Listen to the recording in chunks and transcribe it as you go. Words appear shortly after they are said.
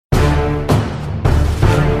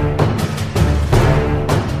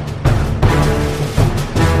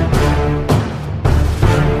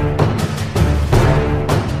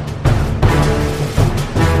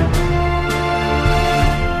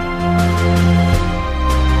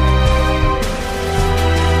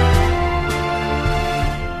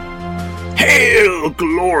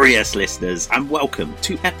glorious listeners, and welcome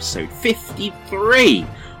to episode 53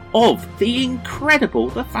 of the incredible,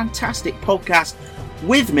 the fantastic podcast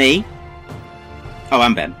with me. Oh,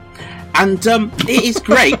 I'm Ben. And it is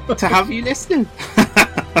great to have you listening.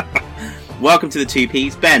 Welcome to the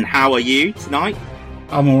 2Ps. Ben, how are you tonight?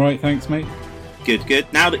 I'm alright, thanks, mate. Good.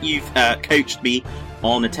 Now that you've coached me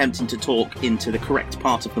on attempting to talk into the correct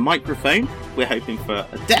part of the microphone, we're hoping for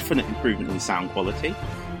a definite improvement in sound quality.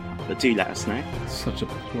 But do let us know. Such a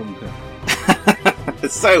plonker.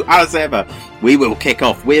 So, as ever, we will kick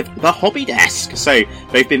off with the hobby desk. So,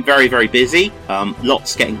 they've been very, very busy.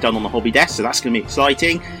 Lots getting done on the hobby desk, so that's going to be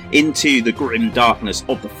exciting. Into the grim darkness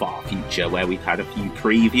of the far future, where we've had a few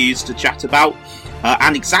previews to chat about.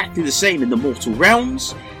 And exactly the same in the Mortal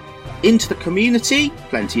Realms. Into the community,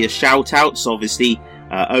 plenty of shout-outs, obviously,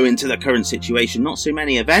 owing to the current situation. Not so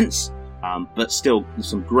many events, but still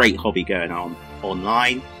some great hobby going on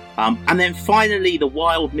online. And then finally, the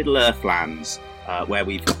wild Middle-earth lands, where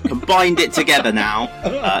we've combined it together now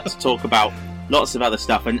to talk about lots of other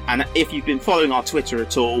stuff. And if you've been following our Twitter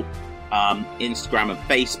at all, Instagram and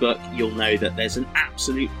Facebook, you'll know that there's an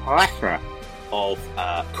absolute plethora of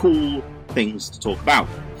cool things to talk about.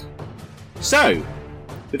 So,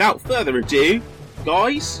 without further ado,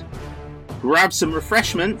 guys, grab some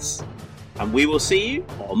refreshments, and we will see you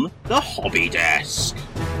on the hobby desk.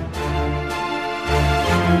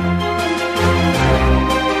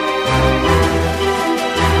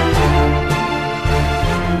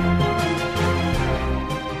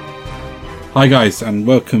 Hi guys, and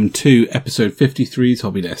welcome to episode 53's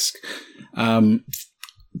Hobby Desk.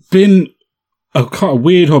 Been quite a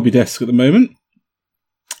weird hobby desk at the moment,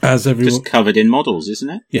 as everyone just covered in models, isn't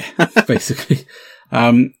it? Yeah, basically.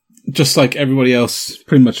 Just like everybody else,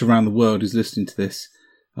 pretty much around the world who's listening to this.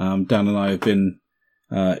 Dan and I have been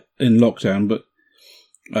in lockdown, but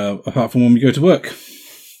apart from when we go to work.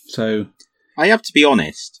 So I have to be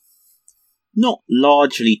honest, not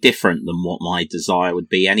largely different than what my desire would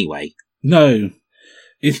be anyway. No,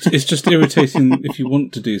 it's just irritating if you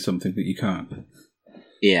want to do something that you can't.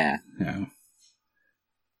 Yeah.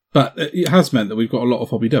 But it has meant that we've got a lot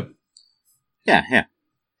of hobby done. Yeah.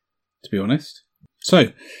 To be honest.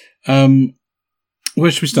 So,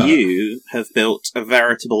 where should we start? You have built a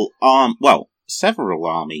veritable several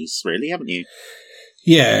armies, really, haven't you?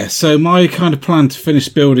 Yeah, so my kind of plan to finish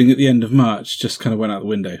building at the end of March just kind of went out the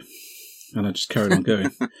window. And I just carried on going.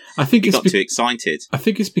 I think you got too excited. I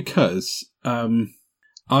think it's because I'm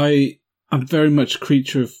very much a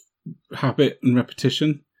creature of habit and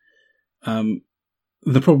repetition. The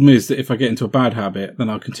problem is that if I get into a bad habit, then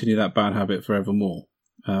I'll continue that bad habit forevermore.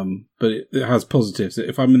 But it has positives.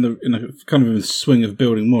 If I'm in a kind of in the swing of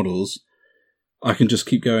building models, I can just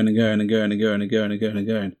keep going and going and going and going and going and going and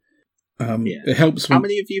going. It helps. How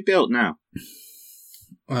many have you built now?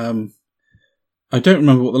 I don't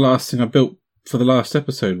remember what the last thing I built for the last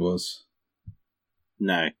episode was.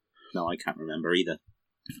 No, I can't remember either.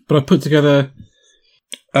 But I put together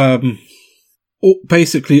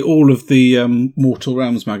basically all of the Mortal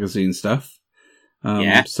Realms magazine stuff.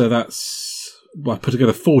 So that's... I put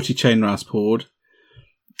together 40 Chainrasp Horde.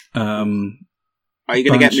 Are you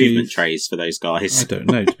going to get movement trays for those guys? I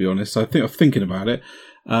don't know, to be honest. I think I'm thinking about it.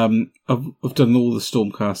 I've done all the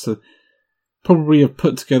Stormcasts. Probably have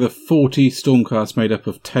put together 40 Stormcasts made up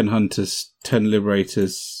of 10 Hunters, 10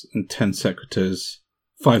 Liberators, and 10 Secretors.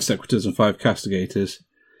 5 Secretors and 5 Castigators.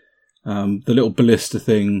 The little Ballista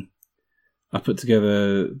thing. I put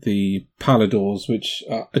together the Paladors, which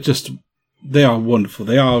are they are wonderful.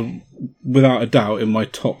 They are, without a doubt, in my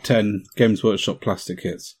top 10 Games Workshop plastic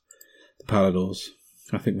kits. The Paladors.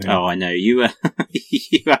 I think they are. Oh, I know. You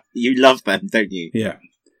you love them, don't you? Yeah.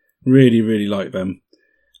 Really, really like them.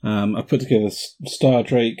 I put together Star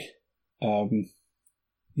Drake. I think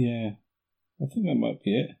that might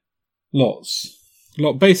be it.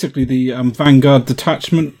 Basically, the Vanguard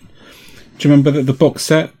detachment. Do you remember the box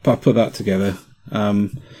set? But I put that together.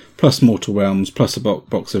 Plus Mortal Realms, plus a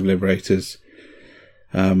box of Liberators.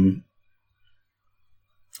 I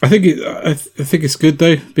think it's good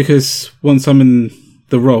though, because once I'm in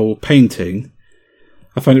the role painting,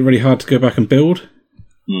 I find it really hard to go back and build.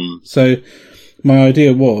 So my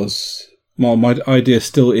idea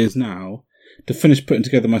still is now, to finish putting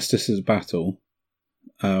together my Sisters of Battle,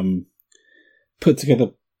 put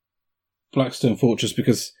together Blackstone Fortress,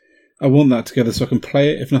 because I want that together so I can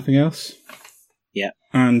play it, if nothing else. Yeah.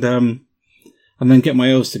 And then get my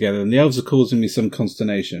elves together. And the elves are causing me some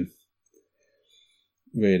consternation.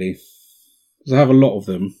 Really. Because I have a lot of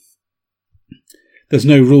them. There's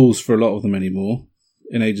no rules for a lot of them anymore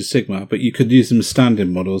in Age of Sigmar, but you could use them as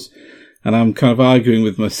stand-in models. and I'm kind of arguing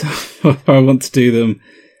with myself if I want to do them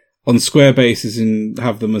on square bases and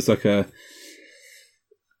have them as like a.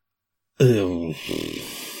 I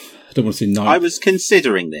don't want to say night. I was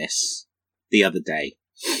considering this the other day,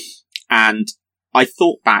 and I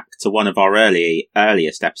thought back to one of our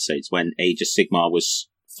earliest episodes when Age of Sigmar was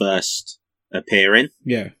first appearing.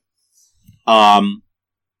 Yeah. And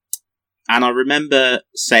I remember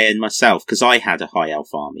saying myself, because I had a High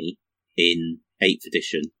Elf army in 8th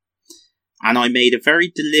edition, and I made a very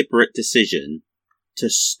deliberate decision to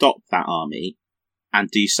stop that army and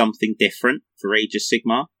do something different for Age of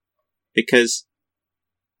Sigmar, because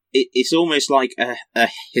it's almost like a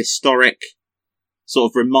historic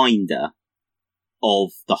sort of reminder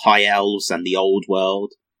of the High Elves and the old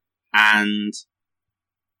world, and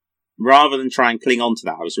rather than try and cling on to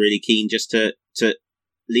that, I was really keen just to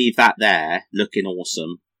leave that there, looking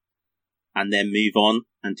awesome, and then move on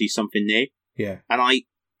and do something new. Yeah. And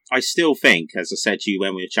I still think, as I said to you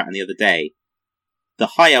when we were chatting the other day, the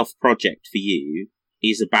High Elf project for you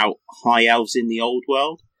is about High Elves in the old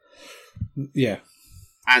world. Yeah.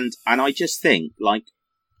 And I just think, like,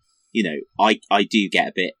 you know, I do get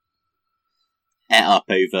a bit et up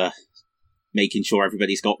over making sure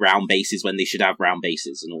everybody's got round bases when they should have round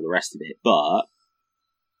bases and all the rest of it, but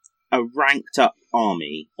a ranked up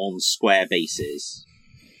army on square bases,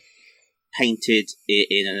 painted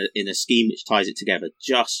in a scheme which ties it together,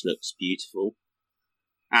 just looks beautiful.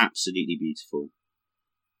 Absolutely beautiful.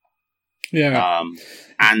 Yeah.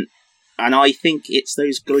 And I think it's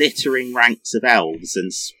those glittering ranks of elves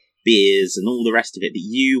and spears and all the rest of it that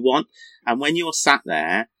you want. And when you're sat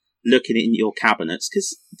there looking in your cabinets,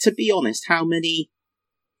 because to be honest, how many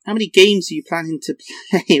games are you planning to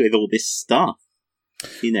play with all this stuff?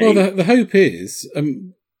 You know. Well, the hope is,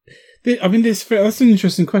 that's an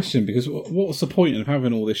interesting question, because what's the point of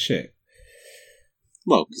having all this shit?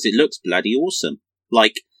 Well, because it looks bloody awesome.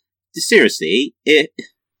 Like, seriously,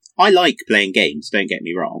 I like playing games, don't get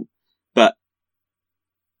me wrong, but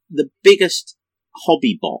the biggest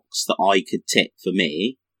hobby box that I could tick for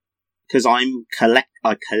me, because I'm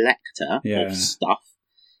a collector of stuff,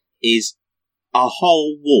 is a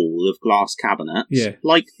whole wall of glass cabinets,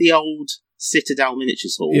 like the old Citadel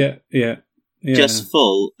Miniatures Hall, just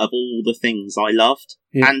full of all the things I loved.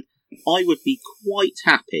 Yeah. And I would be quite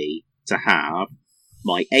happy to have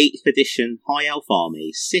my 8th edition High Elf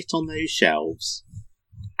army sit on those shelves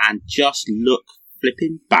and just look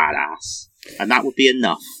flipping badass. And that would be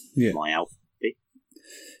enough for my elf.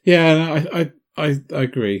 Yeah, I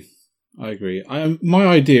agree. I agree. My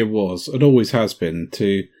idea was, and always has been,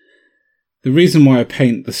 the reason why I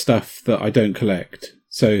paint the stuff that I don't collect.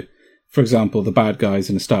 So, for example, the bad guys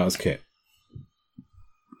in a starter's kit.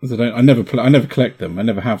 I never collect them. I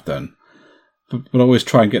never have done. But I always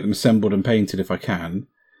try and get them assembled and painted if I can.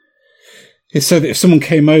 It's so that if someone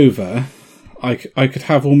came over, I could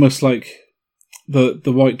have almost like the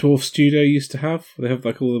White Dwarf studio used to have. They have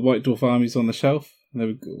like all the White Dwarf armies on the shelf. And they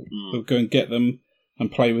would go and get them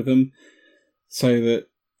and play with them, so that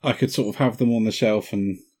I could sort of have them on the shelf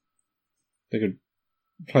and they could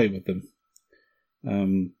play with them.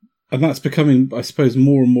 And that's becoming, I suppose,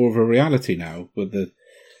 more and more of a reality now. With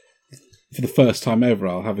for the first time ever,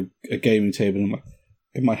 I'll have a gaming table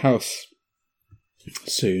in my house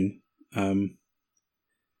soon,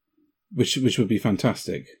 which would be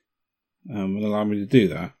fantastic, and allow me to do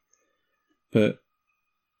that. But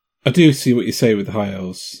I do see what you say with the High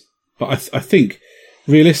Elves, but I think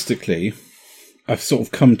realistically, I've sort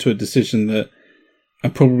of come to a decision that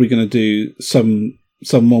I'm probably going to do some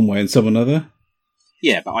one way and some another.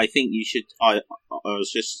 Yeah, but I think you should. I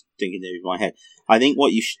was just thinking over my head. I think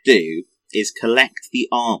what you should do is collect the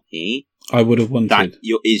army I would have wanted. That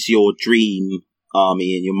is your dream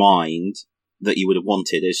army in your mind that you would have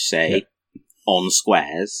wanted, as say, on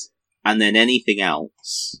squares, and then anything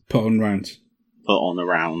else put on rounds. Put on the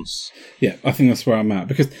rounds. Yeah, I think that's where I'm at,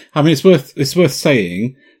 because I mean it's worth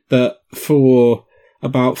saying that for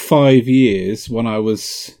about 5 years when I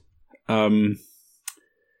was a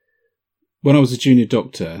junior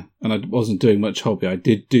doctor and I wasn't doing much hobby, I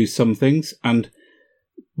did do some things, and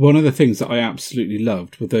one of the things that I absolutely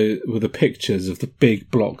loved were the pictures of the big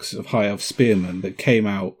blocks of High Elf spearmen that came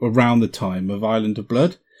out around the time of Island of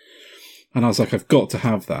Blood, and I was like, I've got to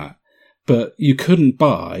have that. But you couldn't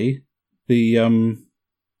buy the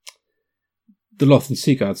Loth and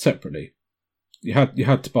Seaguard separately. You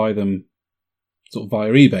had to buy them sort of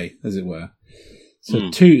via eBay, as it were. So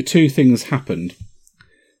two things happened.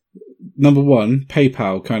 Number one,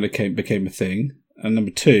 PayPal kind of became a thing, and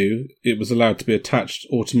number two, it was allowed to be attached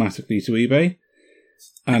automatically to eBay.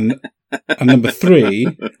 And number three,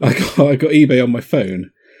 I got eBay on my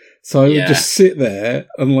phone. So I would just sit there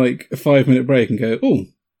and like a 5-minute break and go, oh,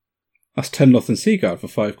 that's 10 Loth and Seaguard for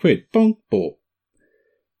 £5. Bong, bought.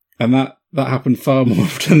 And that happened far more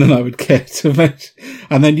often than I would care to imagine.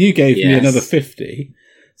 And then you gave me another 50.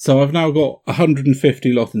 So I've now got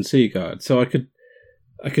 150 Loth and Seaguard. So I could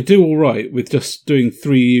do all right with just doing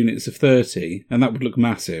 3 units of 30, and that would look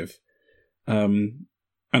massive. And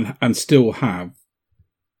still have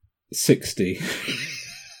 60.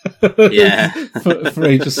 for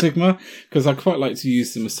Age of Sigmar, because I quite like to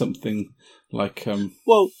use them as something like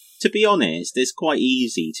well, to be honest, it's quite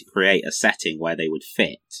easy to create a setting where they would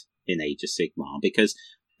fit in Age of Sigmar, because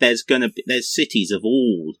there's cities of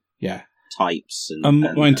all types and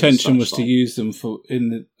my intention was to use them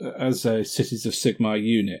as a Cities of Sigmar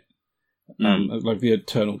unit, like the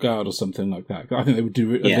Eternal Guard or something like that. I think they would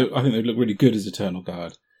do. I think they'd look really good as Eternal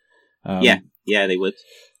Guard. They would.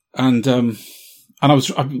 And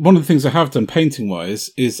one of the things I have done painting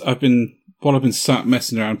wise is while I've been sat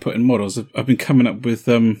messing around putting models, I've been coming up with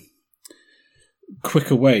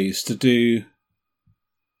quicker ways to do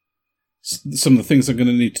some of the things I'm going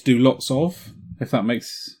to need to do lots of, if that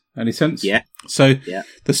makes any sense. Yeah. So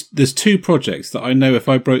there's 2 projects that I know if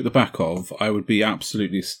I broke the back of, I would be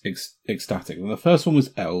absolutely ecstatic. And the first one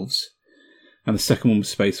was Elves, and the second one was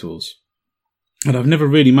Space Wolves. And I've never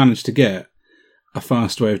really managed to get a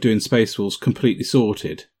fast way of doing Space Wolves completely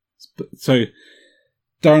sorted. So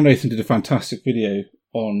Darren Nathan did a fantastic video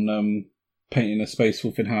on painting a Space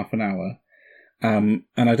Wolf in half an hour. And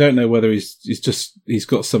I don't know whether he's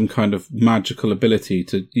got some kind of magical ability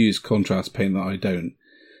to use contrast paint that I don't.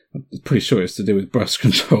 I'm pretty sure it's to do with brush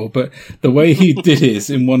control, but the way he did his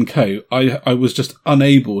in one coat, I was just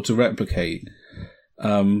unable to replicate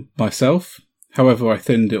myself. However, I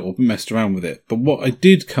thinned it or messed around with it. But what I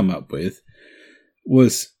did come up with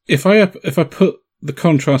was if I put the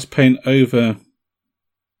contrast paint over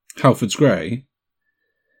Halford's Grey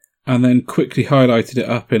and then quickly highlighted it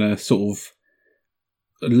up in a sort of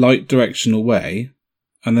light directional way,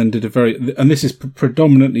 and then did and this is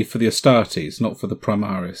predominantly for the Astartes, not for the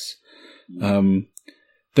Primaris,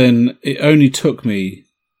 then it only took me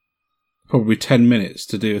probably 10 minutes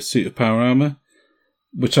to do a suit of power armor,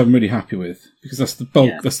 which I'm really happy with, because that's the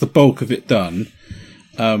bulk. That's the bulk of it done.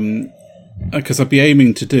 Because I'd be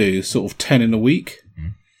aiming to do sort of 10 in a week,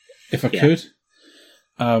 if I could,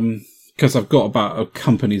 because I've got about a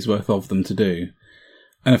company's worth of them to do.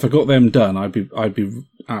 And if I got them done, I'd be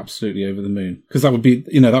absolutely over the moon, because that would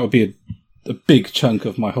be a big chunk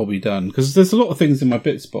of my hobby done. Because there's a lot of things in my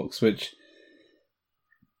bits box which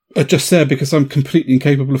are just there because I'm completely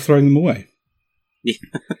incapable of throwing them away. Yeah.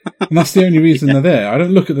 And that's the only reason they're there. I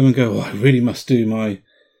don't look at them and go, "Oh, I really must do my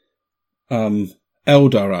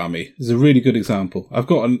Eldar army." Is a really good example. I've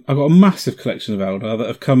got a massive collection of Eldar that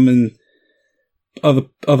have come in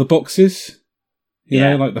other boxes. You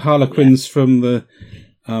know, like the Harlequins from the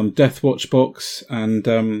Death Watch box, and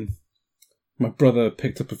my brother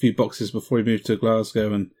picked up a few boxes before he moved to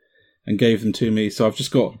Glasgow and gave them to me. So I've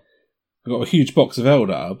got a huge box of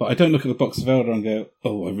Eldar, but I don't look at the box of Eldar and go,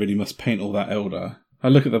 "Oh, I really must paint all that Eldar." I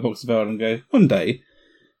look at the box of Eldar and go, one day,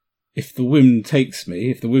 if the whim takes me,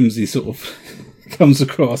 if the whimsy sort of comes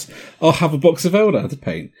across, I'll have a box of Eldar to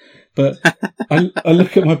paint. But I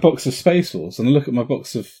look at my box of Space Wolves and I look at my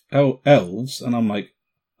box of Elves, and I'm like,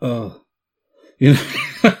 oh, you know,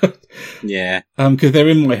 because they're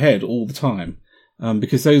in my head all the time.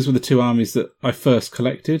 Because those were the 2 armies that I first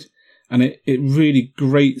collected, and it really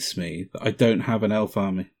grates me that I don't have an elf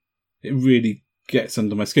army. It really gets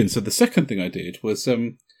under my skin. So the second thing I did was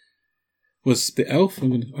the elf.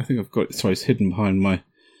 I think I've got it. Sorry, it's hidden behind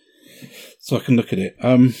so I can look at it.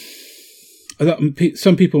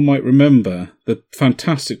 Some people might remember the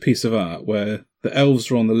fantastic piece of art where the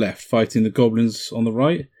elves are on the left fighting the goblins on the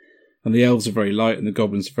right, and the elves are very light and the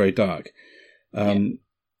goblins are very dark. And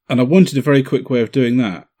I wanted a very quick way of doing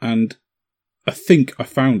that, and I think I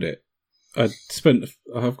found it.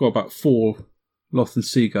 I've got about 4 Loth and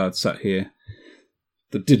Seaguard sat here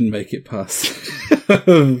that didn't make it past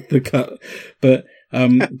the cut, but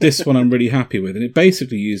this one I'm really happy with, and it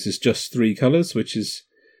basically uses just 3 colours, which is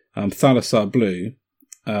Thalassar blue,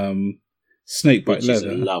 snakebite leather,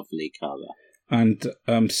 is a lovely colour,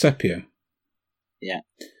 and sepia. Yeah.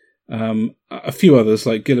 A few others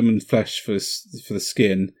like Guilliman flesh for the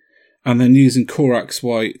skin, and then using Corax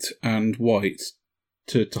white and white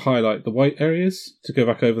to highlight the white areas, to go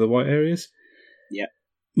back over the white areas. Yeah.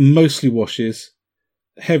 Mostly washes,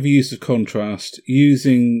 heavy use of contrast,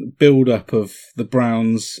 using build up of the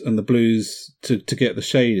browns and the blues to get the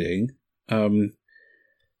shading.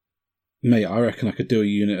 Mate, I reckon I could do a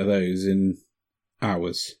unit of those in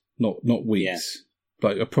hours, not weeks.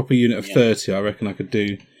 like a proper unit of 30, I reckon I could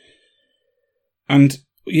do. And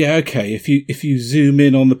yeah, okay, if you zoom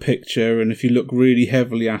in on the picture and if you look really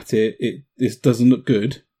heavily at it, this doesn't look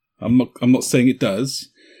good. I'm not saying it does,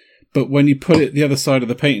 but when you put it the other side of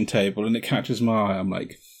the painting table and it catches my eye, I'm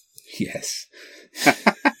like, yes.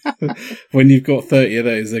 When you've got 30 of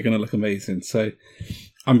those, they're going to look amazing. So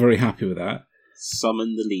I'm very happy with that.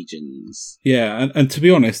 Summon the legions. Yeah, and to be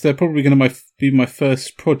honest, they're probably going to be my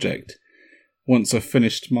first project once I've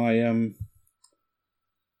finished my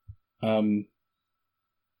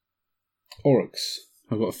Oryx.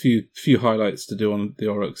 I've got a few highlights to do on the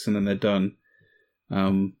Oryx, and then they're done.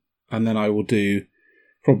 And then I will do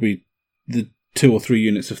probably the 2 or 3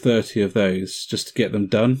 units of 30 of those just to get them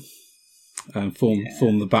done and form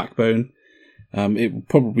the backbone. It will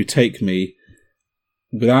probably take me,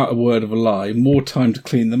 without a word of a lie, more time to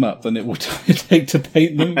clean them up than it will take to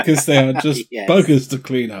paint them, because they are just buggers to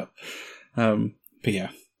clean up. But yeah,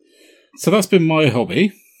 so that's been my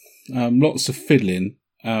hobby. Lots of fiddling,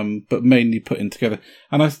 but mainly putting together.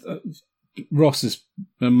 And Ross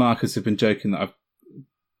and Marcus have been joking that I'm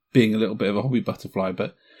being a little bit of a hobby butterfly,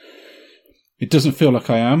 but it doesn't feel like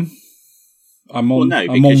I am.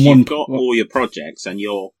 You've got all your projects and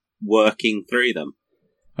you're working through them.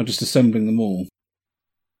 I'm just assembling them all.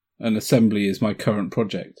 And assembly is my current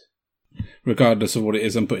project, regardless of what it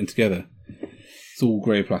is I'm putting together. It's all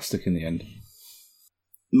grey plastic in the end.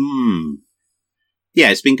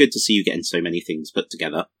 Yeah, it's been good to see you getting so many things put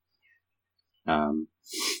together.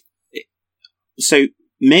 So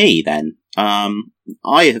me then,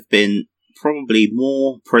 I have been probably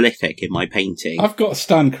more prolific in my painting. I've got to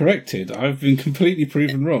stand corrected. I've been completely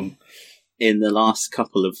proven wrong in the last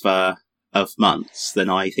couple of months than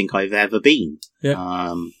I think I've ever been.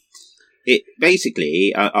 Yeah. It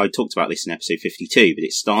basically, I talked about this in episode 52, but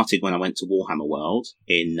it started when I went to Warhammer World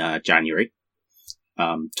in January,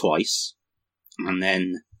 twice, and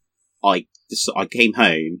then I came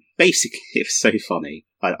home. Basically, it was so funny.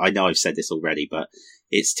 I know I've said this already, but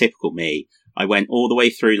it's typical me. I went all the way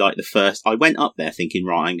through I went up there thinking,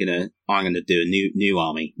 right, I'm gonna do a new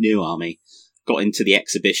army. Got into the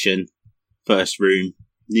exhibition, first room,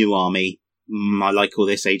 new army. I like all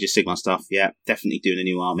this Age of Sigmar stuff. Yeah, definitely doing a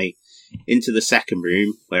new army. Into the second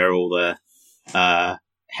room where all the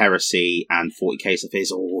heresy and 40k stuff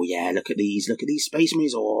is. Oh yeah, look at these Space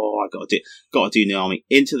Marines. Oh, I gotta do new army.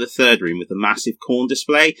 Into the third room with the massive corn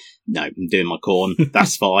display. No, I'm doing my corn.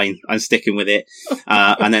 That's fine. I'm sticking with it.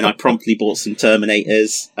 And then I promptly bought some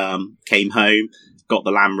Terminators. Came home, got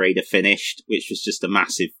the Lamb Raider finished, which was just a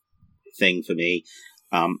massive thing for me.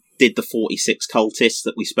 Did the 46 cultists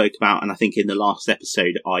that we spoke about, and I think in the last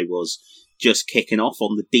episode I was just kicking off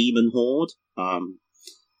on the Demon Horde.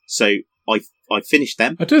 So I finished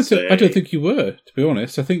them. I don't think you were, to be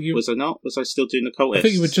honest. I think you was. I not? Was I still doing the cultists? I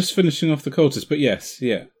think you were just finishing off the cultists, but yes,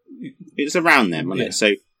 yeah. It was around then, wasn't it?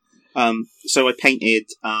 So I painted.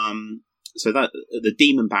 So that the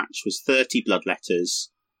Demon batch was 30 Bloodletters,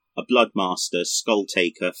 a Bloodmaster, Skull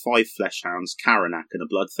Taker, 5 Fleshhounds, Karanak, and a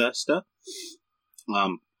Bloodthirster.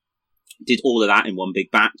 Did all of that in one big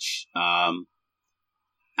batch.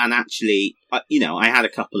 And actually, I had a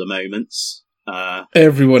couple of moments.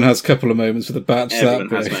 Everyone has a couple of moments with a batch. Everyone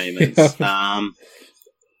has moments.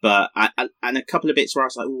 But and a couple of bits where I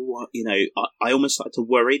was like, I almost started to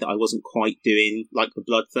worry that I wasn't quite doing like the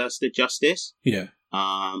Bloodthirster justice. Yeah.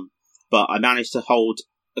 But I managed to hold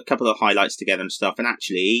a couple of highlights together and stuff. And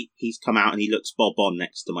actually, he's come out and he looks bob on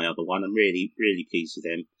next to my other one. I'm really, really pleased with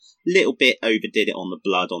him. Little bit overdid it on the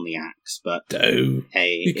blood on the axe, but hey,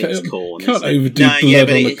 it's corn. Can't overdo blood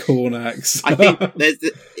on the corn axe. I think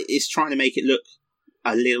it's trying to make it look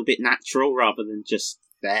a little bit natural rather than just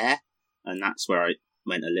there, and that's where I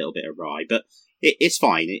went a little bit awry. But it's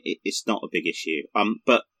fine. It's not a big issue.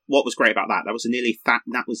 But what was great about that was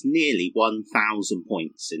nearly 1,000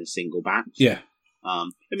 points in a single batch. Yeah.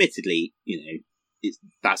 Admittedly,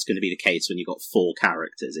 that's going to be the case when you've got 4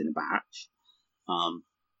 characters in a batch.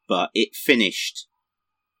 But it finished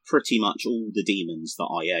pretty much all the demons that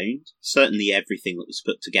I owned. Certainly everything that was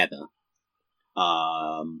put together.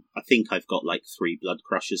 I think I've got like 3 Blood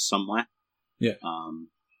Crushers somewhere. Yeah.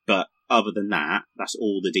 But other than that, that's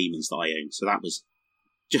all the demons that I owned. So that was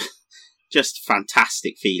just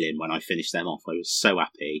fantastic feeling when I finished them off. I was so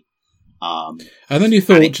happy. And then you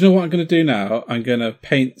thought, do you know what I'm going to do now? I'm going to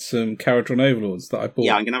paint some Caradron Overlords that I bought.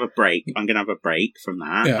 Yeah, I'm going to have a break. I'm going to have a break from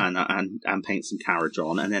that and paint some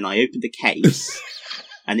Caradron. And then I opened the case,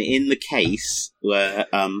 and in the case were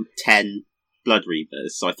 10 Blood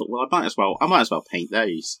Reavers. So I thought, well, I might as well paint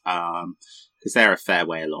those because they're a fair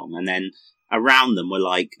way along. And then around them were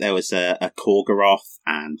like, there was a Korgoroth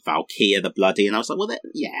and Valkyria the Bloody, and I was like, well,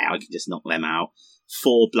 yeah, I can just knock them out.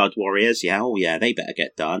 4 Blood Warriors, yeah, oh yeah, they better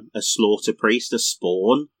get done. A Slaughter Priest, a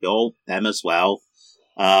Spawn, oh, them as well.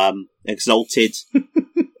 Exalted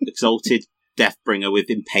Deathbringer with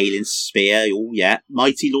Impaling Spear, oh yeah.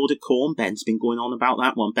 Mighty Lord of Khorne, Ben's been going on about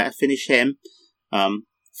that one, better finish him. 5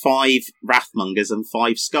 Wrathmongers and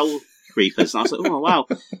 5 Skull Creepers, and I was like, oh wow.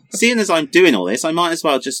 Seeing as I'm doing all this, I might as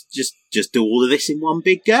well just do all of this in one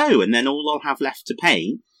big go, and then all I'll have left to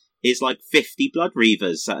paint is like 50 Blood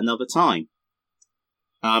Reavers at another time.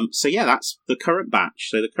 So yeah, that's the current batch.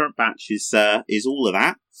 So the current batch is all of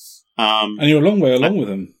that. And you're a long way along with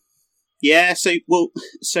them. Yeah, so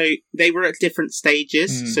they were at different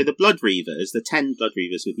stages. So the Blood Reavers, the 10 Blood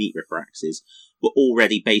Reavers with Meat Ripper axes, were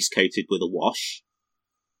already base coated with a wash.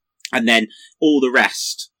 And then all the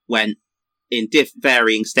rest went in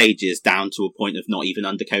varying stages down to a point of not even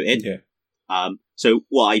undercoated. Yeah. So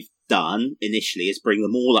what I've done initially is bring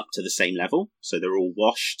them all up to the same level. So they're all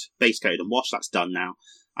washed, base coated and washed. That's done now.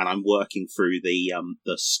 And I'm working through the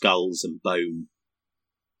skulls and bone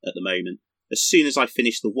at the moment. As soon as I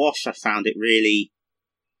finished the wash, I found it really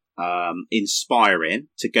inspiring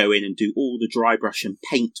to go in and do all the dry brush and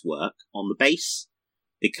paint work on the base,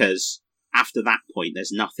 because after that point,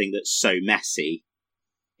 there's nothing that's so messy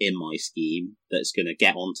in my scheme that's going to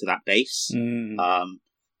get onto that base. And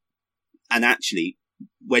actually,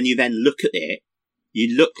 when you then look at it,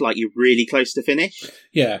 you look like you're really close to finish.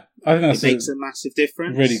 Yeah, I think it makes a massive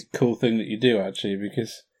difference. Really cool thing that you do, actually,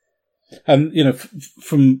 because,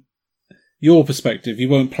 from your perspective, you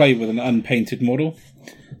won't play with an unpainted model,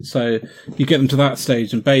 so you get them to that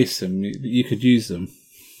stage and base them. You could use them.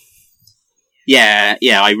 Yeah,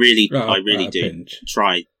 I really do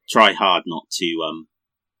try hard not to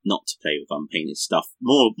play with unpainted stuff.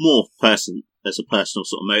 More as a personal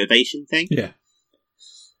sort of motivation thing. Yeah.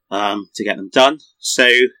 To get them done. So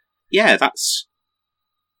yeah, that's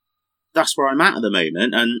where I'm at the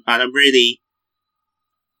moment, and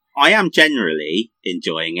I am generally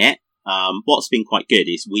enjoying it. What's been quite good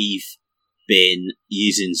is we've been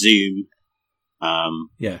using Zoom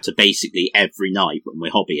to basically every night when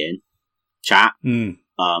we're hobbying chat. And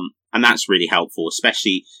that's really helpful,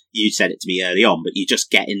 especially you said it to me early on, but you just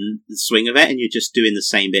get in the swing of it and you're just doing the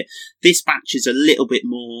same bit. This batch is a little bit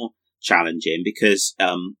more challenging because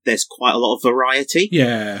there's quite a lot of variety.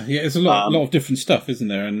 Yeah, there's a lot of different stuff, isn't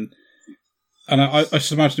there? And I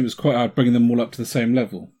should imagine it was quite hard bringing them all up to the same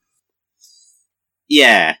level.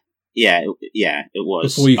 Yeah, it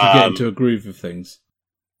was. Before you could get into a groove of things.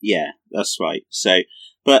 Yeah, that's right. So,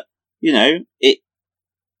 but,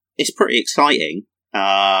 it's pretty exciting.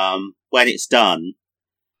 When it's done,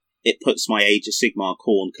 it puts my Age of Sigmar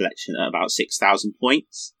Khorne collection at about 6,000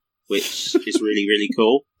 points, which is really, really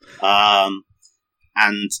cool.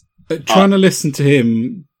 And trying to listen to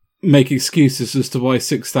him make excuses as to why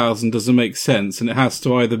 6,000 doesn't make sense, and it has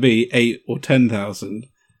to either be 8 or 10,000.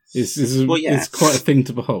 It's quite a thing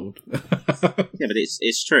to behold. Yeah, but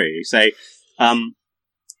it's true. So,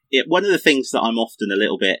 one of the things that I'm often a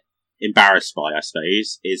little bit embarrassed by, I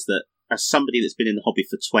suppose, is that as somebody that's been in the hobby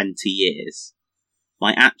for 20 years,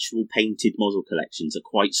 my actual painted model collections are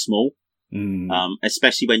quite small.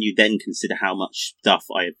 Especially when you then consider how much stuff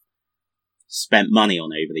I've spent money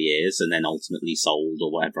on over the years and then ultimately sold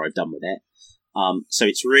or whatever I've done with it. So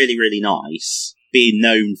it's really, really nice being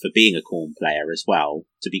known for being a Khorne player as well,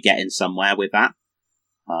 to be getting somewhere with that.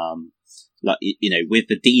 With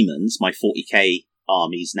the demons, my 40k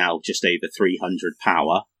army's now just over 300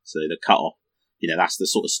 power. So the cut-off, that's the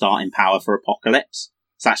sort of starting power for Apocalypse.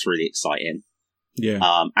 So that's really exciting. Yeah.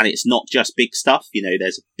 And it's not just big stuff.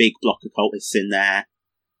 There's a big block of cultists in there.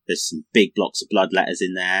 There's some big blocks of bloodletters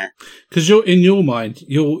in there. Because in your mind,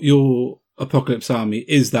 your Apocalypse army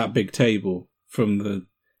is that big table from the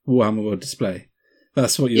Warhammer World Display.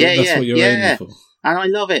 That's what you're aiming for. And I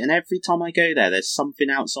love it. And every time I go there, there's something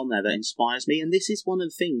else on there that inspires me. And this is one of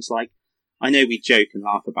the things, I know we joke and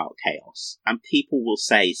laugh about Chaos, and people will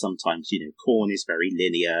say sometimes, Khorne is very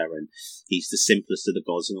linear and he's the simplest of the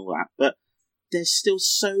gods and all that, but there's still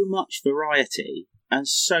so much variety and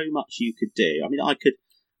so much you could do. I mean, I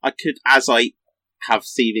could, as I have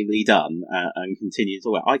seemingly done and continue to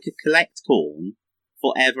work, I could collect Khorne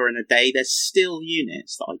forever and a day. There's still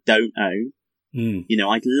units that I don't own.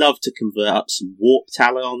 I'd love to convert up some Warp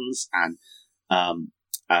Talons and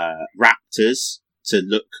Raptors to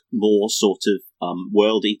look more sort of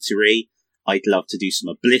World Eatery. I'd love to do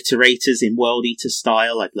some Obliterators in World Eater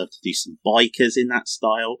style. I'd love to do some Bikers in that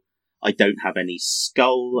style. I don't have any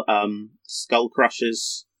Skull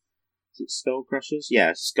Crushers. Is it Skull Crushers?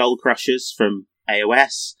 Yeah, Skull Crushers from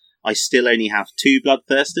AOS. I still only have 2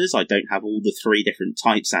 Bloodthirsters. I don't have all the 3 different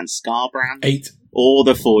types and Scar brands. 8. Or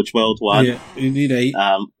the Forge World one. Yeah, you need 8.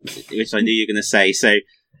 Which I knew you were going to say. So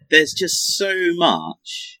there's just so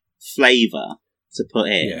much flavour to put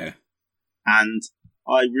in. Yeah. And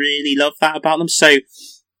I really love that about them. So,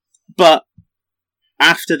 but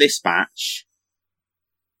after this batch,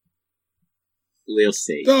 we'll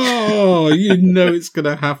see. Oh, you know it's going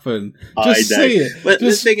to happen. Just say it. But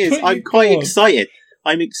Just the thing is, I'm quite God. excited.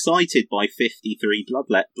 I'm excited by 53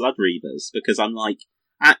 Blood Reavers because I'm like,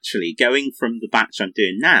 actually, going from the batch I'm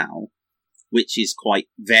doing now, which is quite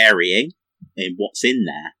varying in what's in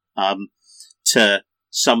there, to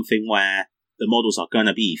something where the models are going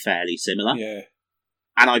to be fairly similar. Yeah.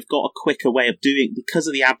 And I've got a quicker way of doing, because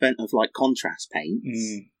of the advent of like contrast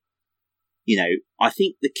paints, you know, I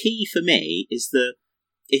think the key for me is that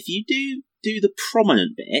if you do the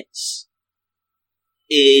prominent bits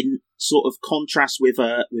in sort of contrast with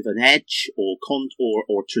an edge or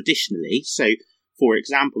traditionally, so for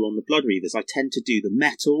example on the Blood Reavers I tend to do the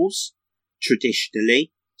metals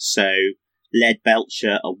traditionally, so lead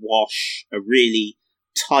belcher, a wash, a really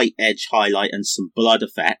tight edge highlight and some blood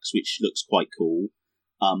effects, which looks quite cool.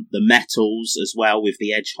 The metals as well with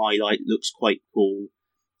the edge highlight looks quite cool.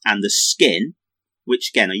 And the skin, which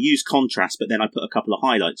again, I use contrast, but then I put a couple of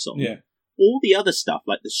highlights on. Yeah. All the other stuff,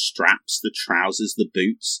 like the straps, the trousers, the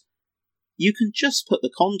boots, you can just put the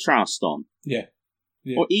contrast on. Yeah.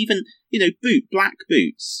 Yeah. Or even, you know, black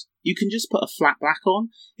boots. You can just put a flat black on.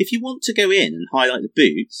 If you want to go in and highlight the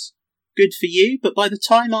boots, good for you. But by the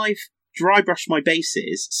time I've dry brushed my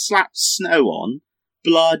bases, slapped snow on,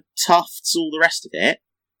 blood, tufts, all the rest of it,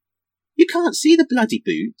 you can't see the bloody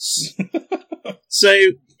boots.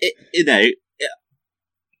 So, it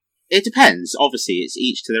depends. Obviously, it's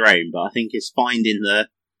each to their own, but I think it's finding the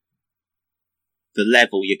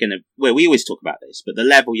level you're going to... Well, we always talk about this, but the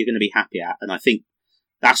level you're going to be happy at. And I think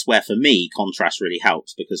that's where, for me, contrast really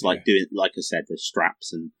helps, because doing, like I said, the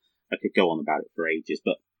straps, and I could go on about it for ages,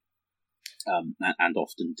 but and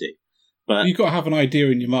often do. But you've got to have an idea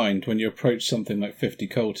in your mind when you approach something like 50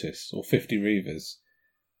 Cultists or 50 Reavers.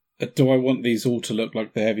 Do I want these all to look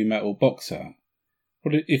like the heavy metal box art?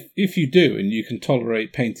 Well, if you do, and you can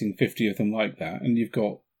tolerate painting 50 of them like that, and you've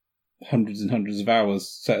got hundreds and hundreds of hours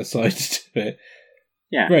set aside to do it,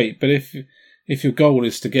 yeah, great. But if your goal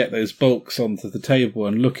is to get those bulks onto the table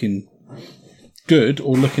and looking good,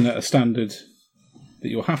 or looking at a standard that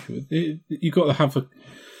you're happy with, you've got to have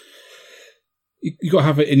you got to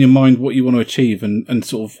have it in your mind what you want to achieve, and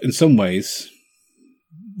sort of in some ways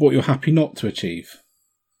what you're happy not to achieve.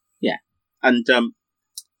 Yeah, and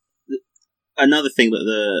another thing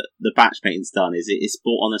that the batch painting's done is it's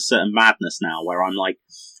brought on a certain madness now, where I'm like,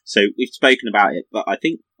 so we've spoken about it, but I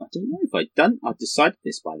don't know if I've decided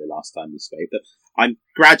this by the last time we spoke, but I'm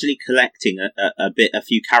gradually collecting a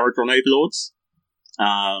few Caradron Overlords.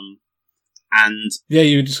 And yeah,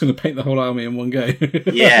 you're just going to paint the whole army in one go.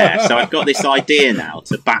 Yeah, so I've got this idea now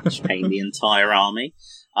to batch paint the entire army.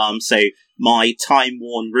 So my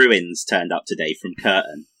time-worn ruins turned up today from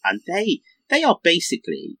Curtain, and they are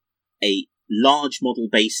basically a large model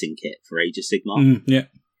basing kit for Age of Sigmar. Yeah,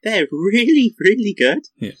 they're really, really good.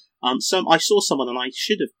 Yeah. So I saw someone, and I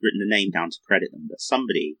should have written the name down to credit them, but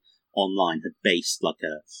somebody online had based like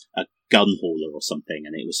a gun hauler or something,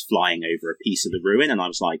 and it was flying over a piece of the ruin, and I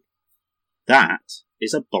was like, that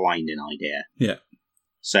is a blinding idea. Yeah.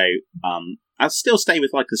 So I'll still stay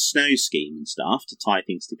with like the snow scheme and stuff to tie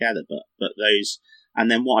things together, but those,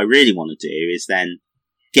 and then what I really want to do is then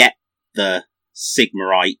get the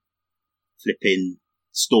Sigmarite flipping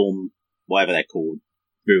Storm, whatever they're called,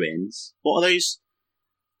 ruins. What are those?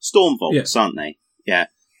 Storm Vaults, aren't they? Yeah.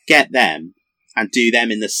 Get them and do them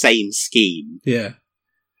in the same scheme. Yeah.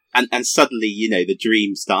 And suddenly, you know, the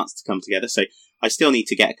dream starts to come together. So I still need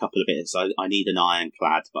to get a couple of bits. I need an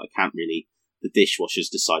ironclad, but I can't really. The dishwasher's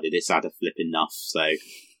decided it's had a flip enough. So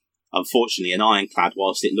unfortunately, an ironclad,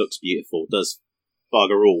 whilst it looks beautiful, does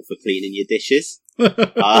bugger all for cleaning your dishes.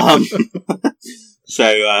 So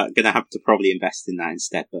going to have to probably invest in that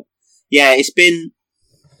instead. But yeah, it's been.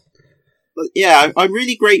 Yeah, I'm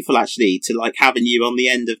really grateful actually to like having you on the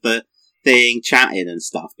end of the thing, chatting and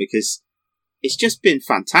stuff, because it's just been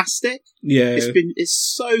fantastic. Yeah, it's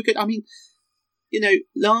so good. I mean, you know,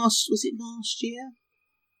 was it last year?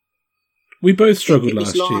 We both struggled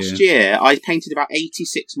last year. I painted about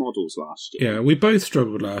 86 models last year. Yeah, we both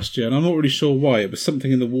struggled last year, and I'm not really sure why. It was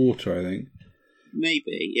something in the water, I think.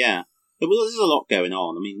 Maybe, yeah. Well, there's a lot going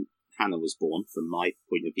on. I mean, Hannah was born, from my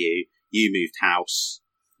point of view. You moved house.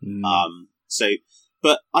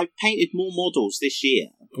 But I've painted more models this year.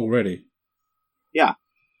 Already? Yeah.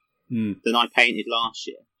 Than I painted last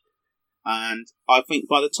year. And I think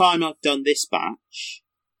by the time I've done this batch,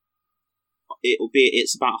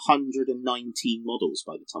 it's about 119 models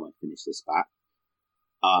by the time I finish this batch.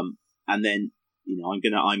 And then, I'm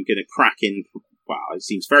gonna crack in. Well, it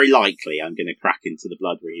seems very likely I'm gonna crack into the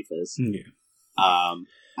Blood Reavers. Yeah.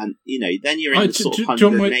 And then you're in the sort of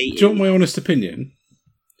 180. Do you want my honest opinion?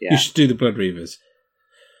 Yeah. You should do the Blood Reavers,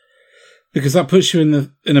 because that puts you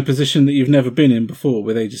in a position that you've never been in before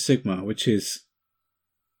with Age of Sigmar, which is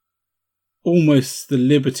almost the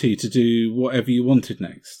liberty to do whatever you wanted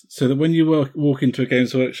next. So that when you walk into a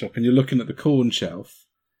Games Workshop and you're looking at the Khorne shelf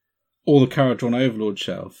or the Kharadron Overlord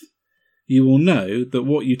shelf, you will know that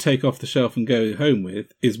what you take off the shelf and go home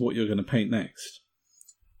with is what you're going to paint next.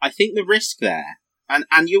 I think the risk there,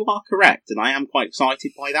 and you are correct, and I am quite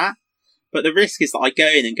excited by that, but the risk is that I go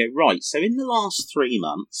in and go, right, so in the last 3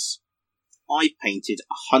 months, I've painted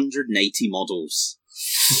 180 models.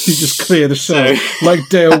 You just clear the shelf, like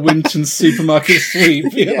Dale Winton's supermarket sweep.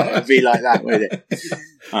 Yeah, it'd be like that, wouldn't it?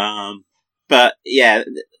 But yeah,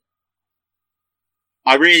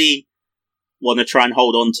 I really want to try and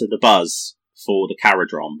hold on to the buzz for the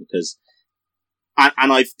Kharadron, because,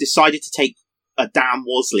 and I've decided to take a Dan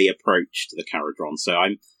Wasley approach to the Kharadron. So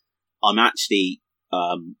I'm actually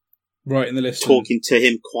right in the list, talking to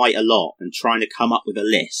him quite a lot and trying to come up with a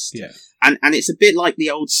list. Yeah, and it's a bit like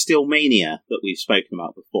the old Stillmania that we've spoken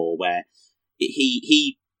about before, where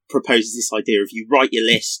he proposes this idea of you write your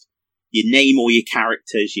list, you name all your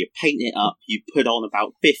characters, you paint it up, you put on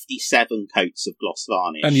about 57 coats of gloss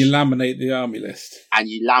varnish. And you laminate the army list.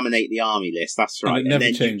 That's right. And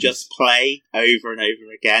then changes. You just play over and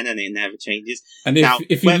over again, and it never changes. And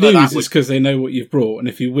if you lose, it's because they know what you've brought, and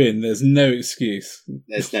if you win, there's no excuse.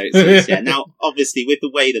 There's no excuse, yeah. Now, obviously, with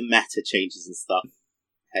the way the meta changes and stuff,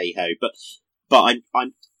 hey-ho. But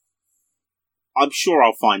I'm sure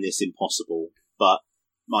I'll find this impossible, but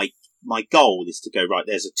my goal is to go, right,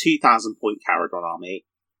 there's a 2,000 point Kharadron army,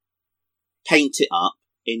 paint it up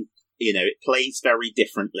in, it plays very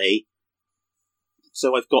differently.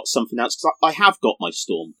 So I've got something else, because I have got my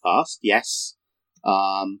Stormcast, yes.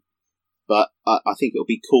 But I think it'll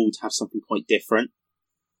be cool to have something quite different.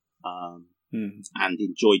 And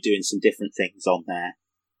enjoy doing some different things on there.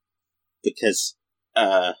 Because,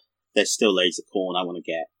 there's still loads of Khorne I want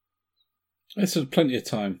to get. There's plenty of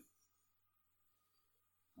time.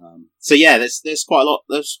 So yeah, there's quite a lot.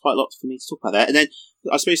 There's quite a lot for me to talk about there. And then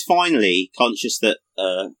I suppose finally, conscious that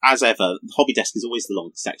as ever, the hobby desk is always the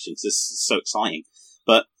longest section because this is so exciting.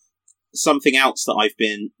 But something else that I've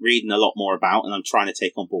been reading a lot more about, and I'm trying to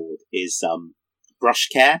take on board, is brush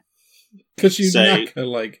care. Because you knacker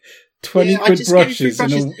like 20 quid brushes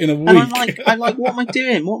in a week. And I'm like, what am I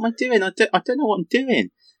doing? I don't know what I'm doing.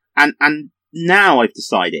 And now I've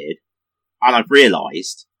decided, and I've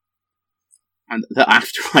realised. And that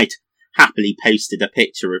after I'd happily posted a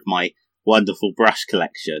picture of my wonderful brush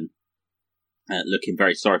collection, looking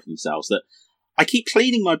very sorry for themselves, that I keep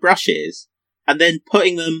cleaning my brushes and then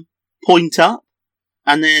putting them point up,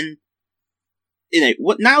 and then,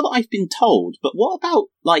 now that I've been told, but what about,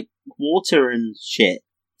 like, water and shit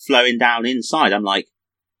flowing down inside? I'm like,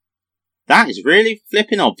 that is really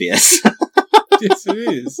flipping obvious. Yes, it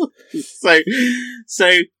is.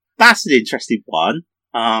 So that's an interesting one.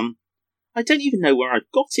 I don't even know where I've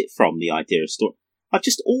got it from, the idea of story. I've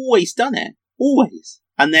just always done it. Always.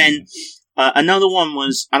 And then another one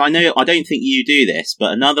was, and I don't think you do this,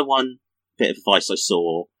 but another bit of advice I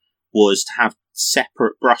saw was to have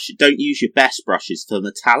separate brushes. Don't use your best brushes for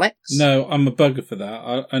metallics. No, I'm a bugger for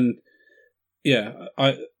that.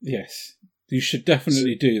 Yes, you should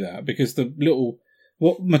definitely do that, because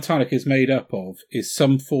what metallic is made up of is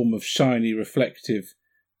some form of shiny reflective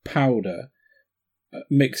powder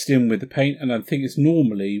mixed in with the paint, and I think it's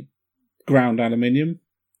normally ground aluminium,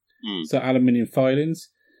 so aluminium filings,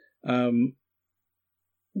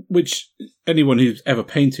 which anyone who's ever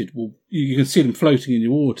painted you can see them floating in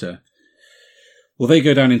your water. Well, they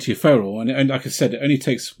go down into your ferrule, and like I said, it only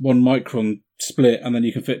takes 1 micron split, and then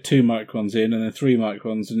you can fit 2 microns in, and then 3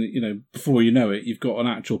 microns, and before you know it, you've got an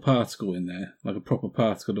actual particle in there, like a proper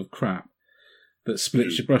particle of crap that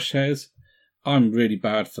splits your brush hairs. I'm really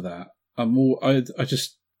bad for that. I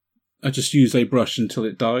just use a brush until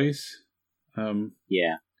it dies.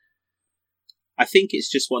 Yeah. I think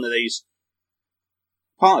it's just one of those.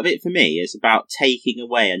 Part of it for me is about taking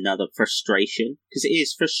away another frustration, because it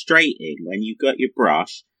is frustrating when you got your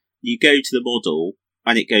brush, you go to the model,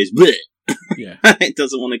 and it goes bleh. Yeah. It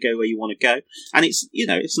doesn't want to go where you want to go, and it's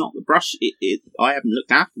it's not the brush. I haven't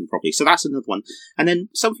looked after them properly, so that's another one. And then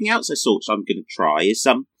something else I saw, which I'm going to try, is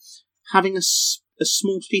having a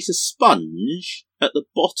small piece of sponge at the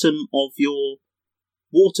bottom of your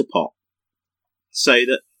water pot, so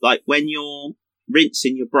that like when you're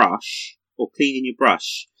rinsing your brush or cleaning your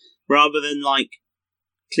brush, rather than like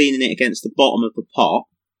cleaning it against the bottom of the pot,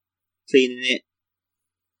 cleaning it,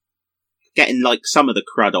 getting like some of the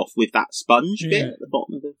crud off with that sponge bit at the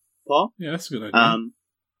bottom of the pot. Yeah, that's a good idea.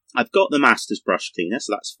 I've got the Masters brush cleaner,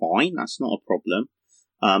 so that's fine. That's not a problem.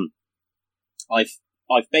 I've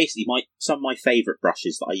basically some of my favourite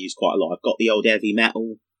brushes that I use quite a lot. I've got the old Heavy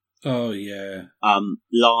Metal. Oh yeah.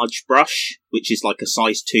 Large brush, which is like a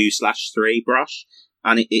size 2/3 brush,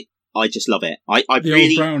 and I just love it. I the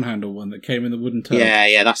really old brown handle one that came in the wooden tub.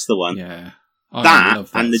 Yeah, that's the one. Yeah, that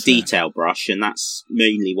and the detail brush, and that's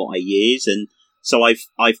mainly what I use. And so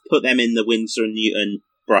I've put them in the Winsor & Newton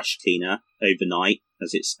brush cleaner overnight,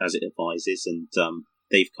 as it advises, and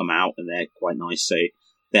they've come out and they're quite nice. So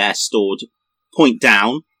they're stored point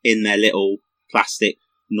down in their little plastic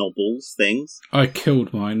knobbles things. I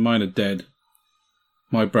killed mine. Mine are dead.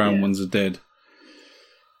 My brown ones are dead.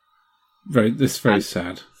 This is very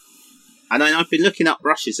sad. And I've been looking up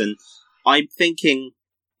brushes, and I'm thinking,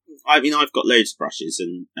 I've got loads of brushes,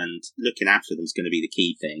 and looking after them is going to be the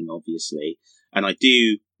key thing, obviously. And I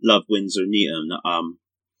do love Winsor & Newton,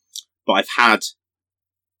 but I've had,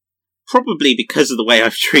 probably because of the way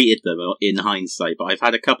I've treated them in hindsight, but I've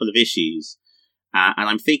had a couple of issues, and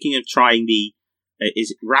I'm thinking of trying the,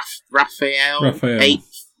 is it Raphael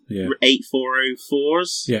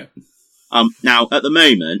 8404s? Yeah. Now, at the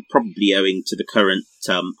moment, probably owing to the current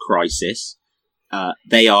crisis, I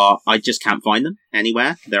just can't find them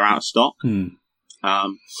anywhere. They're out of stock.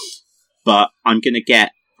 But I'm going to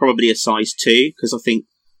get probably a size 2, because I think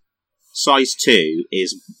size 2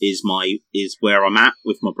 is where I'm at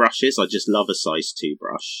with my brushes. I just love a size 2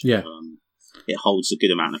 brush. Yeah. It holds a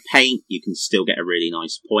good amount of paint. You can still get a really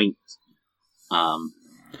nice point.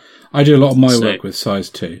 I do a lot of my work with size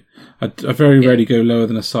 2. I very rarely go lower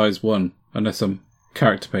than a size 1, unless I'm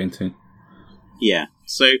character painting. Yeah.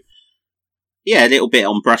 So, yeah, a little bit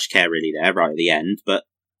on brush care really there, right at the end, but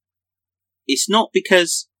it's not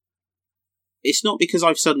because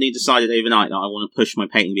I've suddenly decided overnight that I want to push my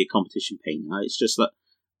painting to be a competition painter. It's just that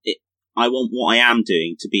I want what I am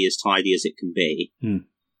doing to be as tidy as it can be.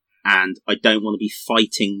 And I don't want to be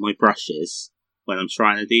fighting my brushes when I'm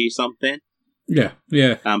trying to do something. Yeah,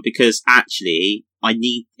 yeah. Because actually, I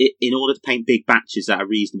need it in order to paint big batches at a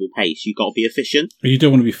reasonable pace. You've got to be efficient. You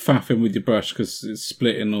don't want to be faffing with your brush because it's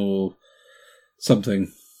splitting or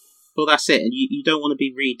something. Well, that's it. And you don't want to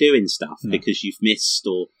be redoing stuff because you've missed,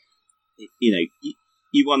 or you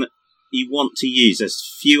want to use as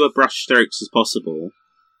fewer brush strokes as possible,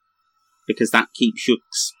 because that keeps your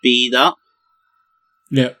speed up.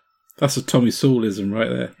 Yeah. That's a Tommy Saulism right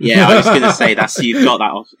there. Yeah, I was going to say you've got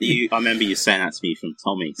that off. I remember you saying that to me from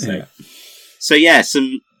Tommy. So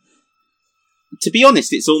to be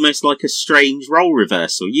honest, it's almost like a strange role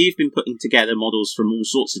reversal. You've been putting together models from all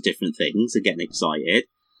sorts of different things and getting excited,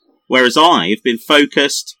 whereas I've been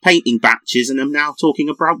focused painting batches and am now talking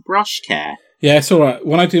about brush care. Yeah, it's all right.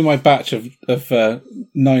 When I do my batch of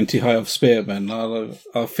 90 High Elf Spearmen,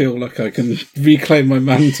 I'll feel like I can reclaim my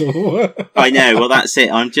mantle. I know. Well, that's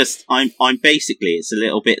it. I'm basically, it's a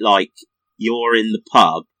little bit like you're in the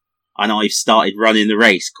pub and I've started running the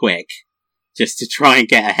race quick just to try and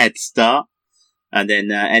get a head start. And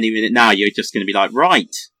then any minute now, you're just going to be like,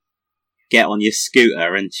 right, get on your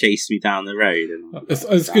scooter and chase me down the road.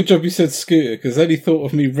 It's a good job you said scooter, because any thought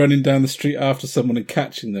of me running down the street after someone and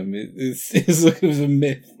catching them it was a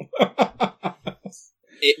myth.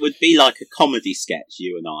 It would be like a comedy sketch,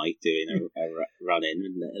 you and I doing a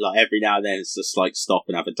run-in. Like every now and then it's just like stop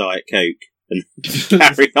and have a Diet Coke and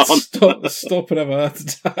carry on. Stop and have a heart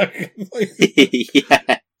attack.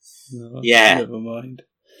 Yeah. No, yeah. Never mind.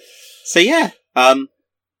 So yeah,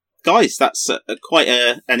 guys, that's quite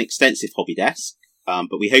an extensive hobby desk,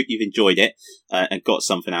 but we hope you've enjoyed it and got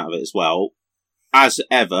something out of it as well. As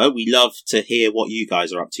ever, we love to hear what you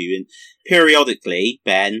guys are up to, and periodically,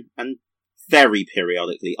 Ben, and very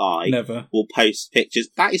periodically, will post pictures.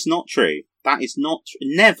 That is not true. That is not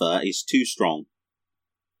never is too strong.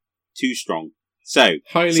 Too strong. So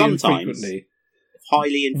highly sometimes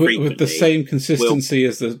infrequently, with the same consistency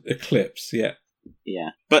as the eclipse. Yeah.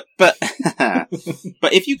 Yeah, but but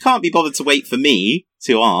if you can't be bothered to wait for me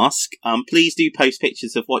to ask, please do post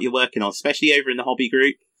pictures of what you're working on, especially over in the hobby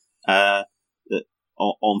group, on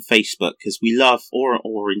Facebook, because we love, or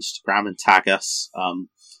Instagram, and tag us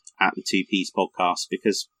at the Two Ps Podcast,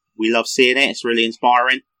 because we love seeing it. It's really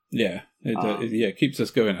inspiring. Yeah, it keeps us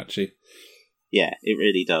going, actually. Yeah, it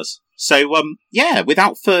really does. So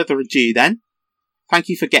without further ado, then, thank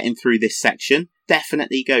you for getting through this section.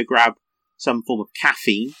 Definitely go grab some form of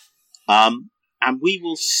caffeine, and we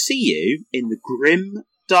will see you in the grim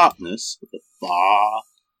darkness of the far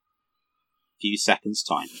few seconds'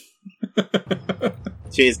 time.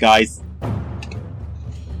 Cheers, guys.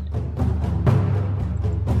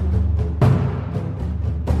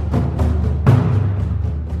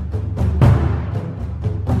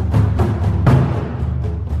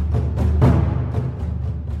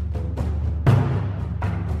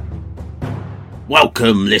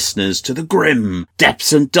 Welcome, listeners, to the grim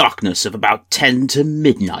depths and darkness of about 10 to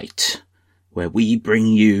midnight, where we bring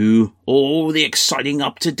you all the exciting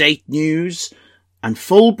up-to-date news and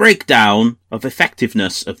full breakdown of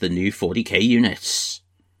effectiveness of the new 40k units.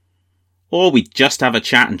 Or we just have a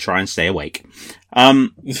chat and try and stay awake.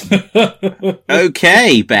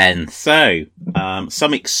 Okay, Ben, so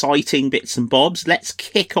some exciting bits and bobs. Let's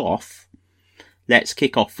kick off with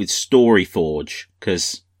Storyforge,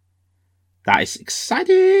 because that is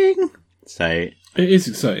exciting. So it is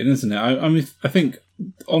exciting, isn't it? I mean, I think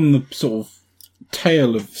on the sort of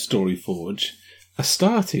tail of Storyforge,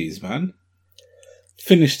 Astartes, man,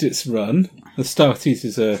 finished its run. Astartes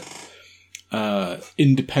is a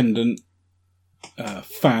independent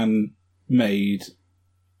fan-made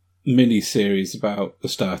mini-series about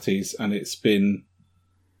Astartes, and it's been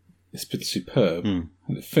superb. And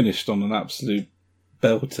it finished on an absolute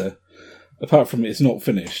belter. Apart from it's not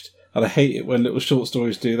finished. And I hate it when little short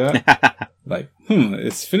stories do that. Like,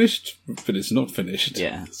 it's finished, but it's not finished.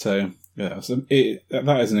 Yeah. So that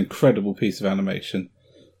is an incredible piece of animation.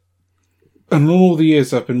 And all the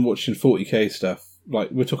years I've been watching 40k stuff,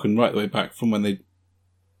 like, we're talking right the way back from when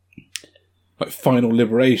like Final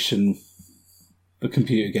Liberation, the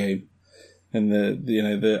computer game, and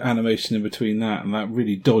the animation in between that and that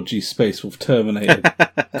really dodgy Space Wolf Terminator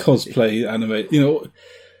cosplay anime,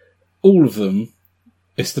 all of them.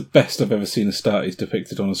 It's the best I've ever seen Astartes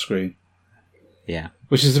depicted on a screen. Yeah.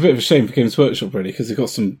 Which is a bit of a shame for Games Workshop, really, because they've got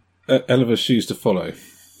some hell of a shoes to follow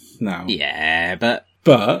now. Yeah, but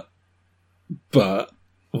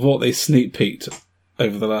what they sneak peeked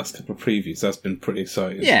over the last couple of previews, that's been pretty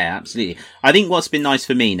exciting. Yeah, absolutely. I think what's been nice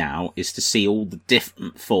for me now is to see all the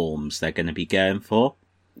different forms they're going to be going for.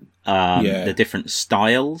 The different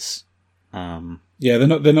styles. Yeah, they're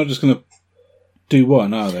not just going to do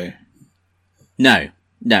one, are they? No,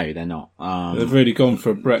 they're not. They've really gone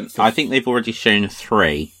for a breadth. I think they've already shown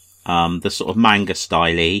 3. The sort of manga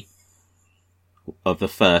style of the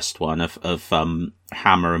first one of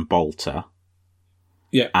Hammer and Bolter.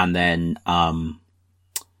 Yeah. And then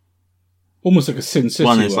almost like a Sin City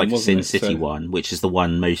one. One is like a Sin City one, which is the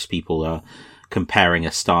one most people are comparing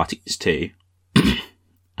Astartes to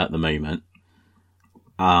at the moment.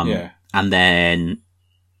 And then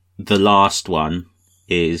the last one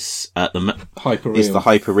is Hyperreal. Is the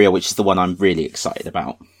Hyperreal, which is the one I'm really excited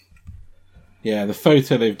about. Yeah, the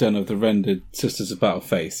photo they've done of the rendered Sisters of Battle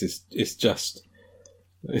face is just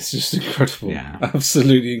incredible. Yeah.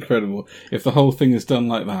 Absolutely incredible. If the whole thing is done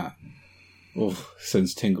like that,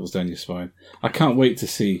 sends tingles down your spine. I can't wait to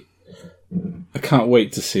see it. No. I can't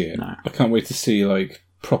wait to see like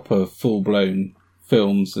proper full blown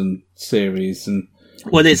films and series, and I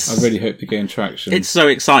really hope they gain traction. It's so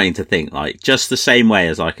exciting to think, like, just the same way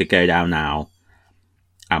as I could go down now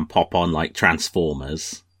and pop on, like,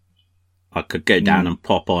 Transformers, I could go down and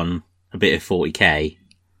pop on a bit of 40k,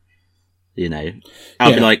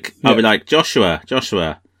 I'll be like, Joshua,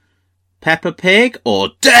 Peppa Pig or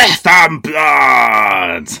Death and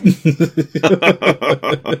Blood?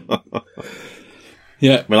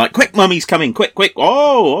 Yeah. We're like, quick, Mummy's coming, quick.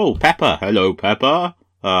 Oh, Peppa. Hello, Peppa.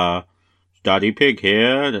 Daddy Pig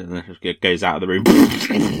here. And it goes out of the room.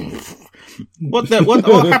 What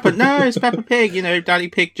happened? No, it's Peppa Pig. Daddy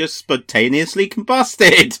Pig just spontaneously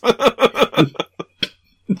combusted.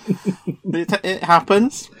 It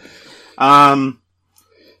happens.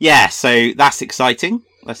 Yeah, so that's exciting.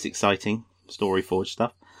 Storyforge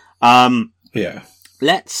stuff. Yeah.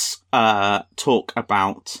 Let's talk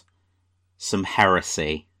about some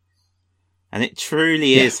heresy. And it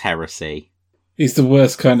truly is heresy. He's the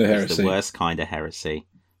worst kind of heresy. He's the worst kind of heresy.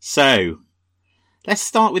 So, let's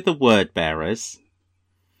start with the word bearers.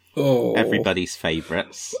 Oh. Everybody's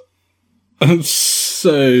favourites. I'm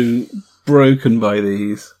so broken by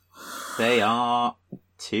these. They are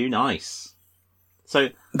too nice. So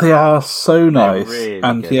they are so nice, really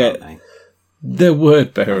and good, yet they're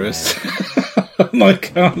word bearers. I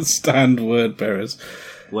can't stand word bearers.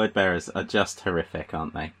 Word bearers are just horrific,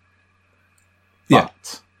 aren't they? Yeah.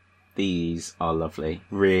 But these are lovely.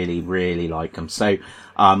 Really, really like them. So,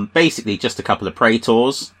 basically just a couple of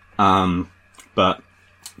Praetors. But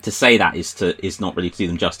to say that is not really to do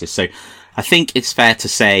them justice. So I think it's fair to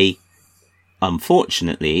say,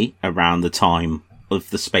 unfortunately, around the time of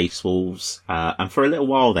the Space Wolves, and for a little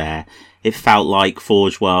while there, it felt like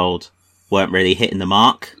Forge World weren't really hitting the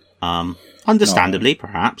mark. Understandably,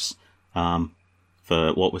 perhaps,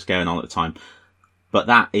 for what was going on at the time. But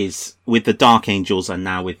that is, with the Dark Angels and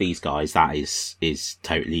now with these guys, that is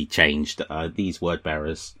totally changed. These word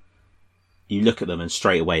bearers, you look at them and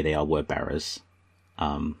straight away they are word bearers.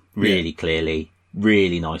 Really clearly,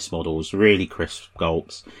 really nice models, really crisp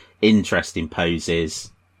sculpts, interesting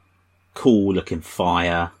poses, cool looking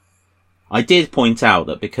fire. I did point out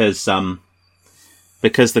that because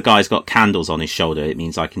the guy's got candles on his shoulder, it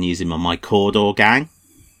means I can use him on my Cawdor gang.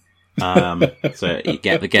 So you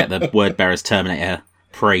get the word bearers Terminator,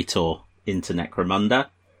 Praetor into Necromunda.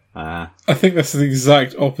 I think that's the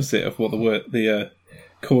exact opposite of what the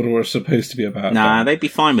Cawdor are supposed to be about. Nah, they'd be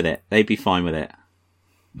fine with it.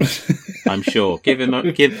 I'm sure. Give him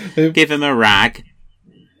a rag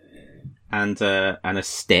and a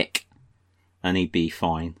stick, and he'd be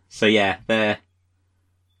fine. So yeah,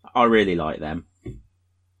 I really like them.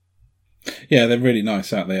 Yeah, they're really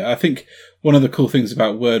nice, aren't they? I think one of the cool things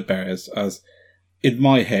about word bearers, as in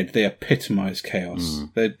my head, they epitomise chaos.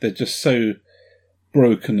 They're just so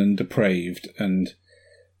broken and depraved, and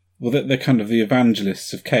they're kind of the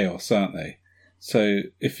evangelists of chaos, aren't they? So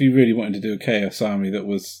if you really wanted to do a chaos army that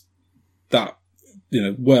was that,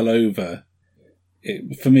 well over,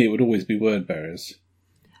 for me, it would always be word bearers.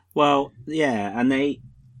 Well, yeah, and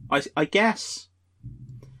I guess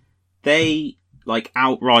they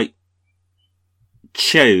outright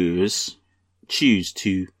choose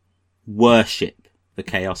to worship the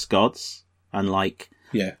chaos gods, and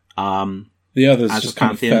the others as just a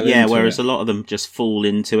kind of pantheon, fell into whereas it. a lot of them just fall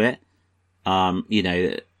into it.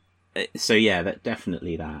 So yeah, that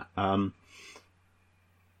definitely that.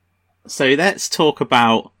 So let's talk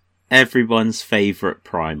about everyone's favourite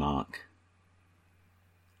Primarch.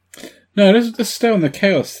 No, let's stay on the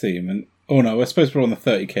chaos theme, I suppose we're on the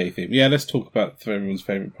 30k theme. Yeah, let's talk about everyone's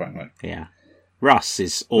favourite Primarch. Yeah, Russ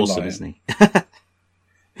is awesome, isn't he?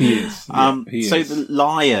 He is. He so is. the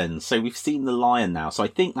Lion. So we've seen the Lion now. So I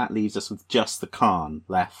think that leaves us with just the Khan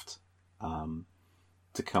left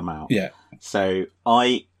to come out. Yeah. So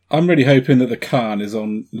I'm really hoping that the Khan is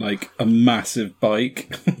on a massive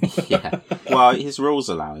bike. Yeah. Well, his rules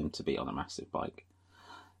allow him to be on a massive bike.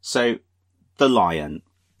 So the Lion,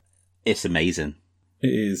 it's amazing. It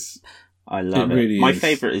is. I love it. Really My is.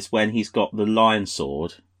 favourite is when he's got the lion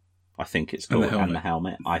sword. I think it's called, and the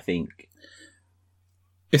helmet. I think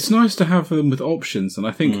it's nice to have them with options, and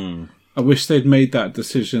I think I wish they'd made that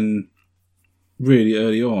decision really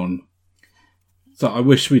early on. So I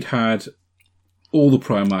wish we'd had all the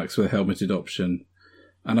Primarchs with a helmeted option,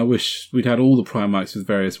 and I wish we'd had all the Primarchs with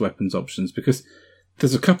various weapons options, because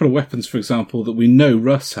there's a couple of weapons, for example, that we know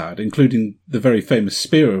Russ had, including the very famous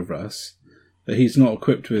Spear of Russ, that he's not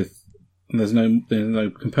equipped with, and there's no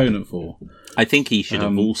component for. I think he should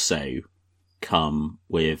have also come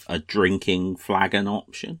with a drinking flagon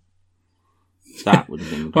option. That would have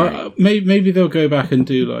been great. Well, maybe they'll go back and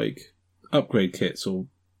do upgrade kits or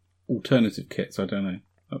alternative kits. I don't know.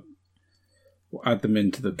 We'll add them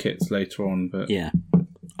into the kits later on, but yeah,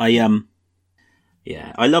 I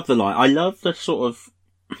love the line. I love the sort of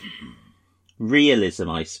realism,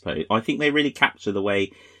 I suppose. I think they really capture the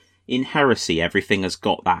way in Heresy everything has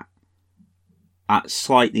got that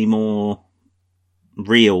slightly more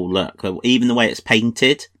real look. Even the way it's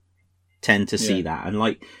painted, tend to see that,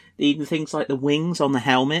 and even things like the wings on the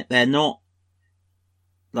helmet, they're not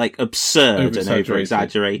absurd and over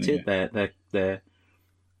exaggerated. Yeah. They're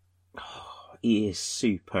he is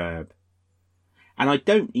superb. And I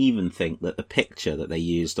don't even think that the picture that they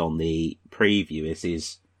used on the preview is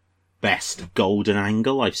his best golden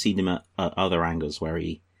angle. I've seen him at other angles where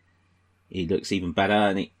he looks even better,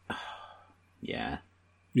 and yeah.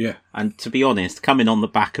 And to be honest, coming on the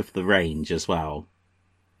back of the range as well.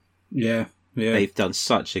 Yeah. They've done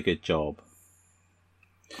such a good job.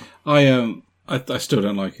 I still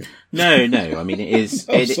don't like it. No. I mean, it is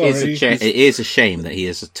a shame that he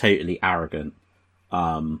is totally arrogant.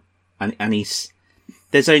 And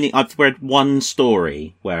I've read one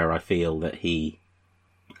story where I feel that he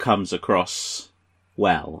comes across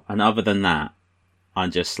well, and other than that,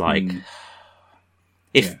 I'm just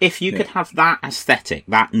if you could have that aesthetic,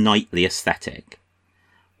 that knightly aesthetic,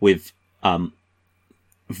 with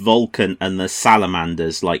Vulcan and the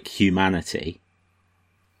salamanders like humanity,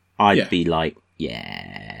 I'd be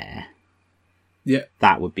yeah,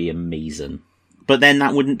 that would be amazing. But then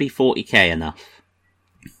that wouldn't be 40k enough.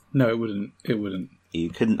 No, it wouldn't. You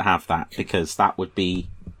couldn't have that, because that would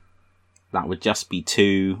just be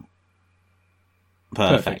too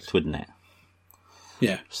perfect, wouldn't it?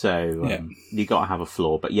 Yeah. So you got to have a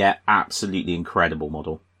floor. But yeah, absolutely incredible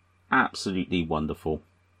model. Absolutely wonderful.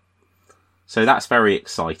 So that's very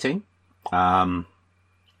exciting.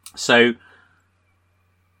 So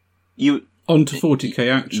you on to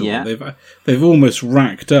 40k actual. Yeah. They've almost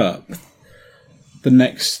racked up the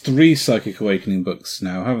next 3 Psychic Awakening books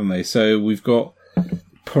now, haven't they? So we've got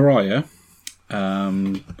Pariah.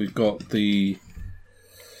 We've got the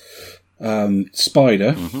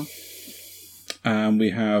Spider. Mm-hmm. And we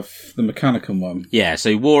have the Mechanicum one. Yeah,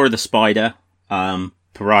 so War of the Spider,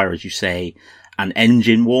 Pariah, as you say, and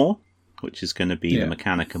Engine War, which is going to be the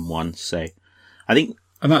Mechanicum one. So I think...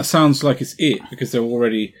 And that sounds like it's it, because they're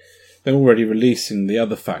already releasing the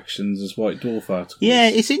other factions as White Dwarf articles. Yeah,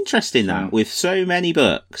 it's interesting that with so many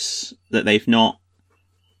books that they've not,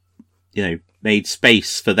 made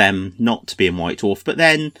space for them not to be in White Dwarf. But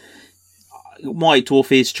then White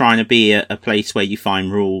Dwarf is trying to be a place where you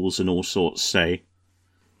find rules and all sorts. So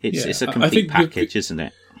it's a complete package, isn't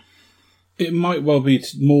it? It might well be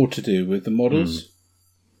more to do with the models.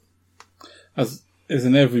 As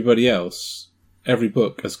in everybody else, every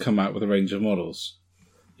book has come out with a range of models,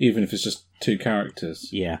 even if it's just 2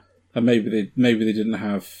 characters. Yeah, and maybe they didn't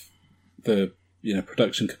have the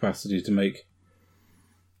production capacity to make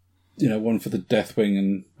one for the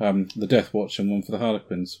Deathwing and the Death Watch and one for the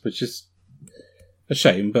Harlequins, which is a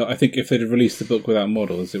shame. But I think if they'd have released the book without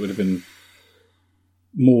models, it would have been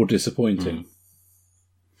more disappointing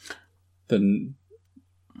than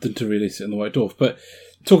to release it in the White Dwarf. But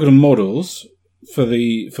talking of models, for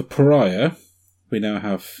Pariah, we now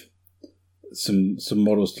have some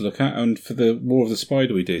models to look at, and for the War of the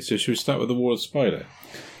Spider we do. So should we start with the War of the Spider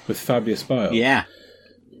with Fabius Bile? Yeah.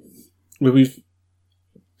 We've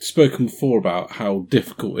spoken before about how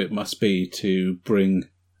difficult it must be to bring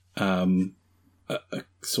a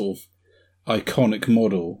sort of iconic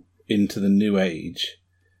model into the new age.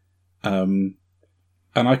 And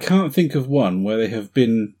I can't think of one where they have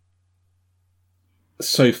been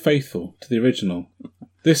so faithful to the original.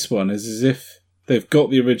 This one is as if they've got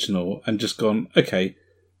the original and just gone, okay,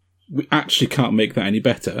 we actually can't make that any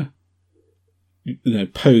better.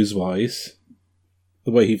 Pose-wise,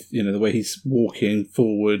 the way he's walking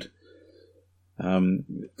forward,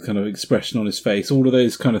 kind of expression on his face, all of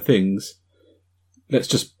those kind of things. Let's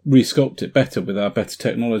just re-sculpt it better with our better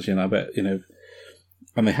technology, and I bet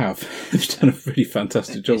and they have. They've done a really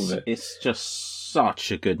fantastic job of it. It's just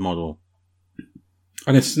such a good model,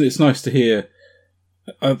 and it's nice to hear.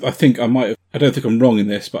 I think I might have. I don't think I'm wrong in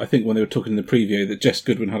this, but I think when they were talking in the preview that Jess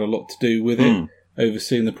Goodwin had a lot to do with it,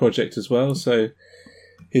 overseeing the project as well. So,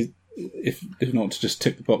 if not to just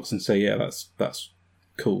tick the box and say, yeah, that's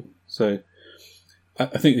cool. So, I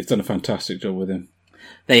think they've done a fantastic job with him.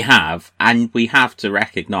 They have, and we have to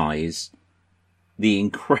recognise the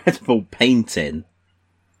incredible painting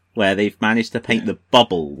where they've managed to paint the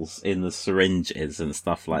bubbles in the syringes and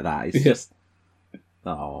stuff like that. It's just,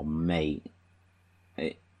 oh mate.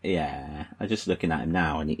 I'm just looking at him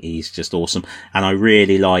now, and he's just awesome. And I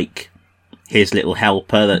really like his little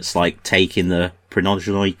helper that's like taking the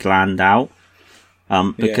prenogenoid gland out,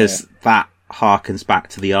 because that harkens back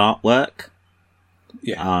to the artwork.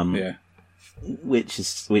 Which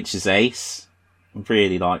is ace. I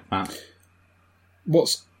really like that.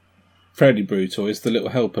 What's fairly brutal is the little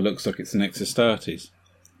helper looks like it's an Exostates.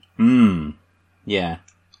 Yeah.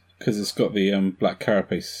 Because it's got the black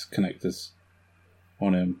carapace connectors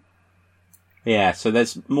on him. Yeah, so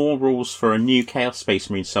there's more rules for a new Chaos Space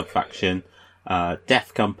Marine subfaction,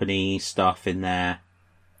 Death Company stuff in there,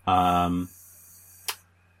 Officio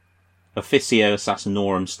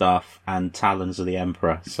Assassinorum stuff, and Talons of the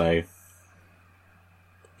Emperor. So,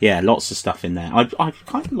 yeah, lots of stuff in there. I've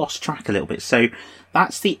kind of lost track a little bit. So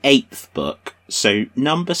that's the 8th book. So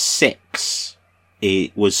number 6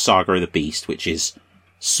 it was Saga of the Beast, which is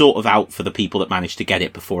sort of out for the people that managed to get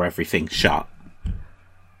it before everything shut.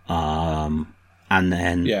 And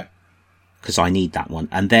then, because I need that one.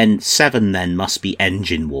 And then 7 then must be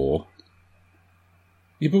Engine War.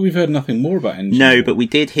 Yeah, but we've heard nothing more about Engine War. No, but we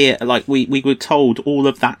did hear, like, we were told all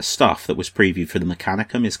of that stuff that was previewed for the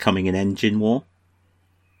Mechanicum is coming in Engine War.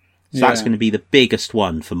 So that's going to be the biggest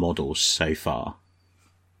one for models so far.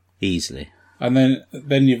 Easily. And then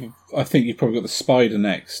I think you've probably got the Spider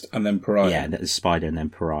next, and then Pariah. Yeah, the Spider and then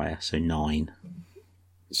Pariah, so 9.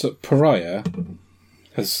 So Pariah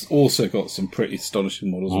has also got some pretty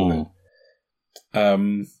astonishing models with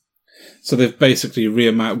it. So they've basically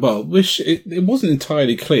reimagined. Well, it wasn't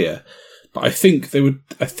entirely clear, but I think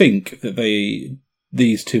that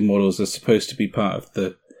these 2 models are supposed to be part of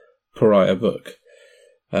the Pariah book.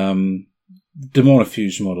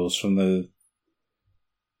 Demonofuge models from the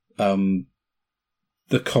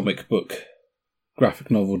the comic book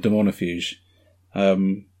graphic novel Demonifuge.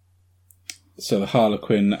 So the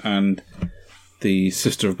Harlequin and the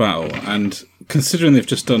Sister of Battle. And considering they've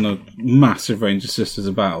just done a massive range of Sisters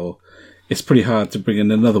of Battle, it's pretty hard to bring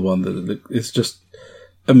in another one that is just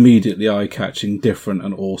immediately eye-catching, different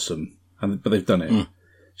and awesome. But they've done it.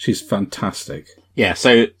 She's fantastic. Yeah,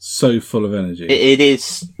 so full of energy. It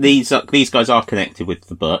is. These guys are connected with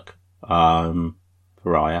the book,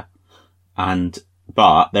 Pariah,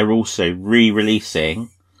 but they're also re-releasing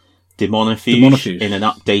Demonifuge in an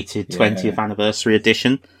updated 20th anniversary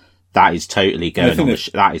edition. That is totally going on.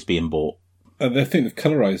 That is being bought. I think they've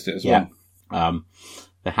colorized it as well.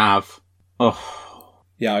 They have.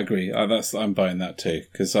 Yeah, I agree. I'm buying that too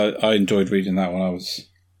because I enjoyed reading that when I was.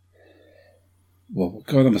 Well,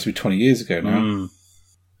 God, that must be 20 years ago now.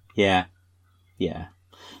 Yeah.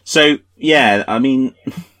 So, yeah, I mean,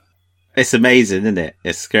 it's amazing, isn't it?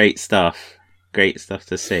 It's great stuff. Great stuff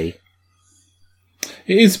to see.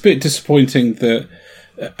 It is a bit disappointing that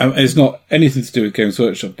it's not anything to do with Games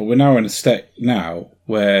Workshop, but we're now in a state now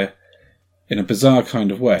where, in a bizarre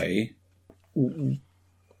kind of way,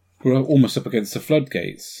 we're almost up against the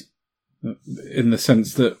floodgates in the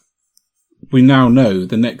sense that we now know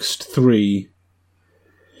the next 3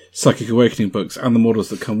 Psychic Awakening books and the models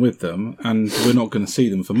that come with them, and we're not going to see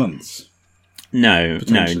them for months. No,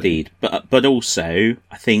 indeed. But also,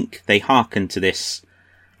 I think they hearken to this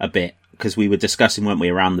a bit, because we were discussing, weren't we,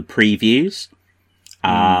 around the previews,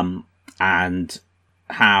 and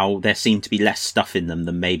how there seemed to be less stuff in them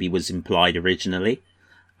than maybe was implied originally.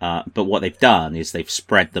 But what they've done is they've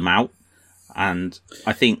spread them out, and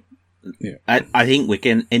I think I think we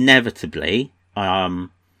can inevitably, I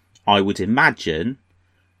would imagine,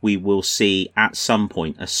 we will see at some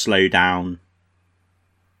point a slowdown,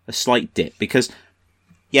 a slight dip, because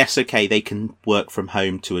yes, okay, they can work from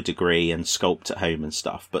home to a degree and sculpt at home and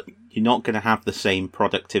stuff, but you're not going to have the same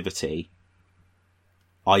productivity,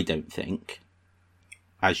 I don't think,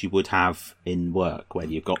 as you would have in work when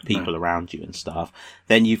you've got people around you and stuff.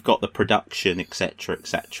 Then you've got the production, etc.,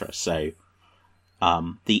 etc. So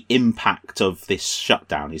the impact of this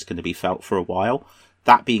shutdown is going to be felt for a while.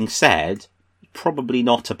 That being said, probably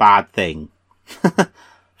not a bad thing.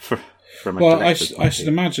 I should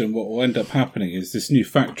imagine what will end up happening is this new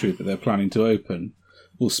factory that they're planning to open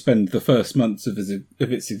will spend the first months of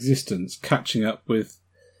its existence catching up with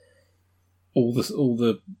all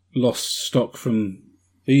the lost stock from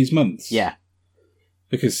these months. Yeah.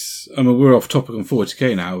 Because, I mean, we're off topic on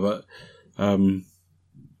 40k now,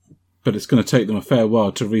 but it's going to take them a fair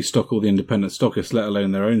while to restock all the independent stockists, let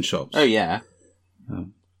alone their own shops. Oh, yeah.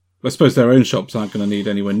 I suppose their own shops aren't going to need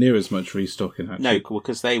anywhere near as much restocking, actually. No,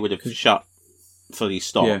 because they would have shut fully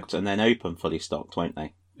stocked and then open fully stocked, won't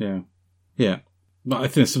they? Yeah. But I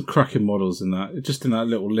think there's some cracking models in that, just in that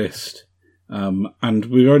little list. And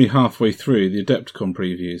we're only halfway through the Adepticon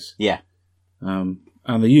previews. Yeah. And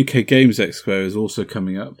the UK Games Expo is also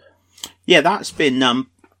coming up. Yeah, that's been...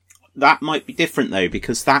 that might be different, though,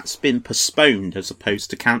 because that's been postponed as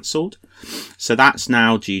opposed to cancelled. So that's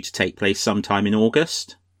now due to take place sometime in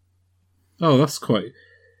August. Oh, that's quite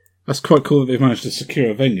cool that they've managed to secure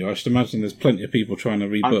a venue. I should imagine there's plenty of people trying to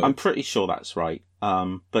rebook. I'm pretty sure that's right.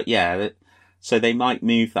 But yeah, so they might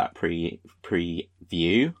move that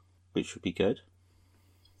preview, which would be good.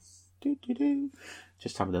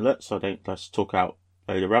 Just having a look, so I don't just talk out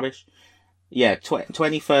a load of rubbish. Yeah,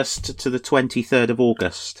 21st to the 23rd of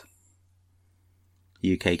August.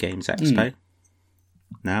 UK Games Expo.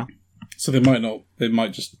 Now. So they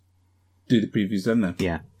might just do the previews then.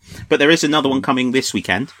 Yeah. But there is another one coming this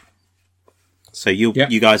weekend. So you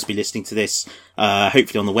guys will be listening to this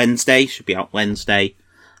hopefully on the Wednesday. Should be out Wednesday.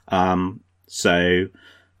 So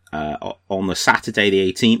on the Saturday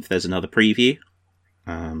the 18th there's another preview.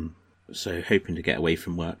 So hoping to get away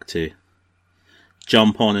from work to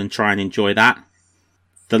jump on and try and enjoy that.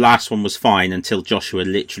 The last one was fine until Joshua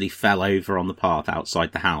literally fell over on the path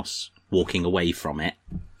outside the house, walking away from it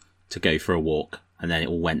to go for a walk, and then it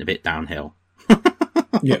all went a bit downhill.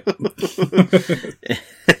 Yeah.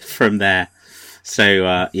 From there. So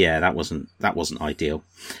that wasn't ideal.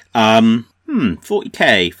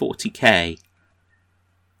 40k.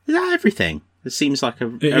 Is that everything? It seems like a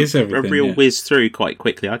real whiz through quite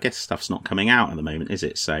quickly. I guess stuff's not coming out at the moment, is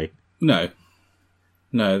it? So no,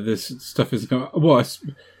 this stuff isn't coming. Well,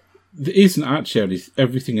 there isn't actually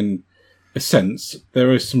everything in a sense.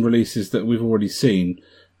 There are some releases that we've already seen.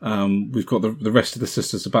 We've got the rest of the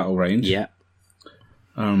Sisters of Battle range. Yeah.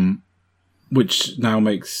 Which now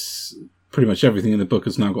makes pretty much everything in the book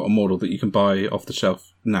has now got a model that you can buy off the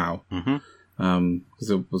shelf now. Because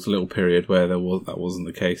there was a little period where that wasn't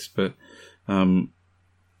the case, but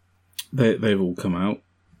they've all come out.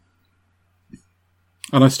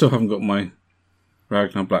 And I still haven't got my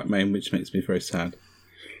Ragnar Blackmane, which makes me very sad.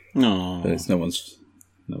 No, but it's no one's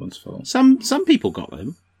fault. Some people got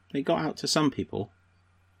them. They got out to some people.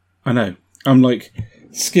 I know. I'm like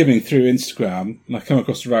skimming through Instagram, and I come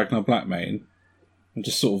across Ragnar Blackmane. I'm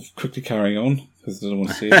just sort of quickly carrying on because I don't want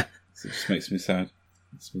to see it. So it just makes me sad.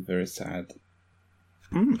 It's very sad.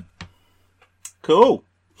 Cool.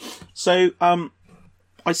 So,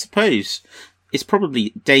 I suppose it's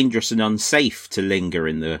probably dangerous and unsafe to linger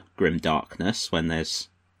in the grim darkness when there's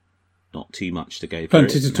not too much to go through.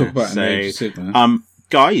 Plenty to talk about in the Age of Sigmar.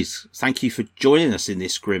 Guys, thank you for joining us in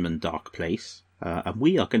this grim and dark place. And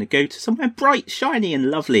we are going to go to somewhere bright, shiny and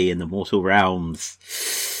lovely in the mortal realms.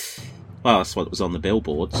 Well, that's what was on the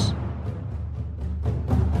billboards.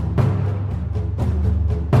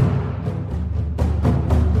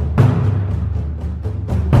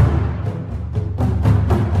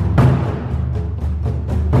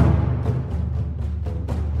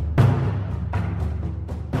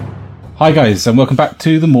 Hi guys, and welcome back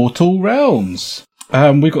to the Mortal Realms.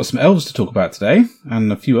 We've got some elves to talk about today,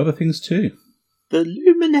 and a few other things too. The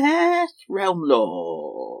Lumineth Realm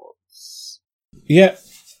Lords. Yeah,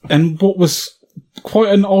 and what was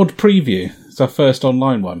quite an odd preview. It's our first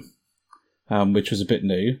online one, which was a bit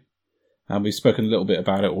new. And we've spoken a little bit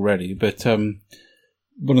about it already, but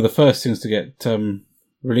one of the first things to get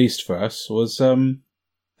released for us was the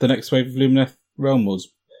next wave of Lumineth Realm Lords.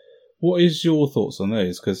 What is your thoughts on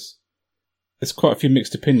those? Because there's quite a few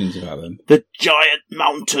mixed opinions about them. The giant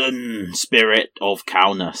mountain spirit of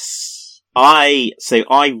Kaunus. I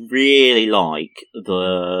really like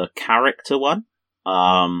the character one,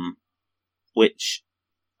 which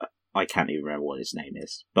I can't even remember what his name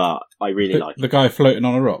is, but I really like the guy floating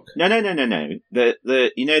on a rock. No.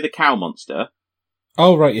 The you know the cow monster.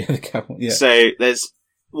 Oh right, yeah, the cow. Yeah. So there's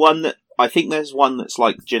one that I think there's one that's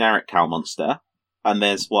like generic cow monster, and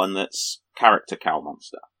there's one that's character cow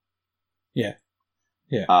monster. Yeah.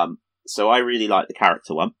 Yeah. So I really like the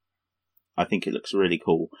character one. I think it looks really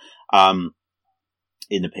cool.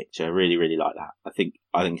 In the picture, I really, really like that. I think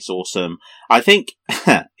it's awesome. I think,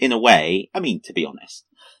 in a way, I mean, to be honest,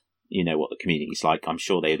 you know what the community's like. I'm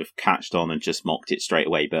sure they would have catched on and just mocked it straight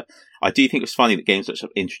away. But I do think it's funny that Games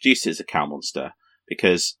Workshop introduced it as a cow monster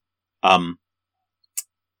because,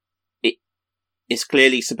 it's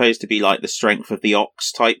clearly supposed to be like the strength of the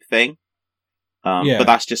ox type thing. But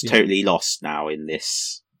that's just totally lost now in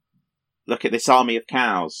this. Look at this army of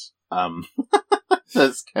cows.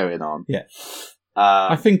 That's going on. Yeah.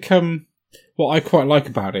 I think what I quite like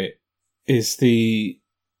about it is the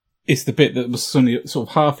bit that was sort of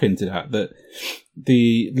half hinted at, that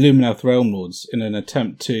the Lumineth Realm Lords, in an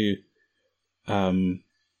attempt to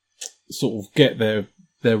sort of get their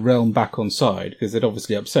realm back on side, because they'd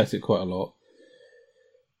obviously upset it quite a lot.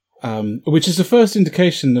 Which is the first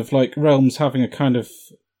indication of like realms having a kind of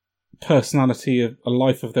personality, a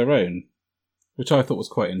life of their own, which I thought was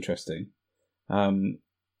quite interesting. And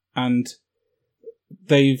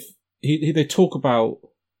they talk about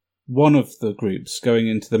one of the groups going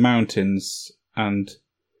into the mountains and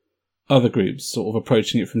other groups sort of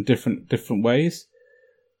approaching it from different ways,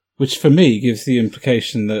 which for me gives the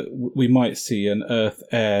implication that we might see an earth,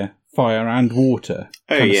 air, fire and water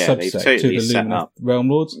subset totally to the Lumineth Realm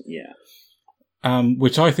Lords. Yeah.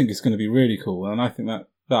 Which I think is going to be really cool, and I think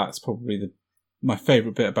that's probably my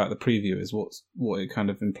favourite bit about the preview is what it kind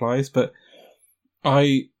of implies. But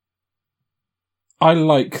I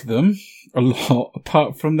like them a lot,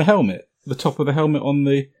 apart from the helmet, the top of the helmet on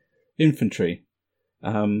the infantry.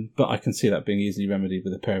 But I can see that being easily remedied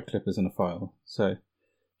with a pair of clippers and a file. So,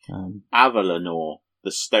 Avalanor,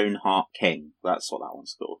 the Stoneheart King. That's what that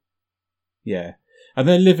one's called. Yeah, and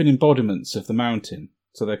they're living embodiments of the mountain,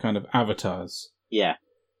 so they're kind of avatars. Yeah.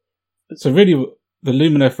 So really, the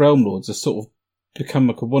Lumineth Realm Lords have sort of become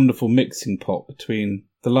like a wonderful mixing pot between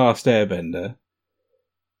the Last Airbender,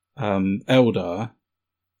 Eldar,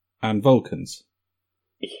 and Vulcans.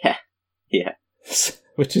 Yeah.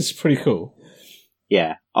 Which is pretty cool.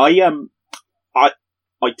 Yeah, I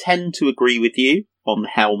tend to agree with you on the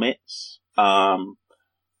helmets. I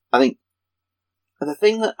think the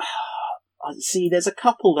thing that I see, there's a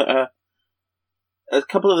couple of the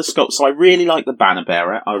sculpts. So I really like the banner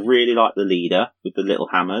bearer. I really like the leader with the little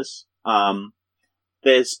hammers.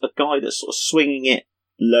 There's a guy that's sort of swinging it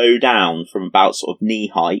low down from about sort of knee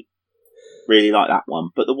height. Really like that one.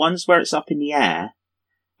 But the ones where it's up in the air,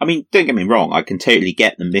 I mean, don't get me wrong, I can totally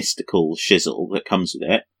get the mystical shizzle that comes with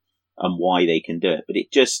it and why they can do it. But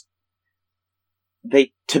it just,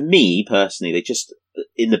 to me personally, they just,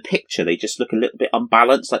 in the picture, they just look a little bit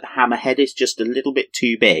unbalanced. Like the hammerhead is just a little bit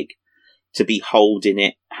too big. to be holding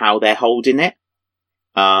it how they're holding it.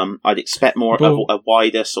 I'd expect more of a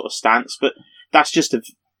wider sort of stance, but that's just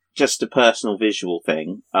a personal visual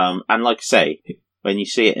thing. And like I say, when you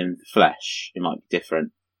see it in the flesh, it might be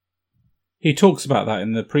different. He talks about that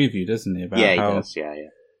in the preview, doesn't he? About he how does. Yeah.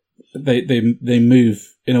 They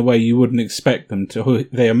move in a way you wouldn't expect them to.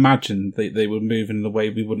 They imagine they would move in the way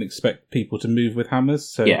we wouldn't expect people to move with hammers.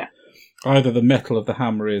 So either the metal of the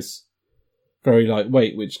hammer is very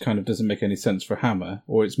lightweight, which kind of doesn't make any sense for a hammer,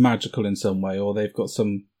 or it's magical in some way, or they've got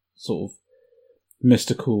some sort of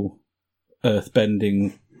mystical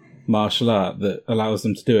earth-bending martial art that allows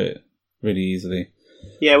them to do it really easily.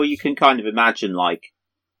 Yeah, well, you can kind of imagine, like,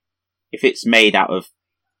 if it's made out of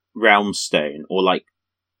realm stone, or like,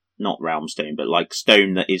 not realm stone, but like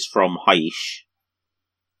stone that is from Haish,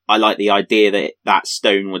 I like the idea that that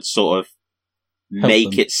stone would sort of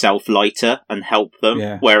make itself lighter and help them.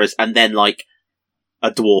 Yeah. Whereas, and then like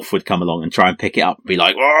a dwarf would come along and try and pick it up and be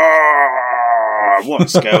like,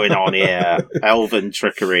 what's going on here? Elven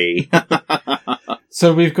trickery.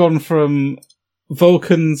 So we've gone from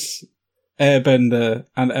Vulcans, Airbender,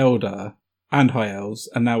 and Eldar, and High Elves,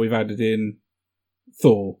 and now we've added in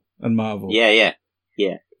Thor and Marvel. Yeah.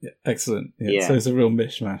 Excellent. Yeah. So it's a real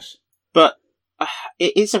mishmash. But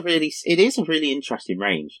it is a really interesting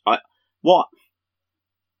range.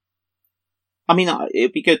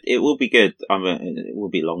 It'd be good. It will be good. It will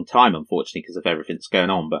be a long time, unfortunately, because of everything that's going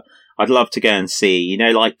on. But I'd love to go and see.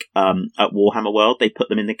 Like at Warhammer World, they put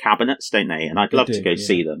them in the cabinets, don't they? And I'd love to go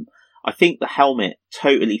see them. I think the helmet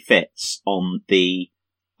totally fits on the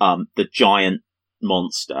giant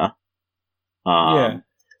monster.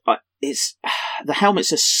 It's the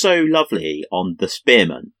helmets are so lovely on the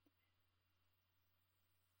spearmen.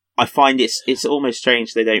 I find it's almost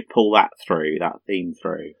strange they don't pull that theme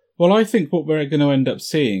through. Well, I think what we're going to end up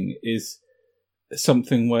seeing is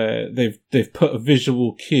something where they've put a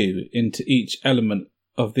visual cue into each element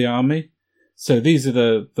of the army. So these are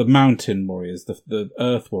the mountain warriors, the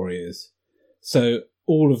earth warriors. So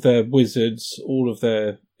all of their wizards, all of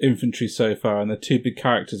their infantry so far, and the two big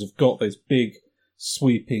characters have got those big,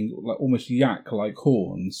 sweeping, like almost yak-like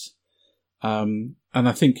horns. And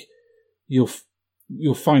I think you'll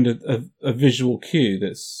find a visual cue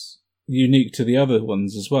that's unique to the other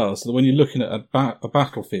ones as well. So that when you're looking at a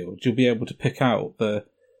battlefield, you'll be able to pick out the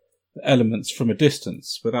elements from a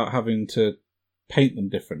distance without having to paint them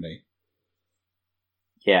differently.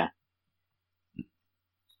 Yeah.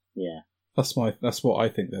 That's what I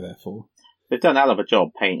think they're there for. They've done a hell of a job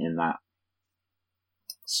painting that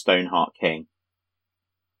Stoneheart King.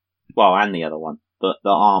 Well, and the other one, the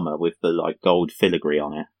armour with the like gold filigree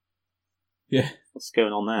on it. Yeah. What's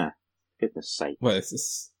going on there? Goodness sake. Well, it's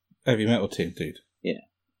this heavy metal team, dude. Yeah.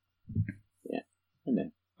 I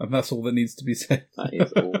know. And that's all that needs to be said. That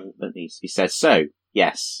is all that needs to be said. So,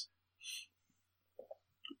 yes.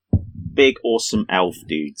 Big, awesome elf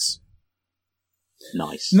dudes.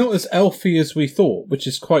 Nice. Not as elfy as we thought, which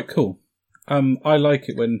is quite cool. I like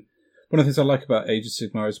it when... One of the things I like about Age of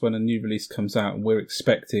Sigmar is when a new release comes out and we're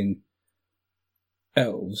expecting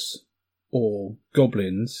elves or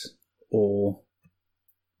goblins or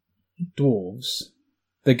dwarves.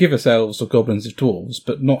 They give us elves or goblins or dwarves,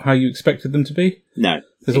 but not how you expected them to be. No.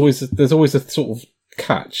 There's always a sort of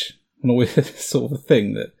catch and always sort of a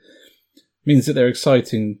thing that means that they're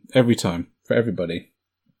exciting every time for everybody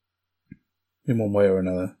in one way or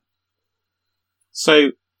another.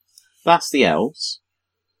 So that's the elves.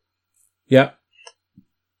 Yeah.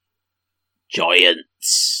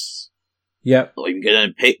 Giants. Yeah. I'm going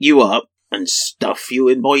to pick you up and stuff you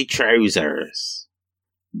in my trousers.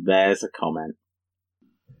 There's a comment.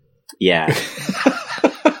 Yeah.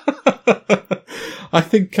 I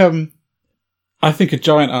think a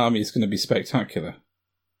giant army is going to be spectacular.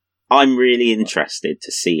 I'm really interested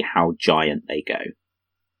to see how giant they go.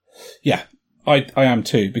 Yeah, I am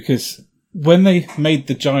too, because when they made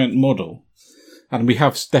the giant model, and we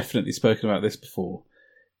have definitely spoken about this before,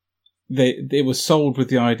 it was sold with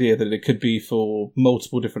the idea that it could be for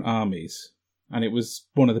multiple different armies, and it was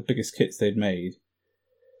one of the biggest kits they'd made.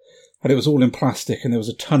 And it was all in plastic, and there was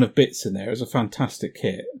a ton of bits in there. It was a fantastic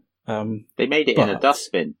kit. They made it in a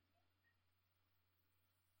dustbin.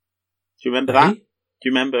 Do you remember that? Do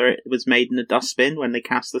you remember it was made in a dustbin when they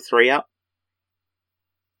cast the 3 up?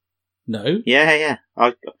 No. Yeah.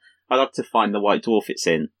 I'd love to find the White Dwarf it's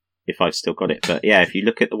in, if I've still got it. But yeah, if you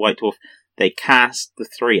look at the White Dwarf, they cast the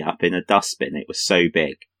 3 up in a dustbin. It was so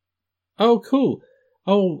big. Oh, cool.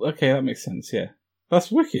 Oh, okay, that makes sense, yeah. That's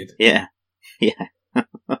wicked. Yeah.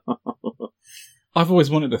 I've always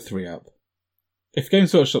wanted a 3-up. If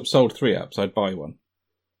Games Workshop sold 3-ups, I'd buy one.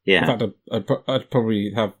 Yeah. In fact, I'd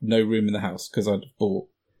probably have no room in the house because I'd have bought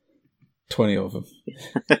 20 of them.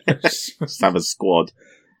 Just have a squad.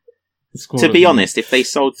 To be honest, if they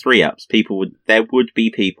sold 3-ups, there would be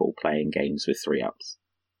people playing games with 3-ups.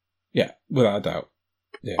 Yeah, without a doubt.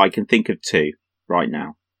 Yeah. I can think of 2 right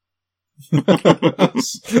now.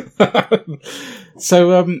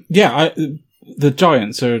 So, the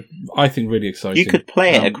Giants are, I think, really exciting. You could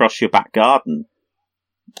play it across your back garden.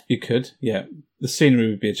 You could, yeah. The scenery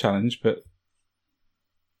would be a challenge, but...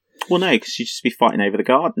 Well, no, because you'd just be fighting over the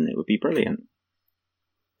garden. It would be brilliant.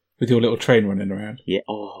 With your little train running around. Yeah,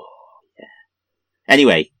 oh, yeah.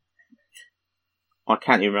 Anyway, I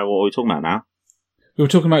can't even remember what we were talking about now. We were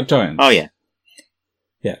talking about Giants. Oh, yeah.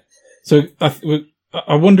 Yeah. So,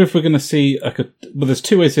 I wonder if we're going to see... well, there's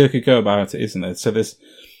 2 ways they could go about it, isn't there? So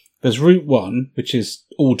there's Route 1, which is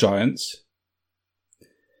all Giants.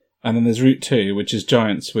 And then there's Route 2, which is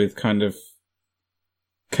Giants with kind of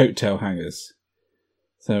coattail hangers.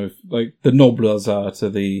 So, like, the Nobblers are to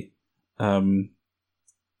the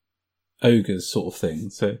ogres sort of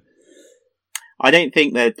thing. So, I don't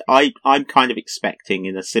think that... I'm kind of expecting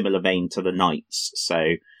in a similar vein to the Knights.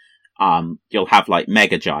 So, you'll have, like,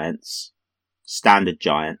 Mega Giants, Standard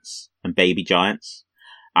Giants, and Baby Giants.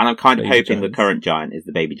 And I'm kind of hoping the current Giant is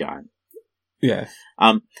the Baby Giant. Yeah.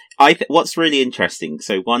 What's really interesting,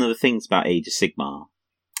 so one of the things about Age of Sigmar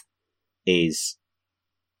is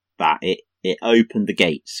that it opened the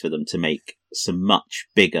gates for them to make some much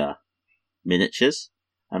bigger miniatures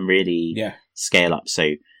and really scale up.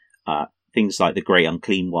 So things like the Great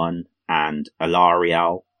Unclean One and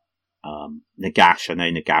Alariel, Nagash. I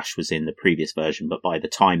know Nagash was in the previous version, but by the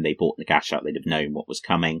time they bought Nagash out, they'd have known what was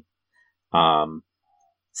coming. Some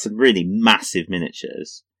really massive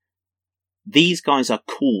miniatures. These guys are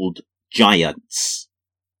called giants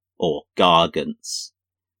or gargants.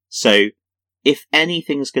 So if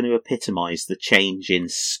anything's going to epitomise the change in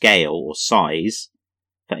scale or size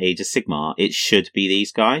for Age of Sigmar, it should be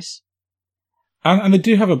these guys. And they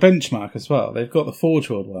do have a benchmark as well. They've got the Forge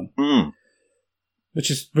World one, which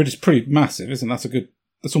is pretty massive, isn't it?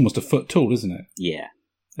 That's almost a foot tall, isn't it? Yeah.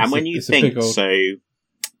 And when you think, so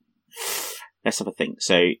let's have a think.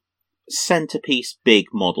 So centerpiece big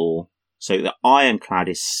model. So the Ironclad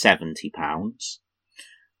is £70.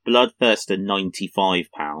 Bloodthirster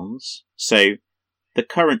 £95. So the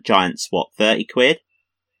current Giant's what, £30?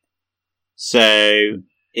 So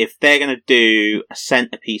if they're going to do a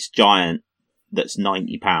centerpiece Giant that's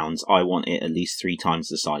 £90, I want it at least 3 times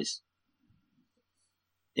the size.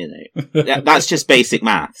 You know, that's just basic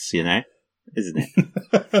maths, you know, isn't it?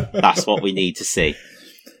 That's what we need to see.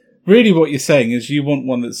 Really, what you're saying is you want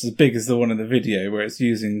one that's as big as the one in the video, where it's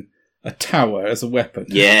using a tower as a weapon.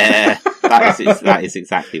 Yeah, that is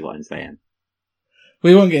exactly what I'm saying.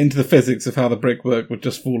 We won't get into the physics of how the brickwork would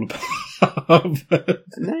just fall apart.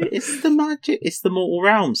 No, it's the magic. It's the Mortal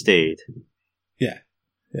Realms, dude. Yeah.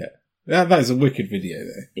 That is a wicked video,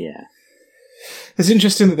 though. Yeah. It's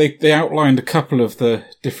interesting that they outlined a couple of the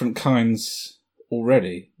different kinds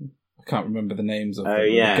already. I can't remember the names of them.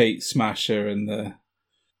 The Gate Smasher and the...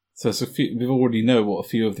 So it's we already know what a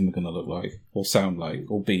few of them are going to look like, or sound like,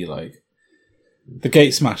 or be like. The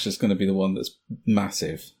Gate Smasher is going to be the one that's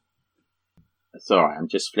massive. It's alright, I'm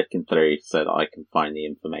just flicking through so that I can find the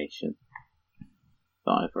information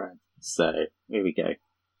that I've read. So, here we go.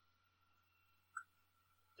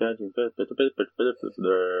 Oh, it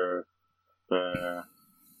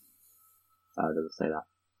doesn't say that.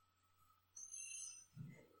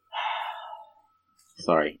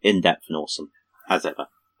 Sorry, in-depth and awesome, as ever.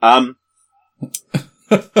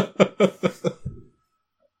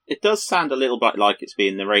 It does sound a little bit like it's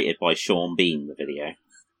being narrated by Sean Bean, the video.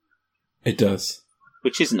 It does.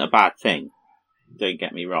 Which isn't a bad thing. Don't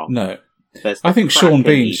get me wrong. No. I think Sean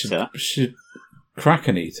Bean should...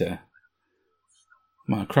 Kraken Eater.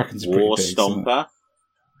 Well, Kraken's pretty War big. Stomper.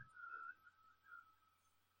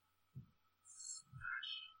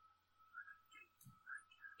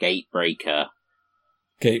 Gatebreaker.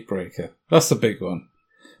 Gatebreaker. That's the big one.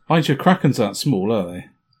 Mind you, Krakens aren't small, are they?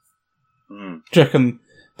 Mm. Do you reckon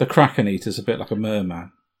the Kraken Eater's a bit like a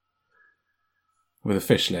merman? With the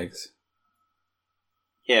fish legs?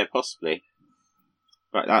 Yeah, possibly.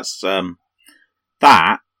 Right, that's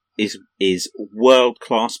that is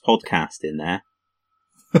world-class podcasting there.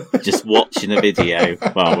 Just watching a video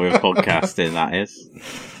while we're podcasting, that is.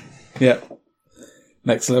 Yeah.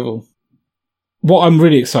 Next level. What I'm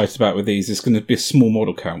really excited about with these is going to be a small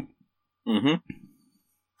model count. Mm-hmm.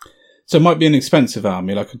 So it might be an expensive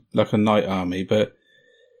army, like a knight army, but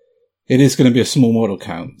it is going to be a small model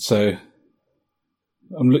count. So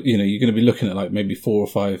you're going to be looking at like maybe 4 or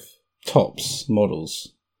 5 tops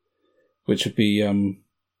models. which would be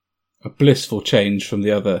a blissful change from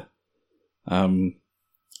the other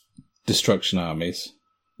destruction armies.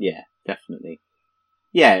 Yeah, definitely.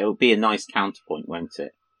 Yeah, it'll be a nice counterpoint, won't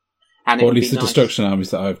it? And or at least the destruction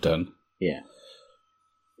armies that I've done. Yeah.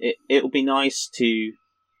 It'll be nice to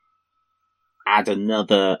add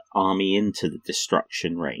another army into the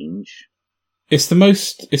destruction range. It's the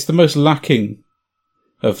most lacking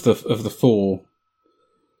of the four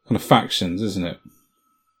kind of factions, isn't it?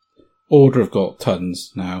 Order have got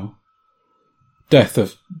tons now. Death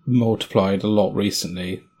have multiplied a lot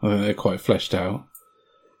recently. I think they're quite fleshed out.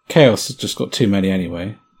 Chaos has just got too many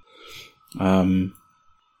anyway.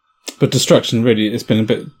 But destruction really, it's been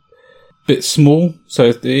a bit small, so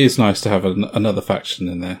it is nice to have another faction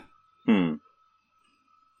in there.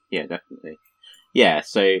 Yeah, definitely. Yeah,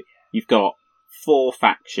 so you've got 4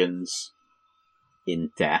 factions in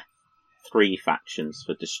death, 3 factions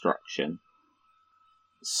for destruction,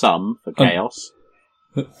 some for chaos,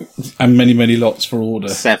 and many, many lots for order.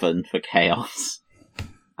 7 for chaos,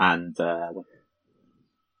 and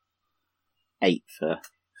 8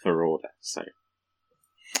 for order. So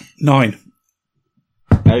 9.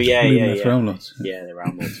 Oh yeah. Realm Lords. Yeah, the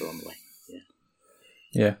Realm Lords are on the way.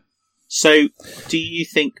 Yeah. So, do you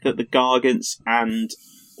think that the Gargants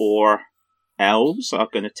or elves are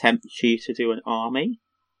going to tempt you to do an army?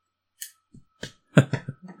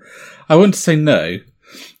 I want to say no.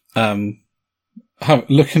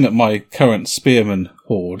 Looking at my current spearman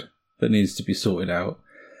horde that needs to be sorted out,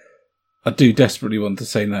 I do desperately want to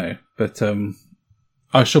say no. But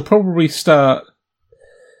I shall probably start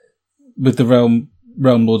with the Realm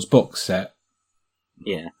Lords box set.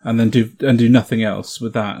 Yeah. And then do nothing else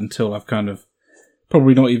with that until I've kind of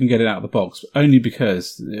probably not even get it out of the box, only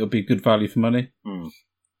because it'll be good value for money.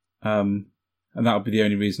 And that would be the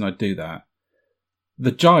only reason I'd do that.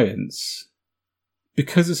 The Giants,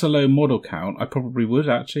 because it's a low model count, I probably would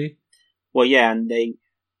actually. Well, yeah, and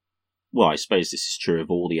I suppose this is true of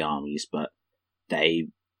all the armies, but they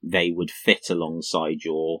would fit alongside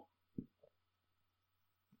your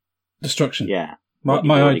destruction. Yeah.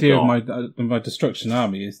 My idea of my destruction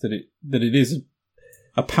army is that it is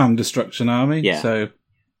a pan destruction army. Yeah. So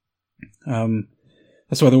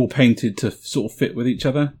that's why they're all painted to sort of fit with each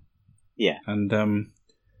other. Yeah. And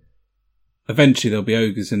eventually there'll be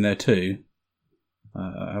ogres in there too.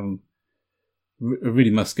 I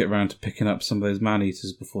really must get around to picking up some of those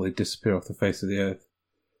man-eaters before they disappear off the face of the earth.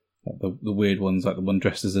 Like the weird ones, like the one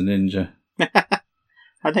dressed as a ninja.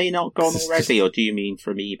 Are they not gone already, or do you mean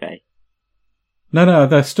from eBay? No,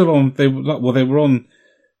 they're still on. They were on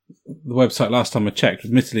the website last time I checked.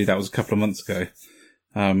 Admittedly, that was a couple of months ago.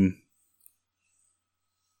 But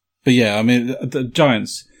yeah, I mean, the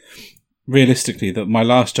Giants, realistically, my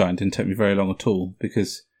last Giant didn't take me very long at all,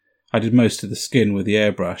 because I did most of the skin with the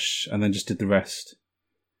airbrush and then just did the rest.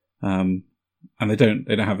 And they don't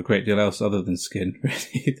have a great deal else other than skin,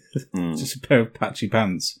 really. Just a pair of patchy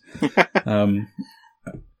pants.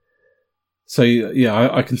 So yeah,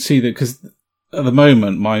 I can see that, because at the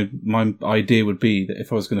moment, my idea would be that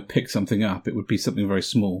if I was going to pick something up, it would be something very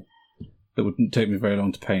small that wouldn't take me very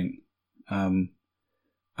long to paint. And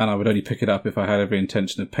I would only pick it up if I had every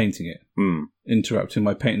intention of painting it, interrupting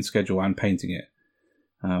my painting schedule and painting it.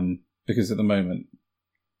 Because at the moment,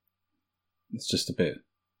 it's just a bit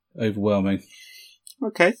overwhelming.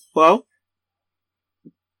 Okay, well,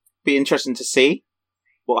 be interesting to see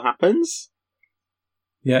what happens.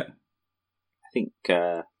 Yeah.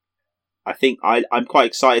 I think I'm quite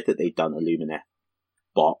excited that they've done a Lumineth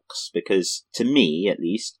box, because to me, at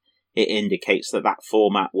least, it indicates that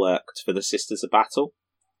format worked for the Sisters of Battle.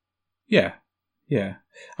 Yeah.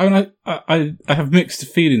 I mean, I have mixed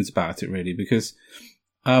feelings about it, really, because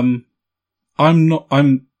I don't know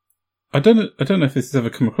if this has ever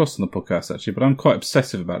come across on the podcast, actually, but I'm quite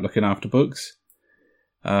obsessive about looking after books.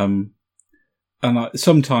 And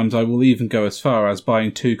sometimes I will even go as far as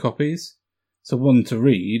buying 2 copies. So one to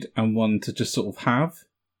read and one to just sort of have,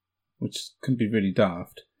 which can be really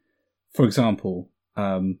daft. For example,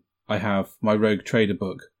 I have my Rogue Trader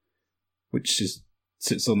book, which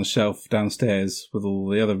sits on the shelf downstairs with all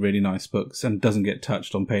the other really nice books and doesn't get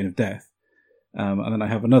touched on pain of death. And then I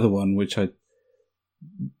have another one which I,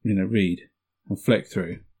 read and flick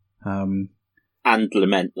through. And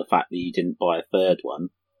lament the fact that you didn't buy a third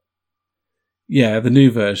one. Yeah, the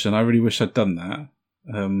new version. I really wish I'd done that.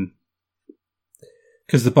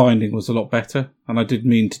 Because the binding was a lot better, and I did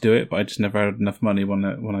mean to do it, but I just never had enough money when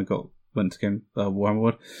I went to Warhammer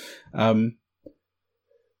World.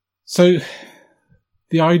 So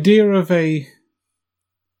the idea of a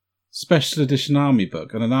special edition army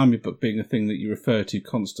book, and an army book being a thing that you refer to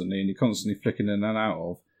constantly and you're constantly flicking in and out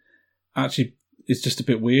of, actually is just a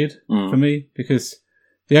bit weird for me, because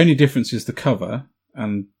the only difference is the cover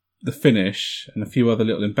and the finish and a few other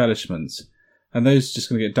little embellishments, and those are just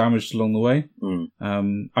going to get damaged along the way.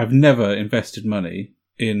 I've never invested money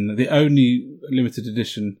in the only limited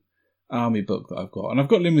edition army book that I've got, and I've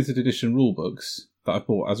got limited edition rule books that I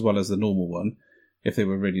bought as well as the normal one, if they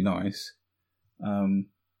were really nice,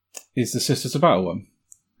 is the Sisters of Battle one.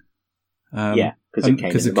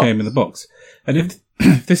 Because it came in the box. And if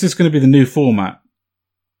this is going to be the new format,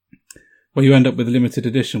 where you end up with a limited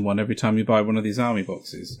edition one every time you buy one of these army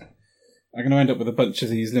boxes, I'm going to end up with a bunch of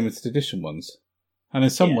these limited edition ones. And in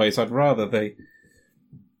some ways, I'd rather they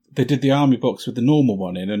did the army box with the normal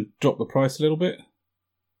one in and dropped the price a little bit.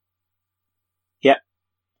 Yeah.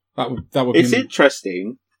 That would It's be...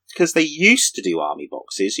 interesting, because they used to do army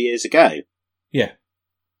boxes years ago. Yeah.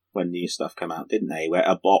 When new stuff came out, didn't they? Where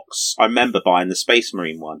a box... I remember buying the Space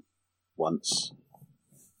Marine one once,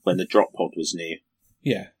 when the drop pod was new.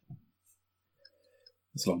 Yeah.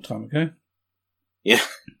 That's a long time ago. Yeah.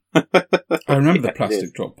 I remember the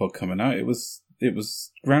plastic drop pod coming out. It was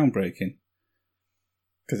groundbreaking.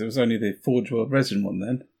 Because it was only the Forge World resin one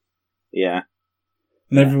then. Yeah.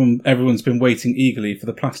 And everyone's been waiting eagerly for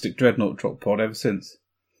the plastic Dreadnought drop pod ever since.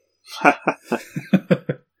 I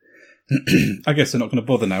guess they're not going to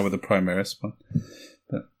bother now with the Primaris one.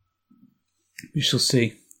 But we shall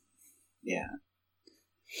see. Yeah.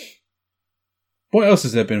 What else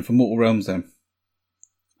has there been for Mortal Realms then?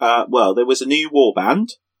 Well, there was a new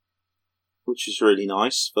warband, which was really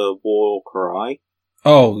nice for War Cry.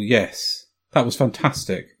 Oh, yes. That was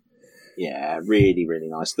fantastic. Yeah, really, really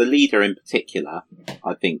nice. The leader in particular,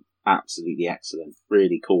 I think, absolutely excellent.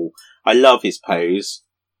 Really cool. I love his pose.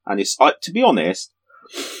 And to be honest,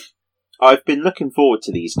 I've been looking forward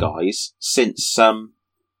to these guys since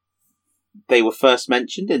they were first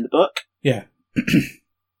mentioned in the book. Yeah.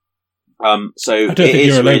 So I don't think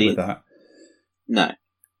you're alone with that. No.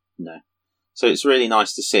 So it's really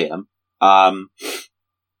nice to see them. And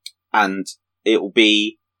it will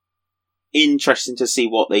be interesting to see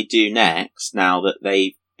what they do next, now that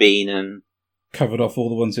they've been and covered off all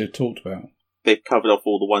the ones they've talked about. They've covered off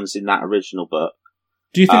all the ones in that original book.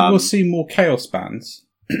 Do you think we'll see more Chaos bands?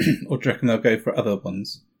 Or do you reckon they'll go for other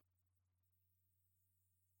ones?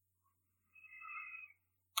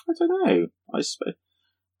 I don't know. I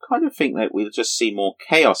kind of think that we'll just see more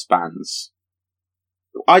Chaos bands.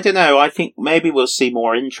 I don't know. I think maybe we'll see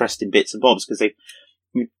more interesting bits and bobs, because they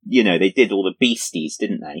did all the beasties,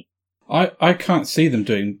 didn't they? I can't see them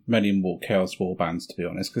doing many more Chaos War bands, to be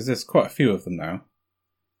honest, because there's quite a few of them now.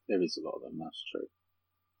 There is a lot of them, that's true.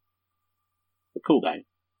 They're cool, though.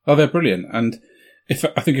 Oh, they're brilliant. And I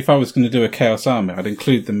think if I was going to do a Chaos Army, I'd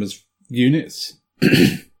include them as units.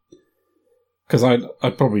 Because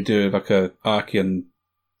I'd probably do like a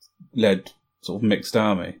Archean-led sort of mixed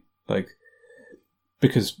army.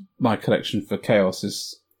 Because my collection for Chaos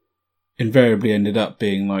is invariably ended up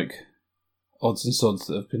being like odds and sods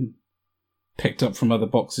that have been picked up from other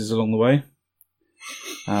boxes along the way.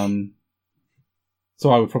 So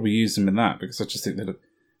I would probably use them in that, because I just think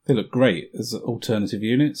they look great as alternative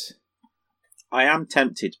units. I am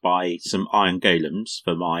tempted by some Iron Golems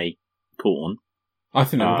for my Khorne. I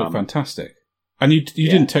think they would look fantastic. And you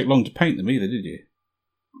didn't take long to paint them either, did you?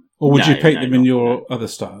 Or would you paint them in your other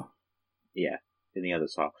style? Yeah, in the other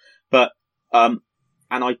style. But, and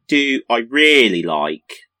I really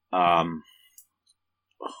like, I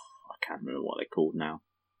can't remember what they're called now.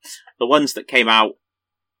 The ones that came out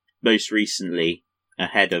most recently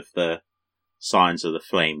ahead of the Signs of the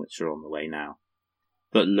Flame, which are on the way now.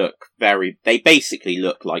 That they basically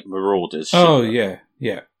look like Marauders. Oh, yeah,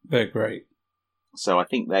 they're great. So I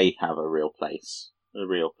think they have a real place. They're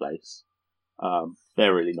really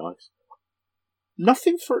nice.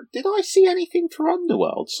 Did I see anything for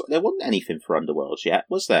Underworlds? There wasn't anything for Underworlds yet,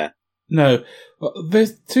 was there? No.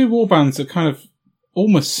 There's two warbands that kind of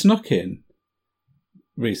almost snuck in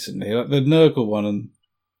recently. Like the Nurgle one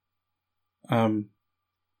and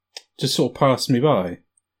just sort of passed me by.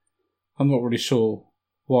 I'm not really sure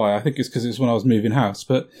why. I think it's because it was when I was moving house.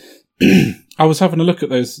 But I was having a look at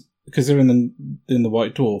those, because they're in the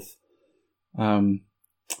White Dwarf. Or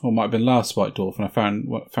it might have been last White Dwarf, and I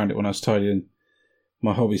found it when I was tidying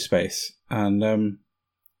my hobby space. And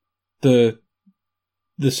the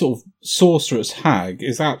sort of sorceress hag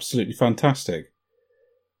is absolutely fantastic.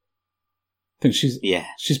 I think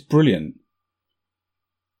she's brilliant.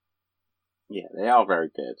 Yeah, they are very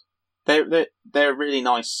good. They're really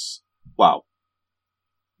nice. Well,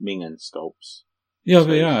 Mingen sculpts. Yeah,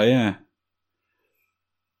 they are. Yeah.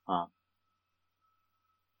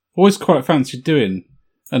 Always quite fancied doing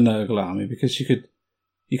a Nurgle army, because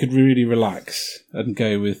you you could really relax and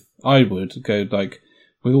go with. I would go like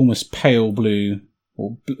with almost pale blue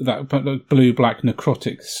or that blue-black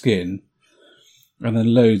necrotic skin, and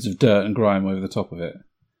then loads of dirt and grime over the top of it.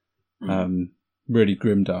 Really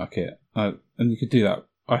grimdark it, and you could do that,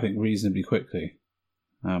 I think, reasonably quickly.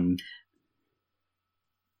 Ben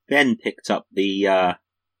picked up the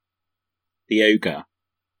ogre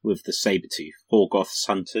with the Sabertooth, Horgoth's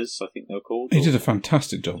Hunters, I think they were called. He did a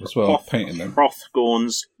fantastic job as well, painting them.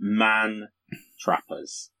 Hrothgorn's Man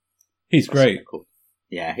Trappers. He's great.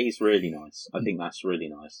 Yeah, he's really nice. I think that's really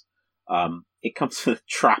nice. It comes with a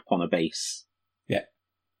trap on a base. Yeah.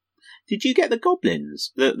 Did you get the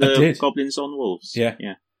goblins? The goblins on wolves? Yeah.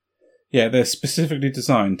 Yeah. Yeah, they're specifically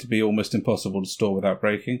designed to be almost impossible to store without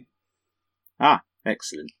breaking. Ah,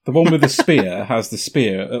 excellent. The one with the spear has the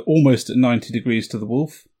spear almost at 90 degrees to the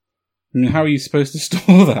wolf. I mean, how are you supposed to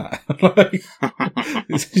store that? Like,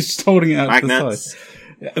 it's just holding it out to the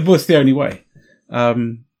side. Well, it's the only way.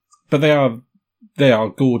 But they are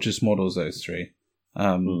gorgeous models, those three.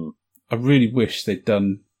 I really wish they'd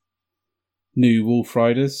done new Wolf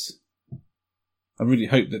Riders. I really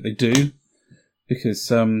hope that they do,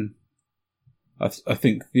 because I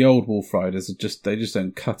think the old Wolf Riders they just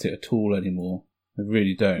don't cut it at all anymore. They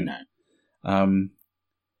really don't. No.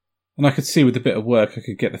 And I could see with a bit of work I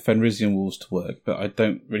could get the Fenrisian wolves to work, but I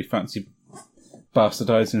don't really fancy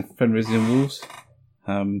bastardising Fenrisian wolves.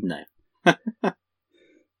 No.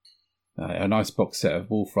 A nice box set of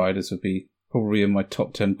Wolf Riders would be probably in my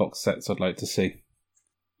top 10 box sets I'd like to see.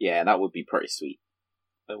 Yeah, that would be pretty sweet.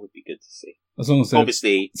 That would be good to see. As long as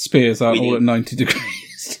obviously spears aren't all at 90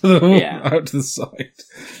 degrees out to the side.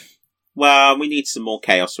 Well, we need some more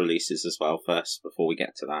Chaos releases as well first before we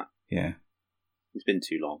get to that. Yeah. It's been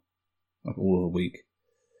too long. All of a week.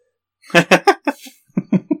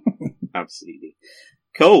 Absolutely.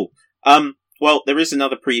 Cool. Well, there is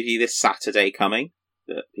another preview this Saturday coming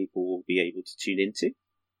that people will be able to tune into.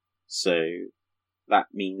 So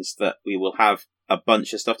that means that we will have a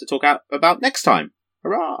bunch of stuff to talk about next time.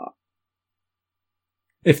 Hurrah!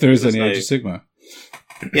 If there is any Age of Sigmar.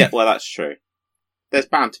 Yeah, well, that's true. There's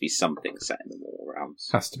bound to be something set in the War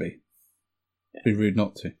realms. Has to be. Yeah. Be rude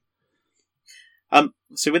not to.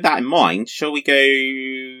 So with that in mind, shall we go...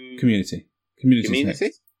 Community.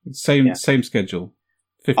 Community? Same schedule.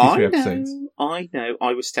 53 episodes. I know.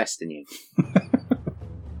 I was testing you.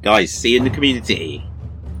 Guys, see you in the community.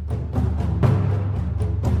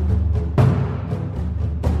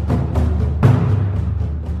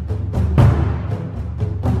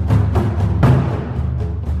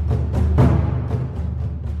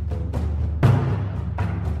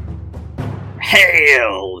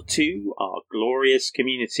 Hail to our glorious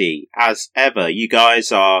community. As ever, you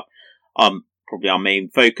guys are probably our main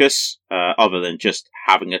focus, other than just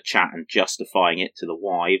having a chat and justifying it to the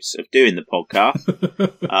wives of doing the podcast.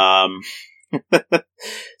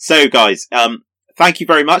 So, guys, thank you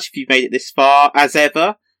very much if you've made it this far. As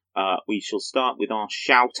ever, we shall start with our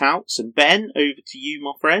shout-outs. And Ben, over to you,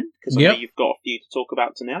 my friend, because I know you've got a few to talk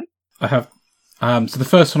about tonight. I have. So the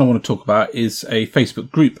first one I want to talk about is a Facebook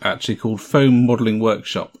group actually called Foam Modelling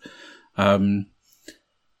Workshop. I've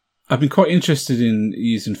been quite interested in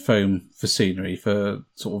using foam for scenery for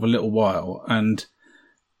sort of a little while, and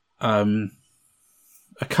a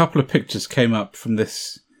couple of pictures came up from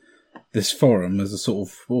this forum as a sort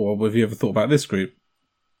of, have you ever thought about this group?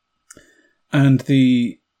 And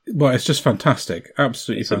it's just fantastic,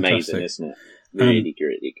 absolutely fantastic. It's amazing, isn't it? Really,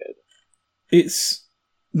 really good. It's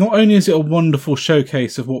not only is it a wonderful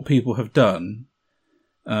showcase of what people have done,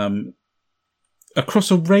 across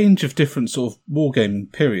a range of different sort of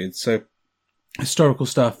wargaming periods, so historical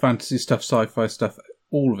stuff, fantasy stuff, sci-fi stuff,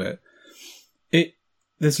 all of it.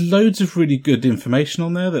 There's loads of really good information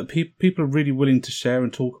on there that people are really willing to share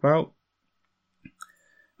and talk about.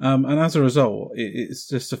 And as a result, it's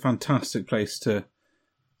just a fantastic place to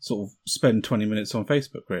sort of spend 20 minutes on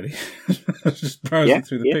Facebook, really. Just browsing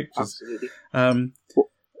through the pictures. Absolutely.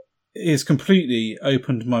 It's completely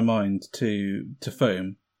opened my mind to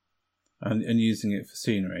foam and using it for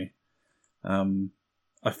scenery.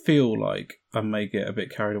 I feel like I may get a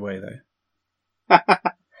bit carried away though.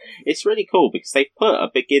 It's really cool because they've put a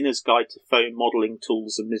beginner's guide to foam modelling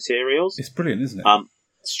tools and materials. It's brilliant, isn't it?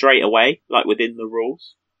 Straight away, like within the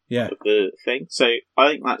rules of the thing. So I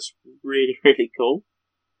think that's really, really cool.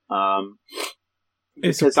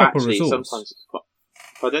 It's a proper resource. Sometimes it's quite...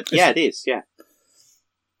 Pardon? Yeah, it is, yeah.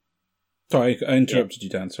 Sorry, I interrupted you,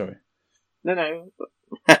 Dan, sorry. No.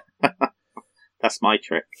 That's my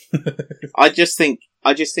trick. I just think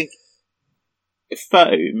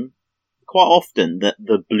foam, quite often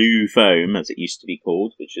the blue foam, as it used to be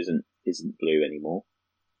called, which isn't blue anymore,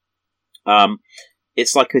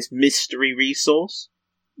 It's like this mystery resource.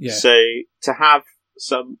 Yeah. So to have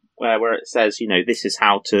somewhere where it says, this is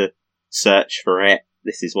how to search for it,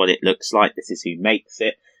 this is what it looks like, this is who makes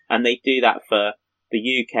it, and they do that for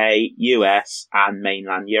the UK, US, and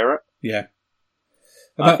mainland Europe. Yeah.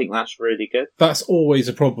 I think that's really good. That's always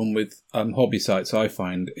a problem with hobby sites, I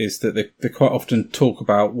find, is that they quite often talk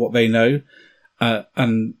about what they know,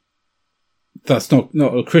 and that's not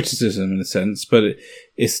a criticism in a sense, but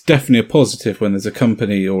it's definitely a positive when there's a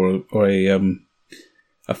company or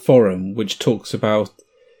a forum which talks about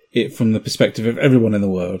it from the perspective of everyone in the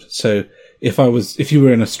world. So if you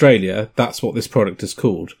were in Australia, that's what this product is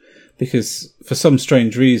called, because for some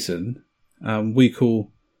strange reason, we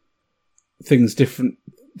call different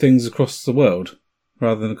things across the world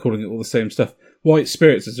rather than calling it all the same stuff. White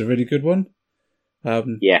Spirits is a really good one.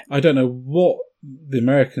 Yeah. I don't know what the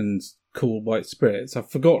Americans call White Spirits. I've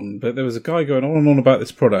forgotten, but there was a guy going on and on about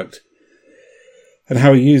this product and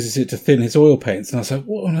how he uses it to thin his oil paints. And I was like,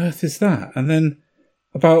 what on earth is that? And then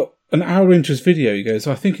about an hour into his video, he goes,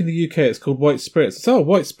 I think in the UK it's called White Spirits. It's,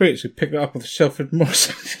 White Spirits. You picked that up off the shelf in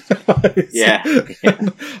Morrison. Yeah.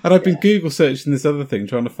 And I've been Google searching this other thing,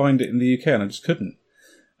 trying to find it in the UK, and I just couldn't.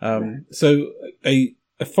 So a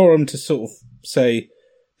forum to sort of say,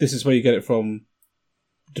 this is where you get it from,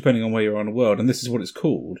 depending on where you are in the world, and this is what it's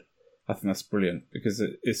called, I think that's brilliant, because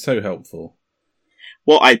it's so helpful.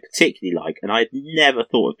 What I particularly like, and I'd never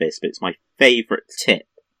thought of this, but it's my favourite tip,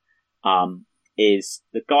 is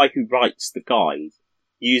the guy who writes the guide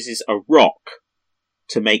uses a rock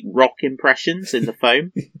to make rock impressions in the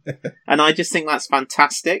foam. And I just think that's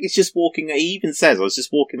fantastic. It's just walking, he even says, I was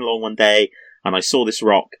just walking along one day and I saw this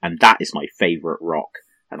rock, and that is my favourite rock.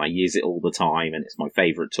 And I use it all the time, and it's my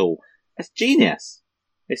favourite tool. It's genius.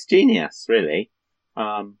 It's genius, really.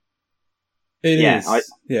 It is.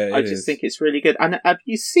 I just think it's really good. And have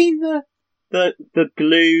you seen the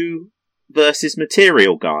glue versus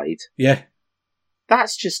material guide? Yeah.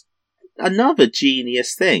 That's just another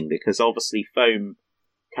genius thing, because obviously foam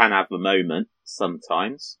can have a moment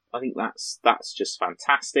sometimes. I think that's just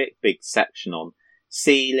fantastic. Big section on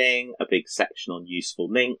sealing, a big section on useful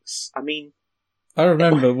links. I mean, I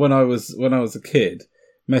remember when I was a kid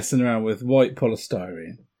messing around with white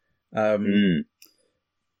polystyrene,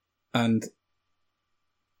 and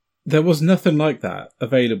there was nothing like that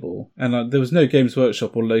available, and there was no Games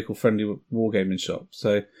Workshop or local friendly wargaming shop.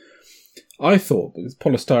 So I thought, because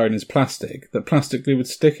polystyrene is plastic, that plastic glue would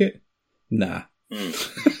stick it. Nah,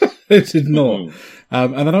 it did not.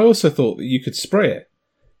 And then I also thought that you could spray it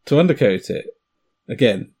to undercoat it.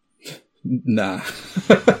 Again, nah.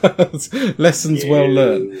 Lessons well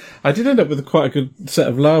learned. I did end up with quite a good set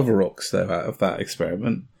of lava rocks, though, out of that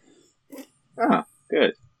experiment. Ah,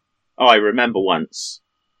 good. Oh, I remember once.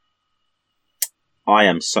 I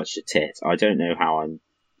am such a tit. I don't know how I'm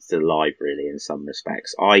still alive, really, in some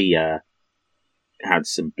respects. I had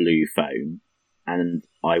some blue foam, and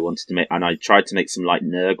I tried to make some, like,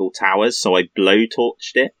 Nurgle towers, so I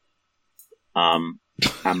blowtorched it.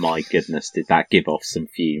 And my goodness, did that give off some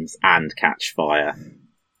fumes and catch fire.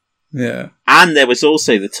 Yeah. And there was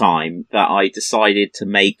also the time that I decided to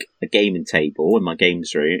make a gaming table in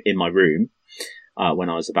my room, when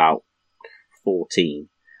I was about 14.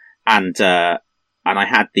 And I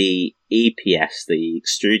had the EPS, the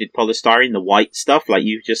extruded polystyrene, the white stuff, like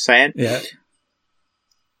you were just saying. Yeah.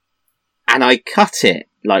 And I cut it,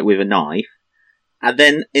 like, with a knife. And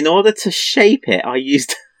then, in order to shape it, I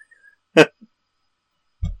used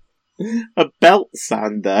a belt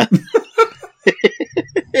sander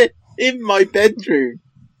in my bedroom.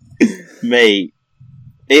 Mate,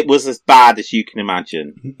 it was as bad as you can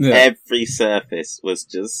imagine. Yeah. Every surface was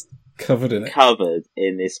just covered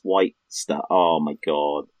in this white stuff. Oh my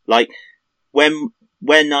god. Like, when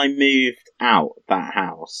I moved out that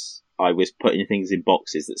house, I was putting things in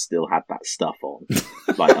boxes that still had that stuff on.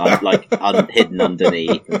 Hidden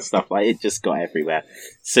underneath and stuff. Like, it just got everywhere.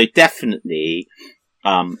 So definitely,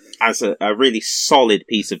 as a really solid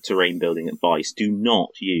piece of terrain building advice, do not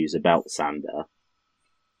use a belt sander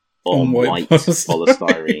on white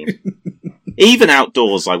polystyrene. Even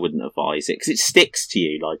outdoors, I wouldn't advise it, because it sticks to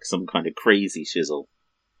you like some kind of crazy shizzle.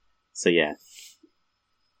 So yeah,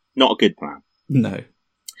 not a good plan. No.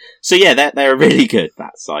 So yeah, they're really good,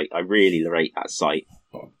 that site. I really rate that site.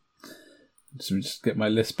 Just get my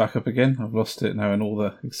list back up again. I've lost it now in all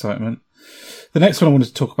the excitement. The next one I wanted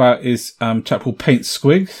to talk about is a chap called Paint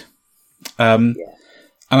Squig. And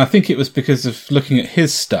I think it was because of looking at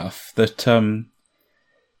his stuff that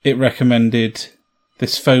it recommended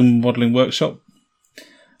this foam modelling workshop.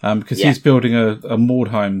 Because he's building a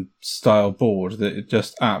Mordheim style board that is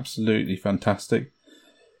just absolutely fantastic.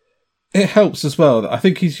 it helps as well that I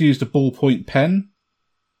think he's used a ballpoint pen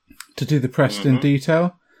to do the pressed in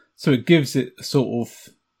detail, so it gives it a sort of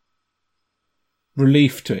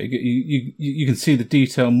relief to it. You can see the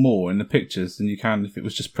detail more in the pictures than you can if it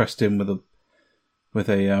was just pressed in with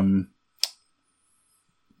a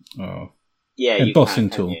embossing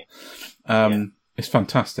tool. It's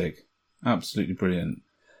fantastic, absolutely brilliant.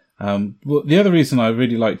 Well, the other reason I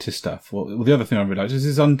really liked his stuff, the other thing I really liked is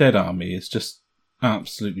his Undead Army is just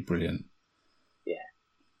absolutely brilliant. Yeah,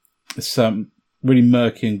 it's really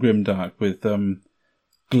murky and grimdark with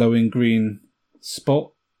glowing green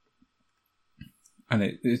spot, and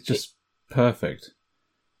it's just perfect.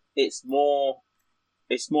 It's more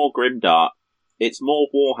grimdark. It's more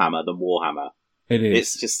Warhammer than Warhammer. It is.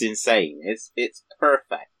 It's just insane. It's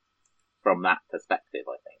perfect from that perspective,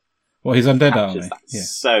 I think. Well, his Undead Army.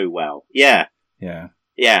 So well. Yeah. Yeah.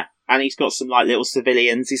 Yeah. And he's got some like little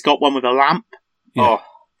civilians. He's got one with a lamp. Yeah. Oh.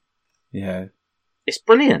 Yeah. It's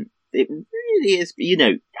brilliant. It really is. You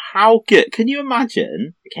know, how good. Can you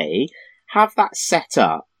imagine, okay, have that set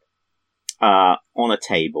up on a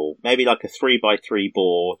table, maybe like a 3x3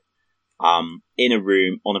 board, in a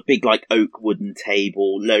room, on a big like oak wooden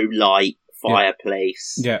table, low light,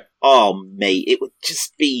 fireplace. Yeah. Oh, mate, it would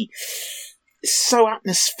just be so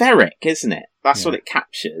atmospheric, isn't it? That's what it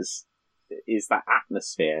captures, is that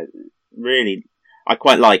atmosphere. Really, I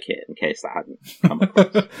quite like it, in case that hadn't come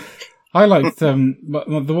across. I liked the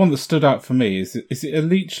one that stood out for me is it a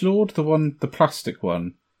Leech Lord, the plastic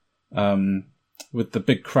one, with the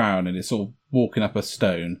big crown and it's all walking up a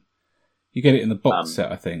stone. You get it in the box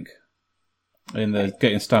set, I think. In the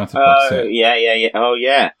Getting Started box set. Yeah. Oh,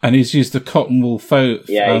 yeah. And he's used the cotton wool smoke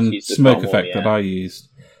effect that I used.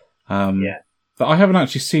 That I haven't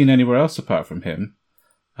actually seen anywhere else apart from him.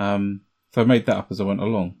 So I made that up as I went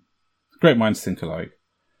along. Great minds think alike.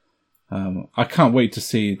 I can't wait to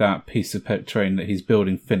see that piece of terrain that he's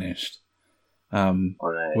building finished.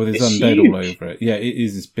 With his undead all over it. Yeah, it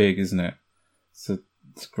is big, isn't it? It's a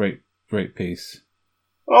great piece.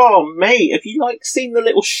 Oh, mate, have you seen the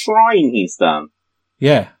little shrine he's done?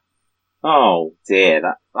 Yeah. Oh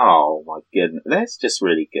dear, oh my goodness, that's just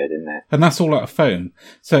really good, isn't it? And that's all out of foam.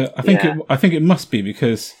 So I think it must be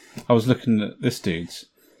because I was looking at this dude's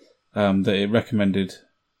that it recommended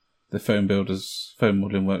the Foam Builders Foam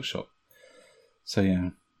Modelling Workshop. So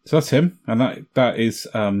yeah, so that's him, and that is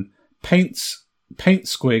Paint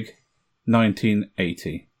Squig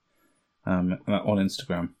 1980 on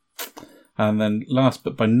Instagram. And then last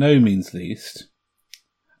but by no means least,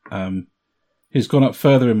 who's gone up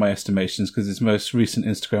further in my estimations because his most recent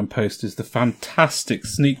Instagram post is the fantastic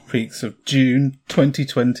sneak peeks of June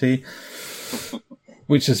 2020,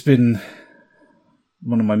 which has been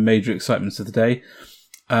one of my major excitements of the day.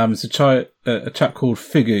 It's a chap called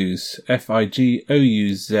Figouz,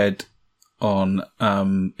 Figouz on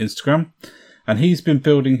Instagram, and he's been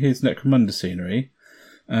building his Necromunda scenery,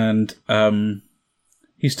 and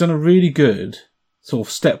he's done a really good sort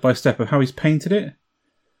of step-by-step of how he's painted it.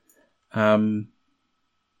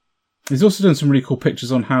 He's also done some really cool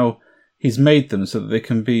pictures on how he's made them so that they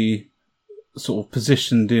can be sort of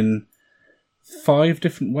positioned in 5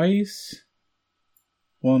 different ways.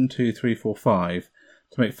 1, 2, 3, 4, 5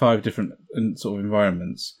 to make 5 different sort of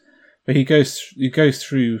environments. But he goes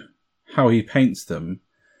through how he paints them,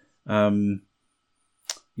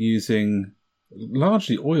 using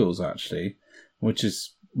largely oils actually, which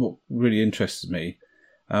is what really interested me,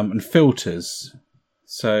 and filters.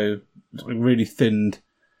 So really thinned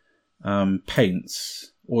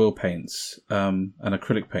paints, oil paints, and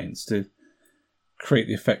acrylic paints to create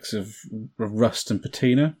the effects of rust and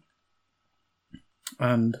patina.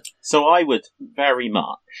 And so I would very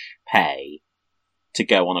much pay to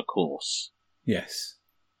go on a course. Yes.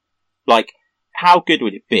 Like, how good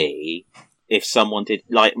would it be if someone did,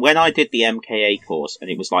 like, when I did the MKA course and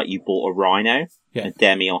it was like you bought a rhino, a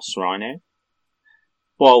Demios rhino.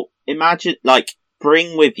 Well, imagine, like,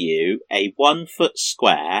 bring with you a 1 foot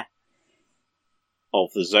square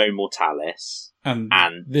of the Zone Mortalis and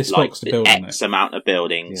this like to build X amount of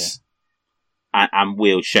buildings, and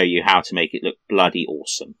we'll show you how to make it look bloody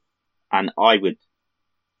awesome. And I would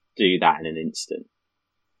do that in an instant.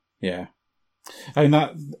 Yeah. I mean,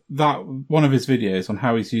 that one of his videos on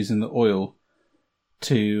how he's using the oil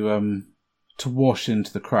to wash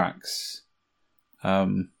into the cracks.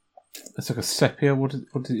 It's like a sepia. What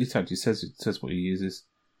did he say? He says what he uses.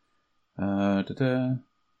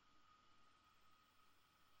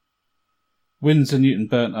 Winsor Newton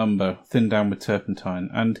burnt umber, thinned down with turpentine.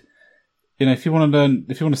 And if you want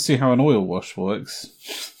to see how an oil wash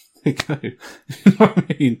works, there you go. You know what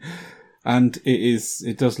I mean? And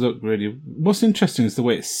it does look really... What's interesting is the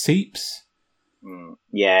way it seeps.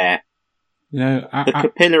 Yeah. You know, the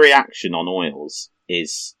capillary action on oils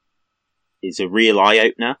is a real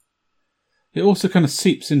eye-opener. It also kind of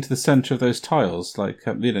seeps into the centre of those tiles. Like,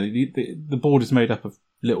 you know, the board is made up of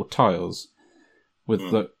little tiles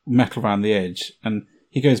with the metal around the edge. And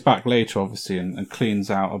he goes back later, obviously, and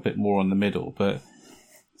cleans out a bit more on the middle. But,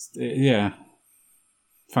 yeah,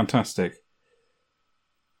 fantastic.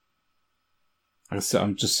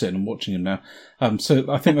 I'm just sitting and watching him now.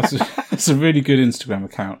 So I think that's a really good Instagram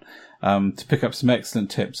account to pick up some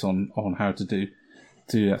excellent tips on how to do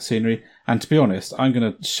that scenery. And to be honest, I'm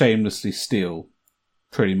going to shamelessly steal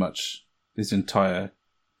pretty much his entire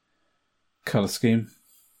colour scheme,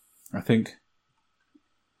 I think.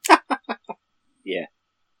 Yeah.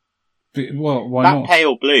 But, well, why that not? That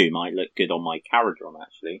pale blue might look good on my Caradron,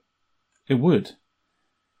 actually. It would.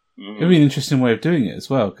 It would be an interesting way of doing it as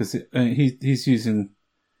well, because he's using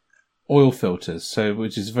oil filters, so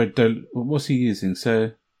which is very... what's he using?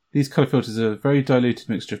 So these colour filters are a very diluted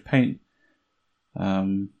mixture of paint,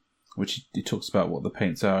 which he talks about what the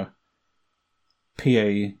paints are.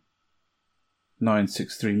 PA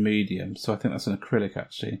 963 medium, so I think that's an acrylic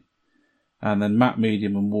actually. And then matte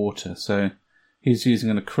medium and water, so he's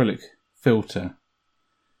using an acrylic filter,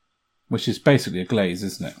 which is basically a glaze,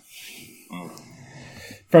 isn't it?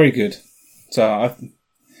 Very good. So,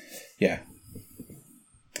 yeah.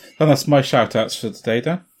 And that's my shout-outs for today,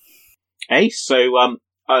 Dan. Hey, so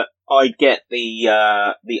I get the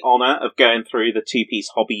honour of going through the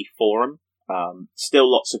Two-Piece Hobby Forum. Still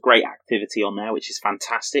lots of great activity on there, which is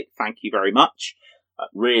fantastic. Thank you very much.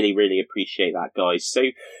 Really, really appreciate that, guys. So,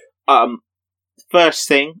 first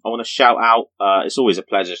thing I want to shout out. It's always a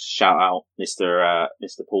pleasure to shout out Mr.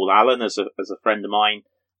 Paul Allen as a friend of mine.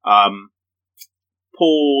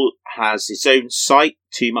 Paul has his own site,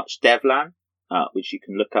 Too Much Devlan, which you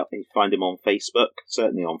can look up and find him on Facebook.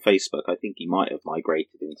 Certainly on Facebook. I think he might have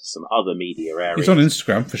migrated into some other media areas. He's on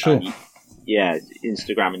Instagram for sure. Yeah,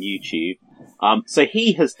 Instagram and YouTube. So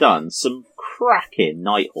he has done some cracking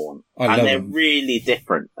Nighthaunt, and they're really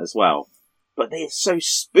different as well. But they're so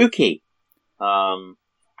spooky. And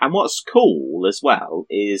what's cool as well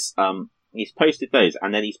is he's posted those,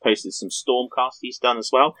 and then he's posted some Stormcast he's done as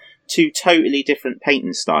well. 2 totally different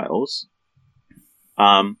painting styles.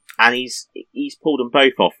 And he's pulled them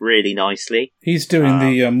both off really nicely. He's doing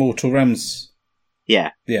the Mortal Realms.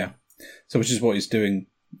 Yeah. Yeah. So which is what he's doing,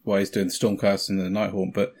 why he's doing the Stormcast and the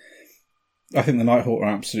Nighthaunt, but I think the Nighthaunt are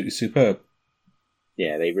absolutely superb.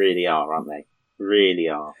 Yeah, they really are, aren't they? Really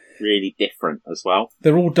are. Really different as well.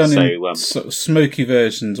 They're all done in sort of smoky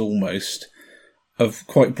versions almost of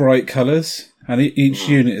quite bright colours, and each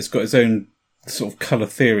unit has got its own sort of colour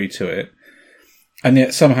theory to it, and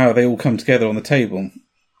yet somehow they all come together on the table.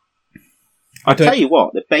 I tell you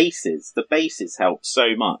what, the bases help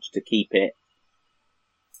so much to keep it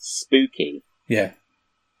spooky. Yeah.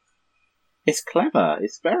 It's clever.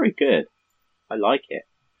 It's very good. I like it.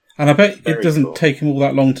 And I bet it doesn't take him all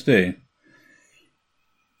that long to do.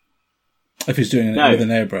 If he's doing it with an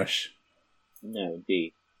airbrush. No,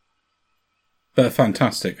 indeed. But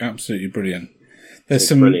fantastic. Absolutely brilliant. There's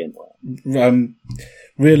some brilliant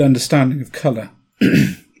real understanding of colour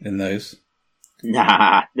in those.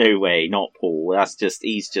 Nah, no way. Not Paul.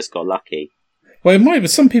 He's just got lucky. Well, it might, but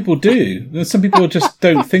some people do. Some people just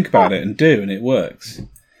don't think about it and do, and it works.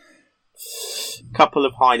 Couple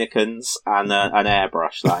of Heinekens and an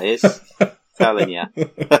airbrush, that is. Telling you.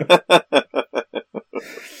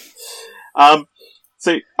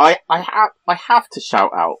 So I have to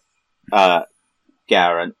shout out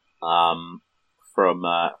Garen from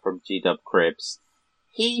GW Cribs.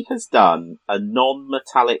 He has done a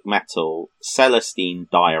non-metallic metal Celestine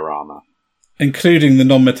diorama, including the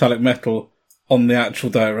non-metallic metal on the actual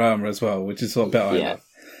diorama as well, which is what I love.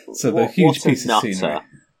 So the huge piece of scenery.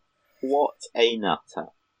 What a nutter!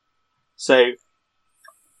 So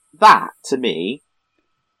that to me,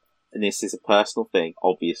 and this is a personal thing,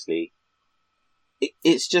 obviously.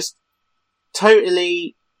 It's just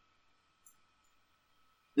totally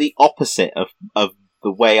the opposite of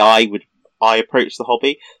the way I approach the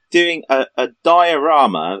hobby. Doing a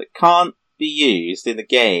diorama that can't be used in the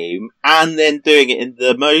game and then doing it in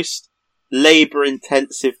the most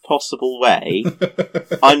labour-intensive possible way.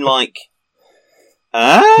 I'm like,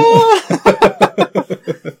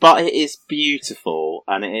 but it is beautiful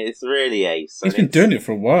and it is really ace. He's been doing it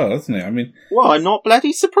for a while, hasn't he? I mean, well, I'm not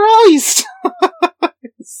bloody surprised.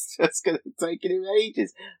 It's just going to take him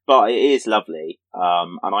ages, but it is lovely.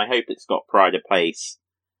 And I hope it's got pride of place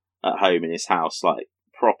at home in his house, like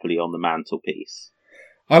properly on the mantelpiece.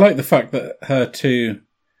 I like the fact that her 2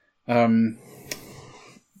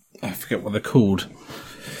 I forget what they're called.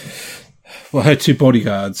 Well, her two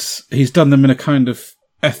bodyguards. He's done them in a kind of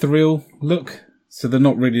ethereal look, so they're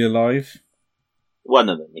not really alive. One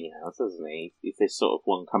of them he has, hasn't he? Is this sort of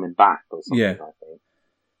one coming back or something? Yeah. I think.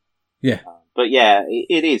 Yeah. But yeah,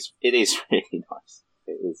 it is really nice.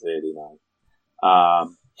 It is really nice.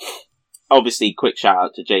 Obviously, quick shout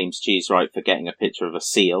out to James Cheesewright for getting a picture of a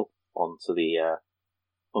seal onto the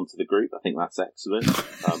group. I think that's excellent.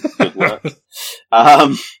 Good work.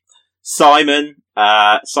 Simon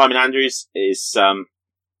Andrews is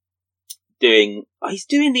doing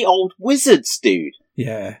the old Wizards, dude.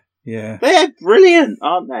 Yeah. They're brilliant,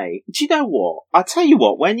 aren't they? Do you know what? I'll tell you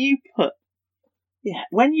what, when you put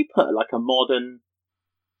like a modern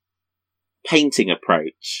painting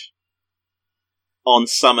approach on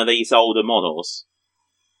some of these older models,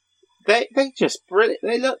 they just brilliant.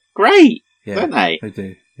 They look great, don't they? They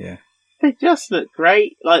do, yeah. They just look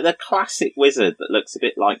great. Like the classic wizard that looks a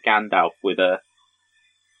bit like Gandalf with a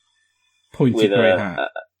pointy grey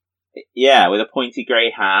hat. With a pointy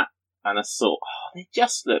grey hat and a sort. Oh, they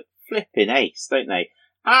just look flipping ace, don't they?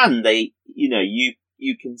 And they,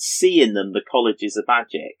 you can see in them the colleges of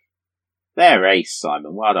magic. They're ace,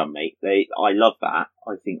 Simon. Well done, mate. I love that.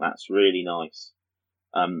 I think that's really nice.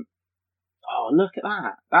 Oh, look at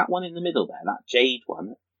that. That one in the middle there, that jade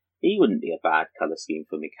one. He wouldn't be a bad colour scheme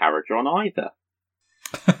for Micaradron either.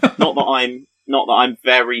 Not that I'm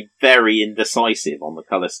very, very indecisive on the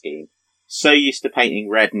colour scheme. So used to painting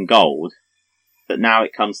red and gold that now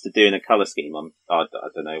it comes to doing a colour scheme, I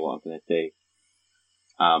don't know what I'm going to do.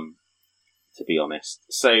 To be honest.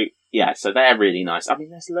 So, yeah, so they're really nice. I mean,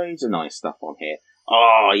 there's loads of nice stuff on here.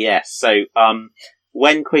 Oh, yes. So,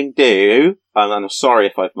 Wen Qing Du, and I'm sorry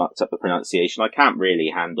if I've mucked up the pronunciation. I can't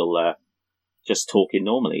really handle just talking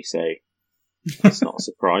normally, so it's not a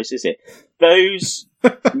surprise, is it? Those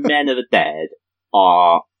Men of the Dead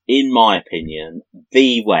are, in my opinion,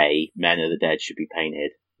 the way Men of the Dead should be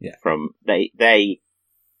painted. Yeah.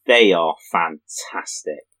 They are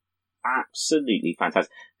fantastic. Absolutely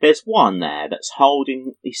fantastic. There's one there that's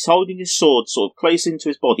he's holding his sword sort of close into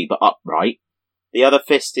his body but upright. The other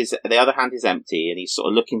hand is empty and he's sort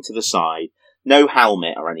of looking to the side. No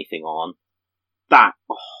helmet or anything on. That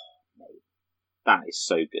is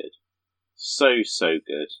so good. So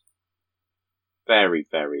good. Very,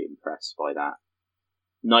 very impressed by that.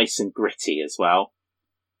 Nice and gritty as well.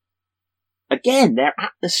 Again, they're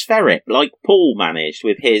atmospheric, like Paul managed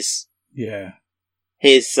with his Nighthaunt.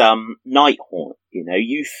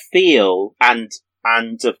 You feel, and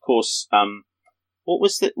of course, what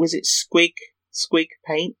was it Squig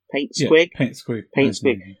paint Squig? Yeah, paint Squig. Paint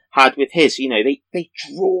Squig had with his, they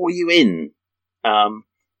draw you in,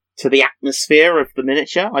 to the atmosphere of the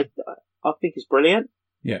miniature. I think it's brilliant.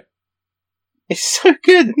 Yeah. It's so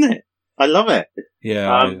good, isn't it? I love it.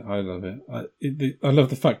 Yeah, I love it. I love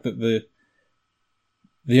the fact that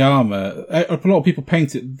the armour, a lot of people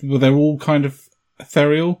paint it, well, they're all kind of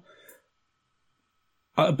ethereal.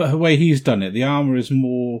 But the way he's done it, the armour is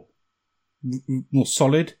more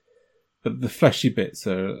solid, but the fleshy bits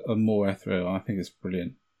are more ethereal. I think it's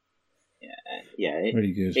brilliant. Yeah,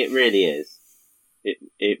 really good. It really is.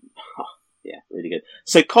 Really good.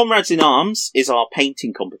 So, Comrades in Arms is our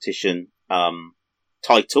painting competition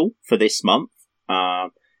title for this month,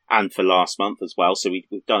 and for last month as well. So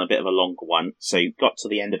we've done a bit of a longer one. So got to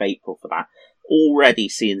the end of April for that. Already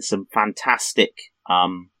seeing some fantastic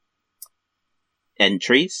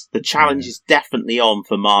entries. The challenge is definitely on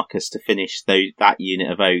for Marcus to finish that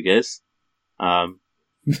unit of ogres.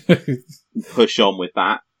 Push on with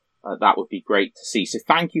that. That would be great to see. So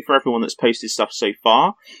thank you for everyone that's posted stuff so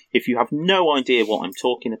far. If you have no idea what I'm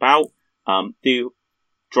talking about, do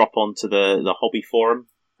drop onto the hobby forum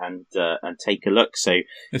and take a look. So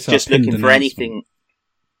it's just looking for anything,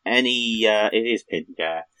 it is pinned.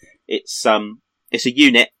 Yeah, it's a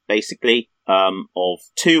unit basically of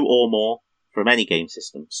 2 or more from any game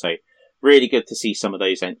system. So really good to see some of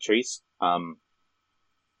those entries.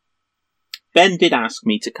 Ben did ask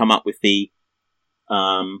me to come up with the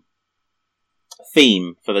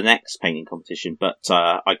theme for the next painting competition, but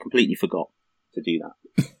I completely forgot to do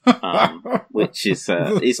that, which is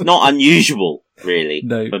it's not unusual, really,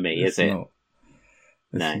 for me, is it?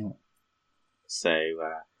 Not. So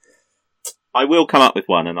I will come up with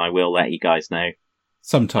one, and I will let you guys know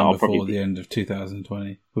sometime before the end of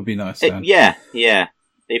 2020. Would be nice. Yeah.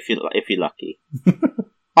 If you're lucky.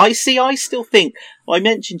 I still think I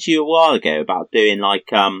mentioned to you a while ago about doing like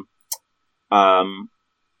I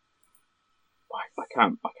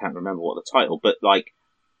can't remember what the title, but like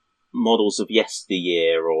models of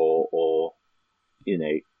yesteryear or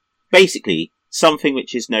basically something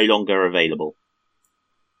which is no longer available.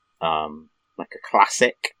 Like a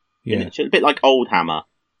classic miniature, a bit like Old Hammer.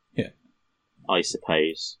 Yeah. I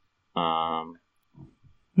suppose. My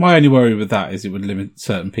only worry with that is it would limit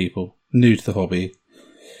certain people new to the hobby.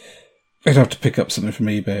 They'd have to pick up something from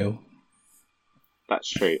eBay. That's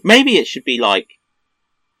true. Maybe it should be like,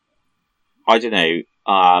 I don't know,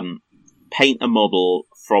 paint a model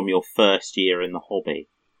from your first year in the hobby.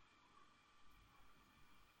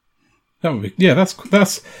 That would be,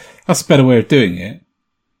 that's a better way of doing it.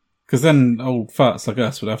 Because then old farts like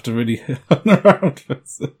us would have to really hunt around.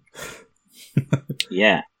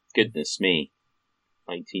 Yeah, goodness me.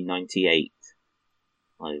 1998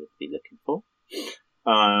 I would be looking for.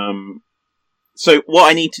 So what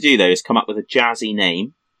I need to do, though, is come up with a jazzy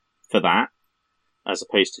name for that, as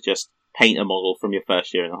opposed to just paint a model from your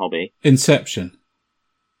first year in the hobby. Inception.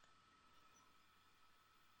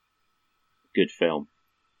 Good film.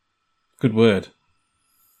 Good word.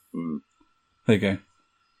 Mm. There you go.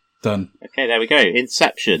 Done. Okay, there we go.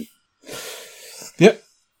 Inception. Yep.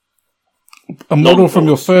 A model from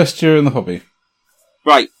your first year in the hobby.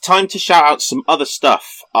 Right, time to shout out some other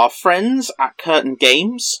stuff. Our friends at Curtain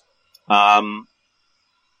Games.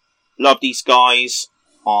 Love these guys.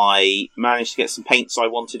 I managed to get some paints I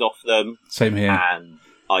wanted off them. Same here. And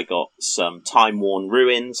I got some time-worn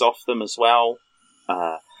ruins off them as well.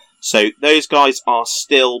 So those guys are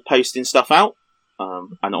still posting stuff out.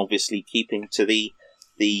 And obviously keeping to the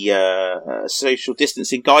social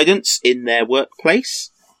distancing guidance in their workplace.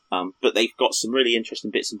 But they've got some really interesting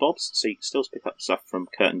bits and bobs, so you can still pick up stuff from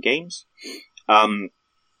Curtain Games. Who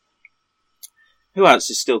else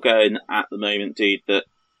is still going at the moment, dude? That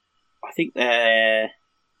I think they're...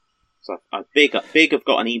 So Big have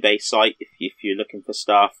got an eBay site if you're looking for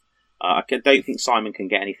stuff. I don't think Simon can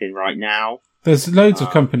get anything right now. There's loads of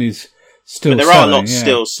companies still but there selling. There are lots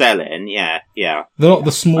still selling, yeah.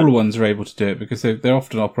 The smaller ones are able to do it because they're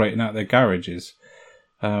often operating out their garages,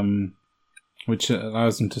 which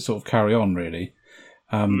allows them to sort of carry on, really.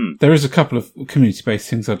 There is a couple of community-based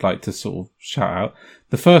things I'd like to sort of shout out.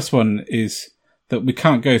 The first one is that we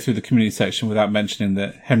can't go through the community section without mentioning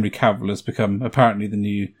that Henry Cavill has become apparently the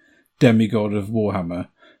new demigod of Warhammer,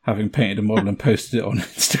 having painted a model and posted it on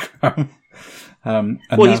Instagram.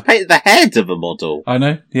 He's painted the head of a model. I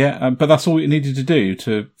know, yeah, but that's all it needed to do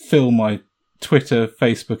to fill my Twitter,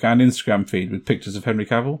 Facebook and Instagram feed with pictures of Henry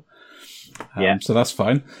Cavill. So that's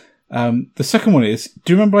fine. The second one is,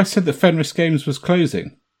 do you remember I said that Fenris Games was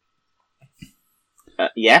closing?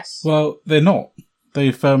 Yes. Well, they're not.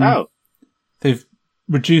 They've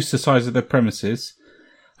reduced the size of their premises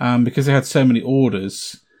because they had so many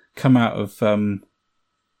orders come out of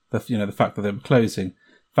the fact that they were closing.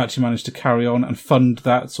 They've actually managed to carry on and fund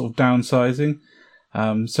that sort of downsizing.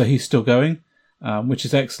 So he's still going, which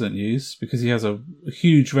is excellent news because he has a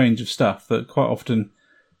huge range of stuff that quite often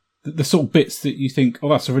the sort of bits that you think, oh,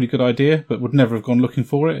 that's a really good idea, but would never have gone looking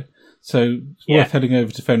for it. So it's worth heading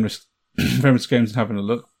over to Fenris Games and having a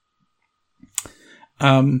look.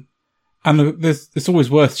 And it's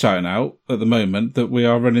always worth shouting out at the moment that we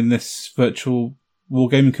are running this virtual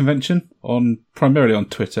wargaming convention primarily on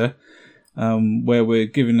Twitter, where we're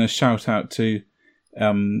giving a shout out to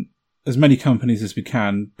as many companies as we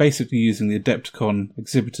can, basically using the Adepticon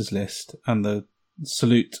exhibitors list and the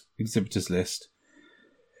Salute exhibitors list,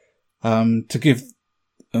 to give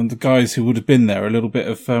the guys who would have been there a little bit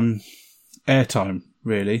of airtime,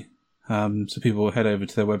 really. So people will head over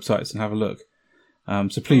to their websites and have a look.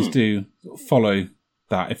 So please do follow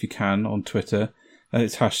that if you can on Twitter.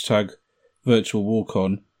 It's hashtag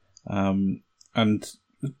virtualwarcon. And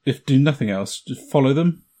if do nothing else, just follow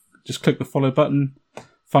them. Just click the follow button.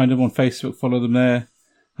 Find them on Facebook, follow them there.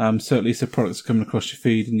 So at least the products are coming across your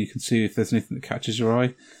feed and you can see if there's anything that catches your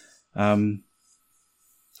eye.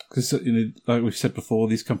 Because, like we've said before,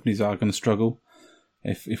 these companies are going to struggle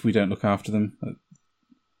if we don't look after them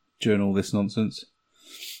during all this nonsense.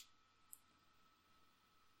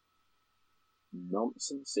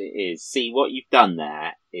 Nonsense it is. See, what you've done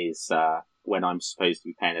there is, when I'm supposed to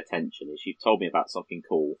be paying attention, is you've told me about something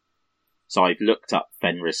cool. So I've looked up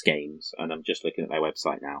Fenris Games, and I'm just looking at their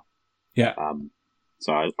website now. Yeah.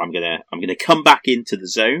 So I'm gonna come back into the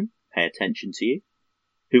zone, pay attention to you.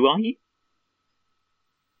 Who are you?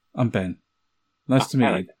 I'm Ben. Nice to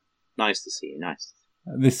meet you. Nice to see you. Nice.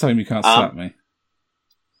 This time you can't slap me.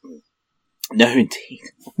 No, indeed.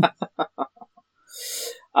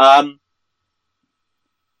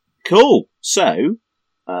 Cool. So,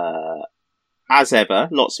 as ever,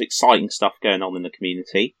 lots of exciting stuff going on in the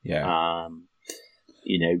community. Yeah.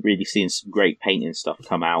 Really seeing some great painting stuff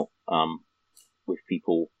come out. With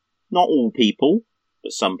people, not all people,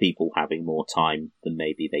 but some people having more time than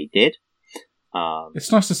maybe they did.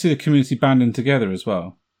 It's nice to see the community banding together as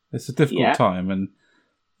well. It's a difficult time, and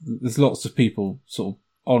there's lots of people sort of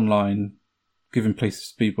online giving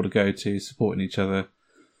places for people to go to, supporting each other.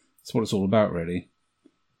 That's what it's all about, really.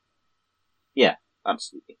 Yeah,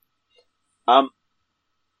 absolutely.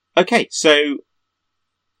 Okay, so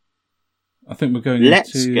I think we're going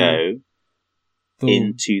let's go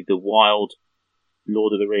into the wild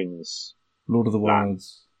Lord of the Rings. Lord of the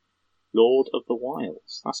Wilds. Lord of the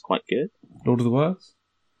Wilds. That's quite good. Lord of the Wilds?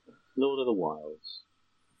 Lord of the Wilds.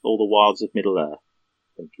 All the Wilds of Middle-earth,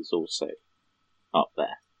 I think, is also up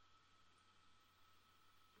there.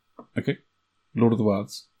 Okay. Lord of the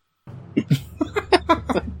Wilds.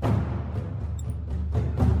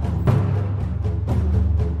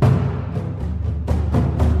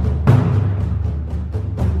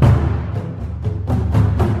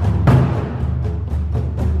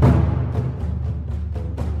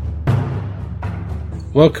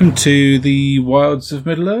 Welcome to the Wilds of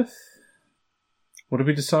Middle-earth. What did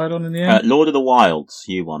we decide on in the end? Lord of the Wilds,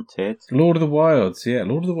 you wanted. Lord of the Wilds, yeah,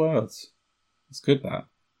 Lord of the Wilds. It's good, that.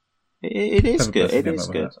 It is good. It is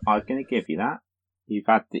good. I'm going to give you that.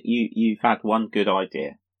 You've had one good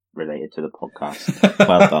idea related to the podcast.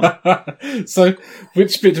 Well done. So,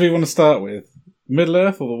 which bit do we want to start with?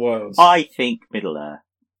 Middle-earth or the Wilds? I think Middle-earth.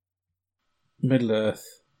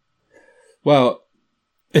 Middle-earth. Well,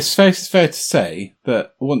 it's fair to say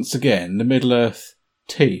that, once again, the Middle-earth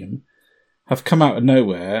team have come out of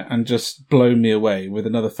nowhere and just blown me away with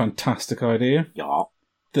another fantastic idea. Yeah.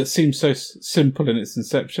 That seems so simple in its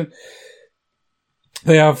inception.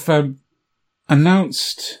 They have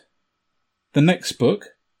announced the next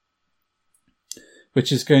book,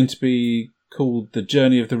 which is going to be called The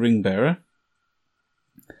Journey of the Ringbearer.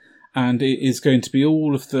 And it is going to be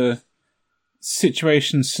all of the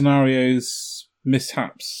situations, scenarios,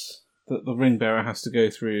 mishaps that the Ringbearer has to go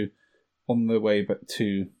through on the way back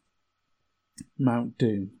to Mount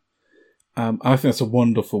Doom. I think that's a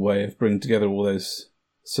wonderful way of bringing together all those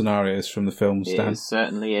scenarios from the films, Dan. It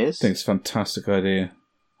certainly is. I think it's a fantastic idea.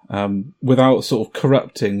 Without sort of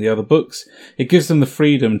corrupting the other books. It gives them the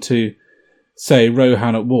freedom to say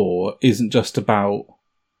Rohan at War isn't just about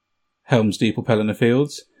Helm's Deep or Pelennor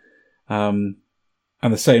Fields. And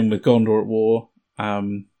the same with Gondor at War.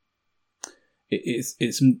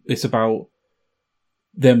 It's about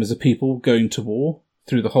them as a people going to war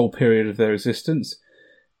through the whole period of their existence.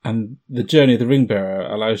 And the Journey of the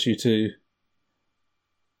Ringbearer allows you to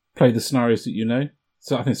play the scenarios that you know.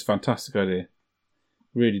 So I think it's a fantastic idea.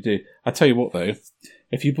 Really do. I tell you what, though,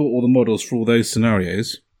 if you bought all the models for all those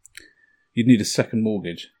scenarios, you'd need a second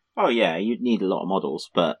mortgage. Oh yeah, you'd need a lot of models,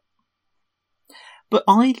 but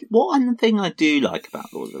one thing I do like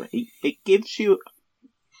about Lord of the Rings, it gives you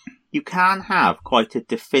can have quite a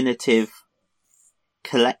definitive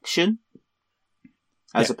collection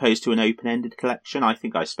as opposed to an open-ended collection. I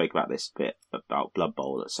think I spoke about this a bit about Blood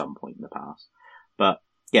Bowl at some point in the past, but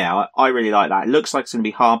yeah, I really like that. It looks like it's going to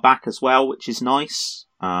be hardback as well, which is nice.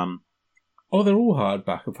 They're all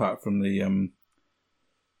hardback apart from the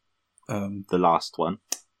last one.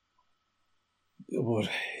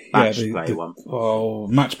 Match play one. Oh,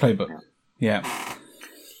 match play book. Yeah.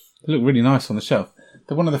 They look really nice on the shelf.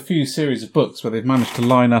 They're one of the few series of books where they've managed to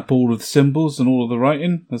line up all of the symbols and all of the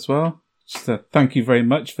writing as well. Just thank you very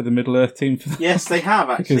much for the Middle-earth team for that. Yes, they have,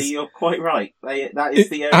 actually. You're quite right. That is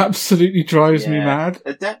the absolutely drives me mad.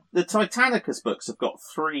 The Titanicus books have got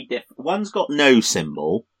three different... One's got no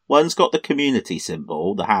symbol, one's got the community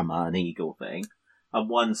symbol, the hammer and eagle thing, and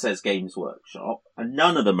one says Games Workshop, and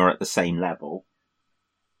none of them are at the same level.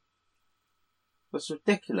 That's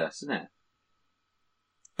ridiculous, isn't it?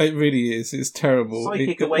 It really is. It's terrible.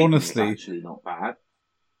 Psychic Awakening is actually not bad.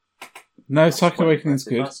 No, Psychic Awakening is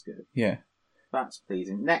good. That's good. Yeah. That's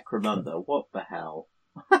pleasing. Necromunda, what the hell?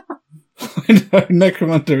 I know,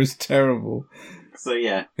 Necromunda is terrible. So,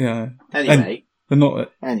 yeah. Yeah. Anyway. They're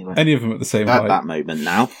not any of them at the same height. At that moment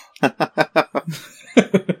now.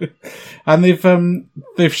 And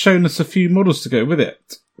they've shown us a few models to go with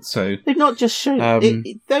it. So they've not just shown...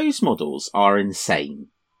 those models are insane.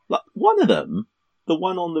 Like, one of them, the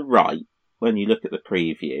one on the right, when you look at the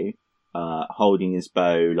preview... holding his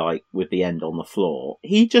bow, like, with the end on the floor.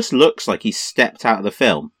 He just looks like he's stepped out of the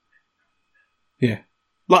film. Yeah.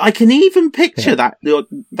 Like, I can even picture that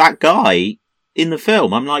guy in the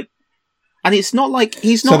film. I'm like... And it's not like...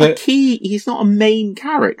 He's not he's not a main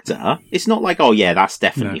character. It's not like, oh yeah, that's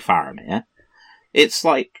definitely Faramir. It's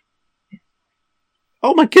like...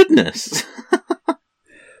 Oh my goodness!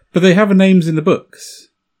 But they have names in the books.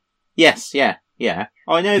 Yes, yeah.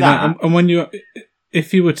 I know that. And when you...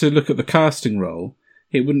 If you were to look at the casting role,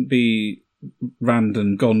 it wouldn't be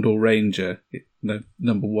Randon Gondor Ranger.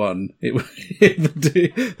 Number one.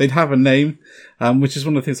 They'd have a name, which is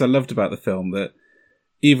one of the things I loved about the film. That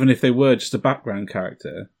even if they were just a background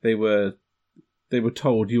character, they were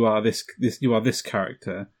told you are this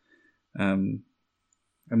character, and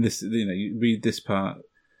this you read this part.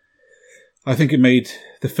 I think it made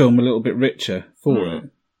the film a little bit richer for it,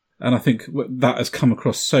 and I think that has come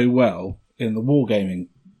across so well in the wargaming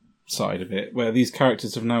side of it, where these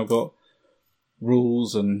characters have now got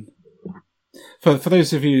rules. And for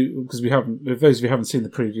those of you, if those of you haven't seen the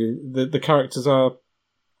preview, the characters are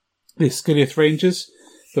the Skilliath Rangers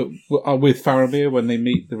that are with Faramir when they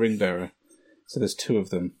meet the Ringbearer. So there's 2 of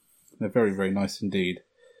them. They're very, very nice indeed.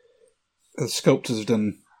 The sculptors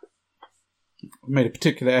have made a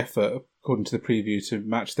particular effort, according to the preview, to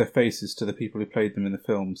match their faces to the people who played them in the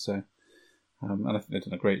film. So, and I think they've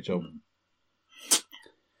done a great job.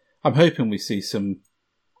 I'm hoping we see some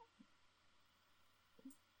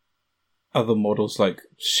other models, like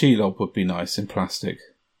Shelob would be nice in plastic.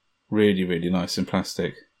 Really, really nice in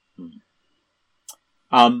plastic.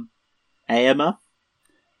 Éomer?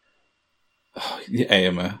 Oh, yeah,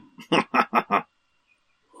 Éomer.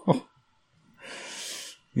 Oh.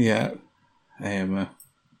 Yeah, Éomer.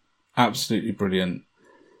 Absolutely brilliant.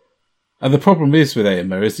 And the problem is with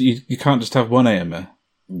Éomer is that you can't just have one Éomer.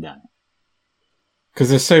 No. Because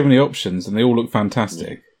there's so many options and they all look fantastic.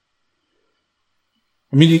 Yeah.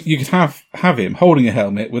 I mean, you could have him holding a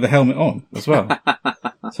helmet with a helmet on as well.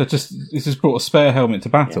 So he's just brought a spare helmet to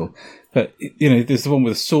battle. Yeah. But, there's the one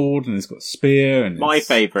with a sword and it's got a spear. And my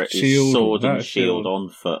favourite is sword and shield on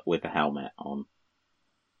foot with a helmet on.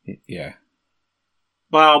 Yeah.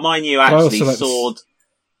 Well, mind you, actually, sword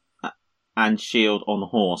and shield on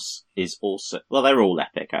horse is also... Well, they're all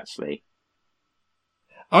epic, actually.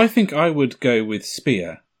 I think I would go with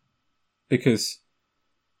spear, because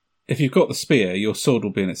if you've got the spear, your sword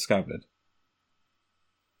will be in its scabbard.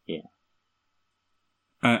 Yeah.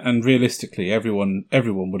 And realistically, everyone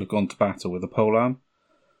would have gone to battle with a polearm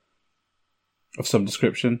of some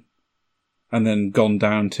description, and then gone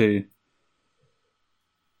down to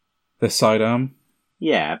their sidearm.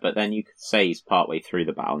 Yeah, but then you could say he's partway through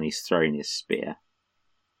the battle and he's throwing his spear.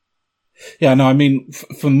 Yeah, no, I mean,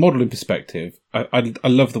 from a modelling perspective, I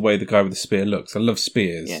love the way the guy with the spear looks. I love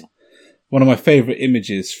spears. Yeah. One of my favourite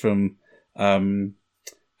images from Game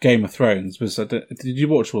of Thrones was... did you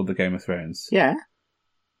watch all the Game of Thrones? Yeah.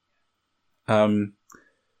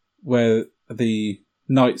 Where the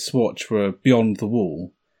Night's Watch were beyond the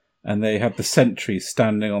wall, and they had the sentries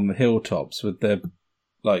standing on the hilltops with their,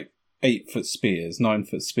 8-foot spears,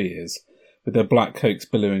 9-foot spears, with their black cloaks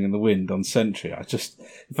billowing in the wind on sentry.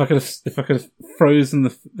 If I could have frozen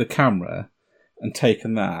the camera and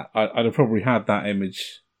taken that, I'd have probably had that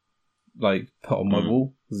image put on my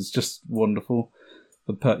wall, because it's just wonderful.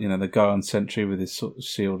 The guy on sentry with his sort of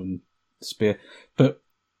shield and spear. But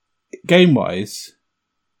game wise,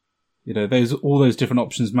 all those different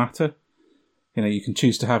options matter. You can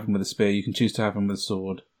choose to have him with a spear, you can choose to have him with a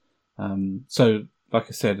sword. So, like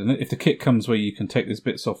I said, and if the kit comes where you can take those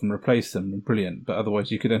bits off and replace them, then brilliant. But otherwise,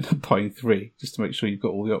 you could end up buying 3 just to make sure you've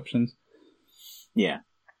got all the options. Yeah.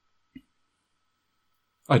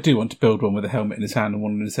 I do want to build one with a helmet in his hand and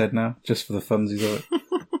one in his head now, just for the funsies of it.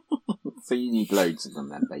 So you need loads of them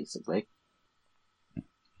then, basically.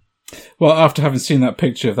 Well, after having seen that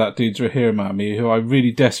picture of that dude's Rahirmami, who I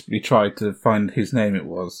really desperately tried to find whose name it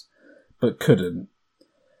was, but couldn't.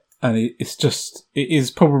 And it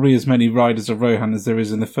is probably as many riders of Rohan as there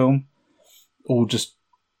is in the film, all just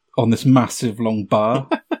on this massive long bar.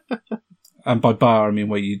 And by bar, I mean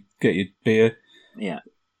where you get your beer. Yeah.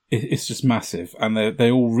 It's just massive, and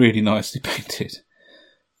they're all really nicely painted.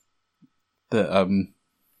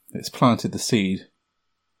 It's planted the seed.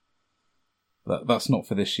 That's not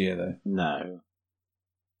for this year, though. No.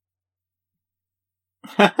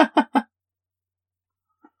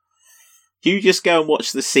 Do you just go and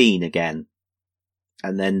watch the scene again,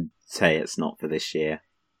 and then say it's not for this year?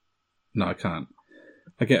 No, I can't.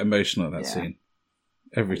 I get emotional at that scene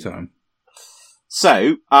every time.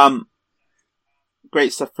 So,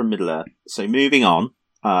 great stuff from Middle Earth. So, moving on,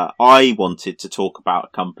 I wanted to talk about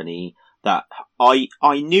a company that I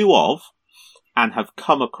knew of and have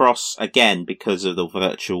come across again because of the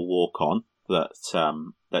virtual walk-on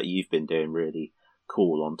that you've been doing really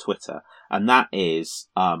cool on Twitter, and that is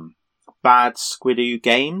Bad Squidoo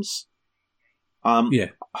Games. Yeah.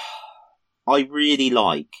 I really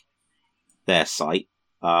like their site.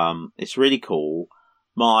 It's really cool.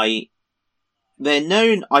 They're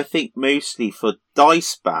known, I think, mostly for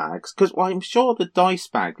dice bags, because I'm sure the dice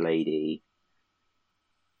bag lady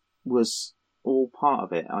was all part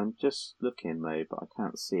of it? I'm just looking though, but I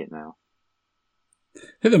can't see it now. I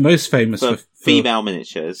think the most famous For for female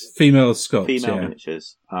miniatures. female sculpts. Female yeah.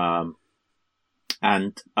 miniatures.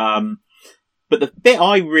 But the bit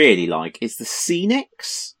I really like is the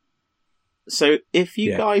Scenics. So if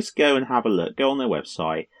you guys go and have a look, go on their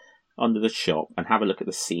website under the shop and have a look at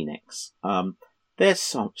the Scenics. There's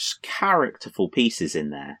some characterful pieces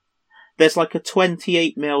in there. There's like a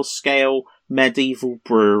 28mm scale medieval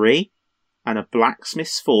brewery and a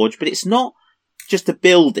blacksmith's forge, but it's not just a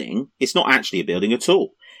building. It's not actually a building at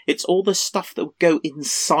all. It's all the stuff that would go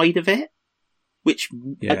inside of it, which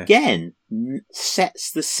again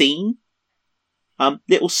sets the scene.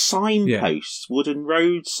 Little signposts, wooden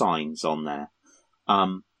road signs on there.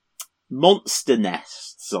 Monster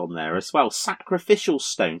nests on there as well. Sacrificial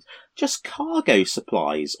stones. Just cargo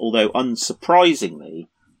supplies, although unsurprisingly,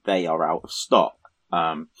 they are out of stock,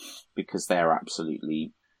 because they're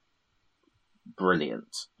absolutely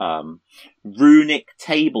brilliant. Runic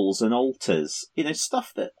tables and altars.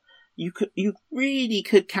 Stuff that you really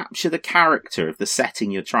could capture the character of the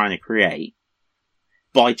setting you're trying to create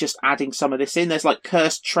by just adding some of this in. There's like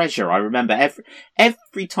cursed treasure. I remember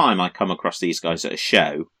every time I come across these guys at a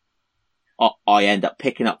show, I end up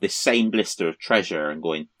picking up this same blister of treasure and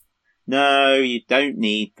going, no, you don't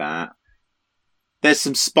need that. There's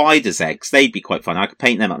some spiders' eggs. They'd be quite fun. I could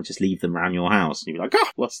paint them up and just leave them around your house. And you'd be like,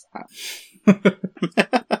 what's that?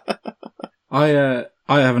 I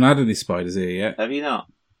haven't had any spiders here yet. Have you not?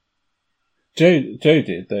 Jo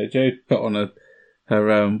did, though. Jo put on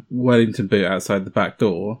her Wellington boot outside the back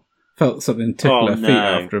door. Felt something tickle her feet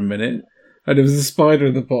after a minute. And there was a spider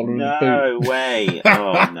in the bottom of the boot. No way.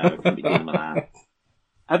 Oh, no. I couldn't be dealing with that.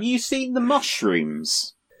 Have you seen the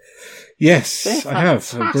mushrooms? Yes, I have.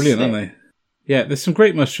 They're brilliant, aren't they? Yeah, there's some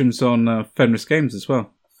great mushrooms on Fenris Games as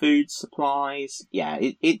well. Food supplies. Yeah,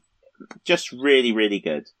 it just really, really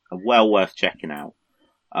good. Well worth checking out.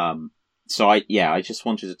 So I just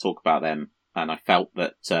wanted to talk about them, and I felt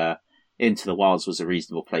that Into the Wilds was a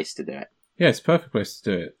reasonable place to do it. Yeah, it's a perfect place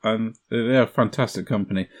to do it. And they're a fantastic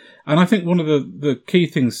company. And I think one of the key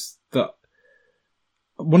things that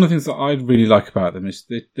I really like about them is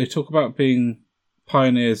they talk about being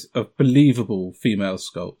pioneers of believable female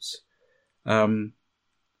sculpts. And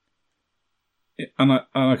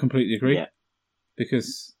I completely agree. Yeah.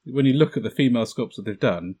 Because when you look at the female sculpts that they've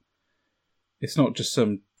done, it's not just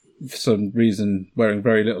some reason wearing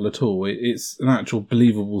very little at all. It's an actual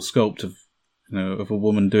believable sculpt of a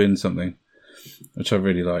woman doing something, which I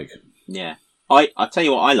really like. Yeah. I tell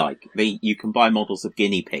you what I like. You can buy models of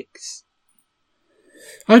guinea pigs.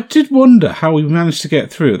 I did wonder how we managed to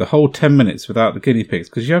get through the whole 10 minutes without the guinea pigs,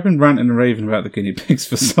 because you have been ranting and raving about the guinea pigs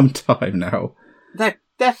for some time now.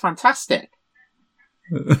 They're fantastic.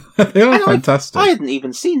 They are fantastic. I hadn't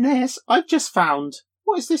even seen this. I've just found...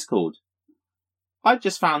 What is this called? I've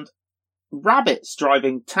just found rabbits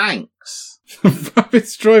driving tanks.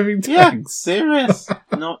 Rabbits driving tanks? Yeah, serious.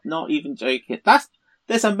 Not even joking.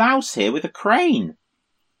 There's a mouse here with a crane.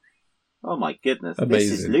 Oh my goodness. Amazing.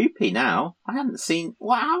 This is loopy now. I hadn't seen...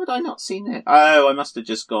 How had I not seen it? Oh, I must have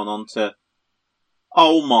just gone on to...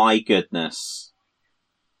 Oh my goodness.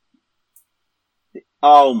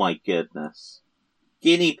 Oh my goodness.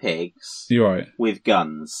 Guinea pigs. You're right. With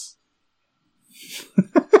guns.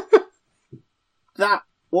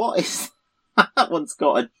 What is... That one's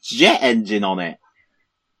got a jet engine on it.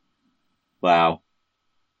 Wow.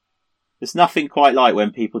 There's nothing quite like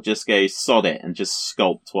when people just go sod it and just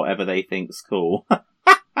sculpt whatever they think's cool.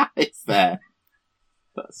 It's there.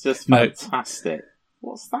 That's just fantastic.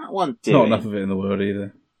 What's that one doing? Not enough of it in the world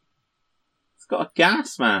either. It's got a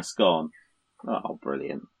gas mask on. Oh,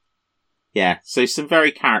 brilliant. Yeah, so some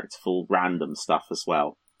very characterful random stuff as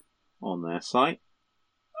well on their site.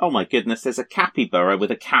 Oh my goodness, there's a capybara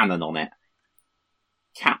with a cannon on it.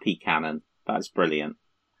 Cappy cannon. That's brilliant.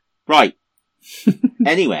 Right.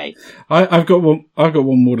 Anyway, I've got one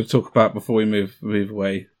more to talk about before we move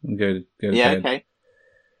away and go to bed. Okay.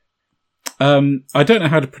 I don't know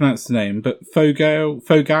how to pronounce the name, but Fogou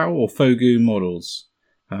or Fogou models,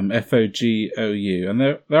 Fogou, and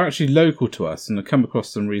they're actually local to us, and I've come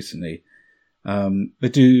across them recently. They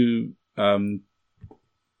do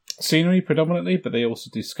scenery predominantly, but they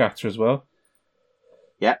also do scatter as well.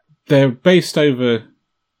 Yeah, they're based over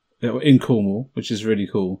in Cornwall, which is really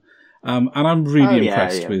cool. And I'm really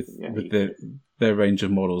impressed with their range of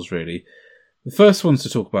models, really. The first ones to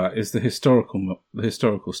talk about is the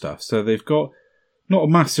historical stuff. So they've got not a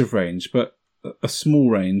massive range, but a small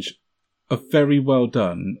range of very well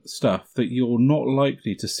done stuff that you're not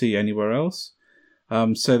likely to see anywhere else.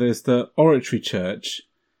 So there's the Oratory Church,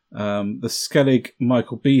 the Skellig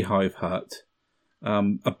Michael Beehive Hut,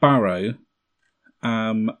 a barrow,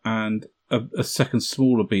 and a second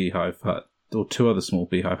smaller beehive hut, or two other small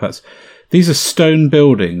beehive huts. These are stone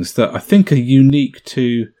buildings that I think are unique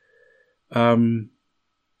to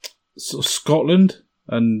sort of Scotland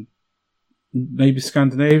and maybe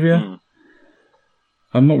Scandinavia. Mm.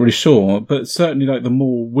 I'm not really sure, but certainly like the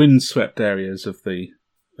more windswept areas of the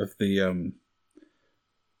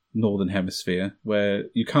northern hemisphere, where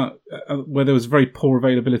you can't, where there was very poor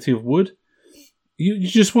availability of wood, you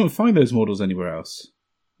just won't find those models anywhere else.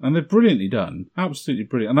 And they're brilliantly done, absolutely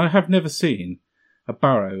brilliant. And I have never seen a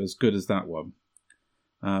barrow as good as that one.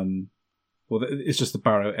 Well, it's just the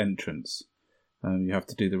barrow entrance. You have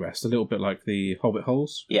to do the rest, a little bit like the Hobbit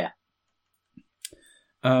holes. Yeah.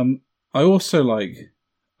 I also like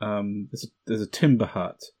there's a timber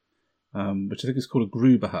hut, which I think is called a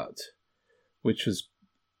Gruber hut, which has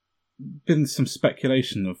been some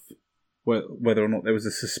speculation of whether or not there was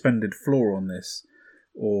a suspended floor on this,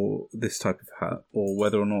 or this type of hut, or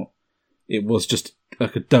whether or not it was just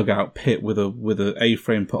like a dugout pit with a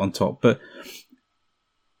A-frame put on top. But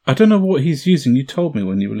I don't know what he's using. You told me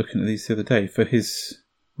when you were looking at these the other day for his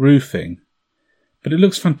roofing, but it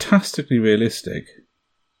looks fantastically realistic.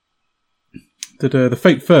 The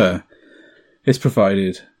fake fur is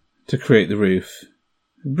provided to create the roof.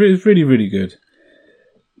 Really, really good.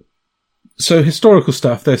 So historical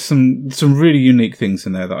stuff, there's some really unique things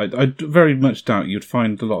in there that I very much doubt you'd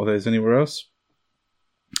find a lot of those anywhere else.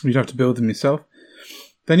 You'd have to build them yourself.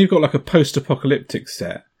 Then you've got like a post-apocalyptic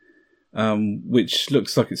set, which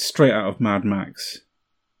looks like it's straight out of Mad Max.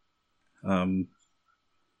 Like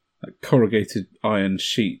corrugated iron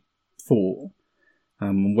sheet fort,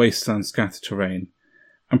 wasteland scattered terrain.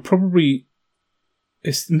 And probably,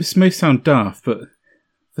 this may sound daft, but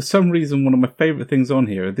for some reason one of my favourite things on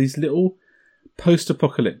here are these little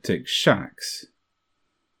post-apocalyptic shacks.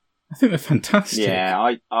 I think they're fantastic.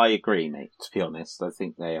 Yeah, I agree, mate, to be honest. I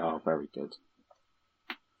think they are very good.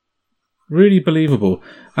 Really believable.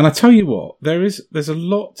 And I tell you what, there's a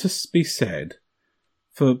lot to be said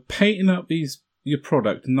for painting up your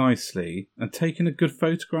product nicely and taking a good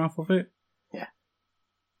photograph of it. Yeah.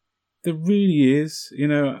 There really is,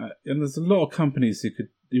 and there's a lot of companies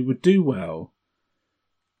who would do well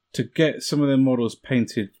to get some of their models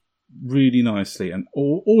painted really nicely, and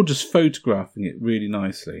or just photographing it really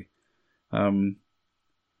nicely,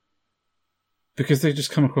 because they just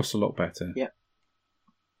come across a lot better. Yeah.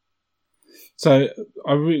 So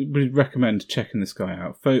I really recommend checking this guy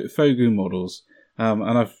out, Fogu Models,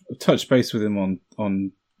 and I've touched base with him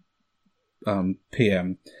on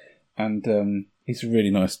PM, and he's a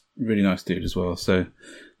really nice dude as well. So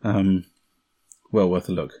well worth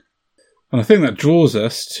a look. And I think that draws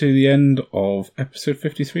us to the end of episode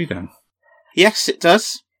 53, Dan. Yes, it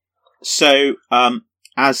does. So,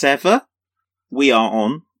 as ever, we are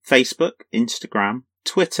on Facebook, Instagram,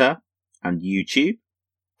 Twitter, and YouTube,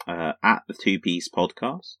 at the Two Piece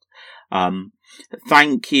Podcast.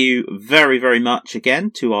 Thank you very, very much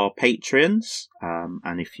again to our Patreons.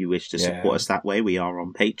 And if you wish to support us that way, we are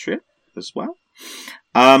on Patreon as well.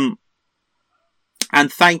 And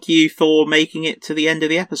thank you for making it to the end of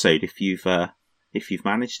the episode. If you've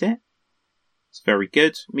managed it, it's very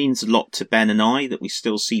good. It means a lot to Ben and I that we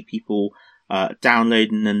still see people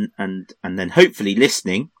downloading and then hopefully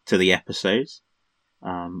listening to the episodes.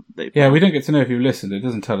 We don't get to know if you've listened. It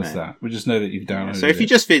doesn't tell us that. We just know that you've downloaded. So if you're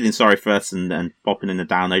just feeling sorry for us and popping in a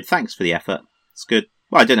download, thanks for the effort. It's good.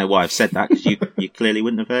 Well, I don't know why I've said that because you clearly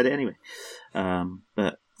wouldn't have heard it anyway.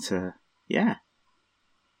 Yeah.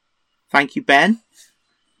 Thank you, Ben.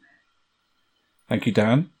 Thank you,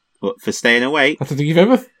 Dan. For staying away. I don't think you've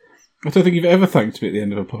ever thanked me at the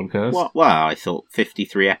end of a podcast. Well, I thought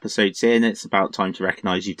 53 episodes in, it's about time to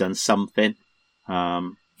recognise you've done something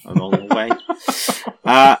along the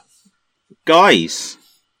way. Guys,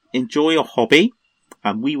 enjoy your hobby,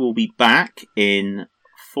 and we will be back in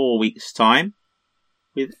 4 weeks' time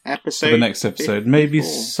with the next episode. 54. Maybe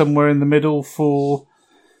somewhere in the middle for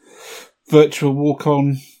Virtual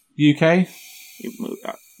Walk-On UK.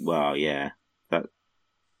 Well, yeah.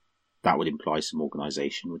 That would imply some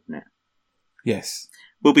organisation, wouldn't it? Yes.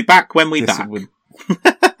 We'll be back when we're back.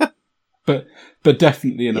 but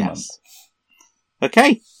definitely in a month.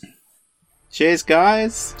 Okay. Cheers,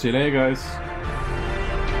 guys. See you later, guys.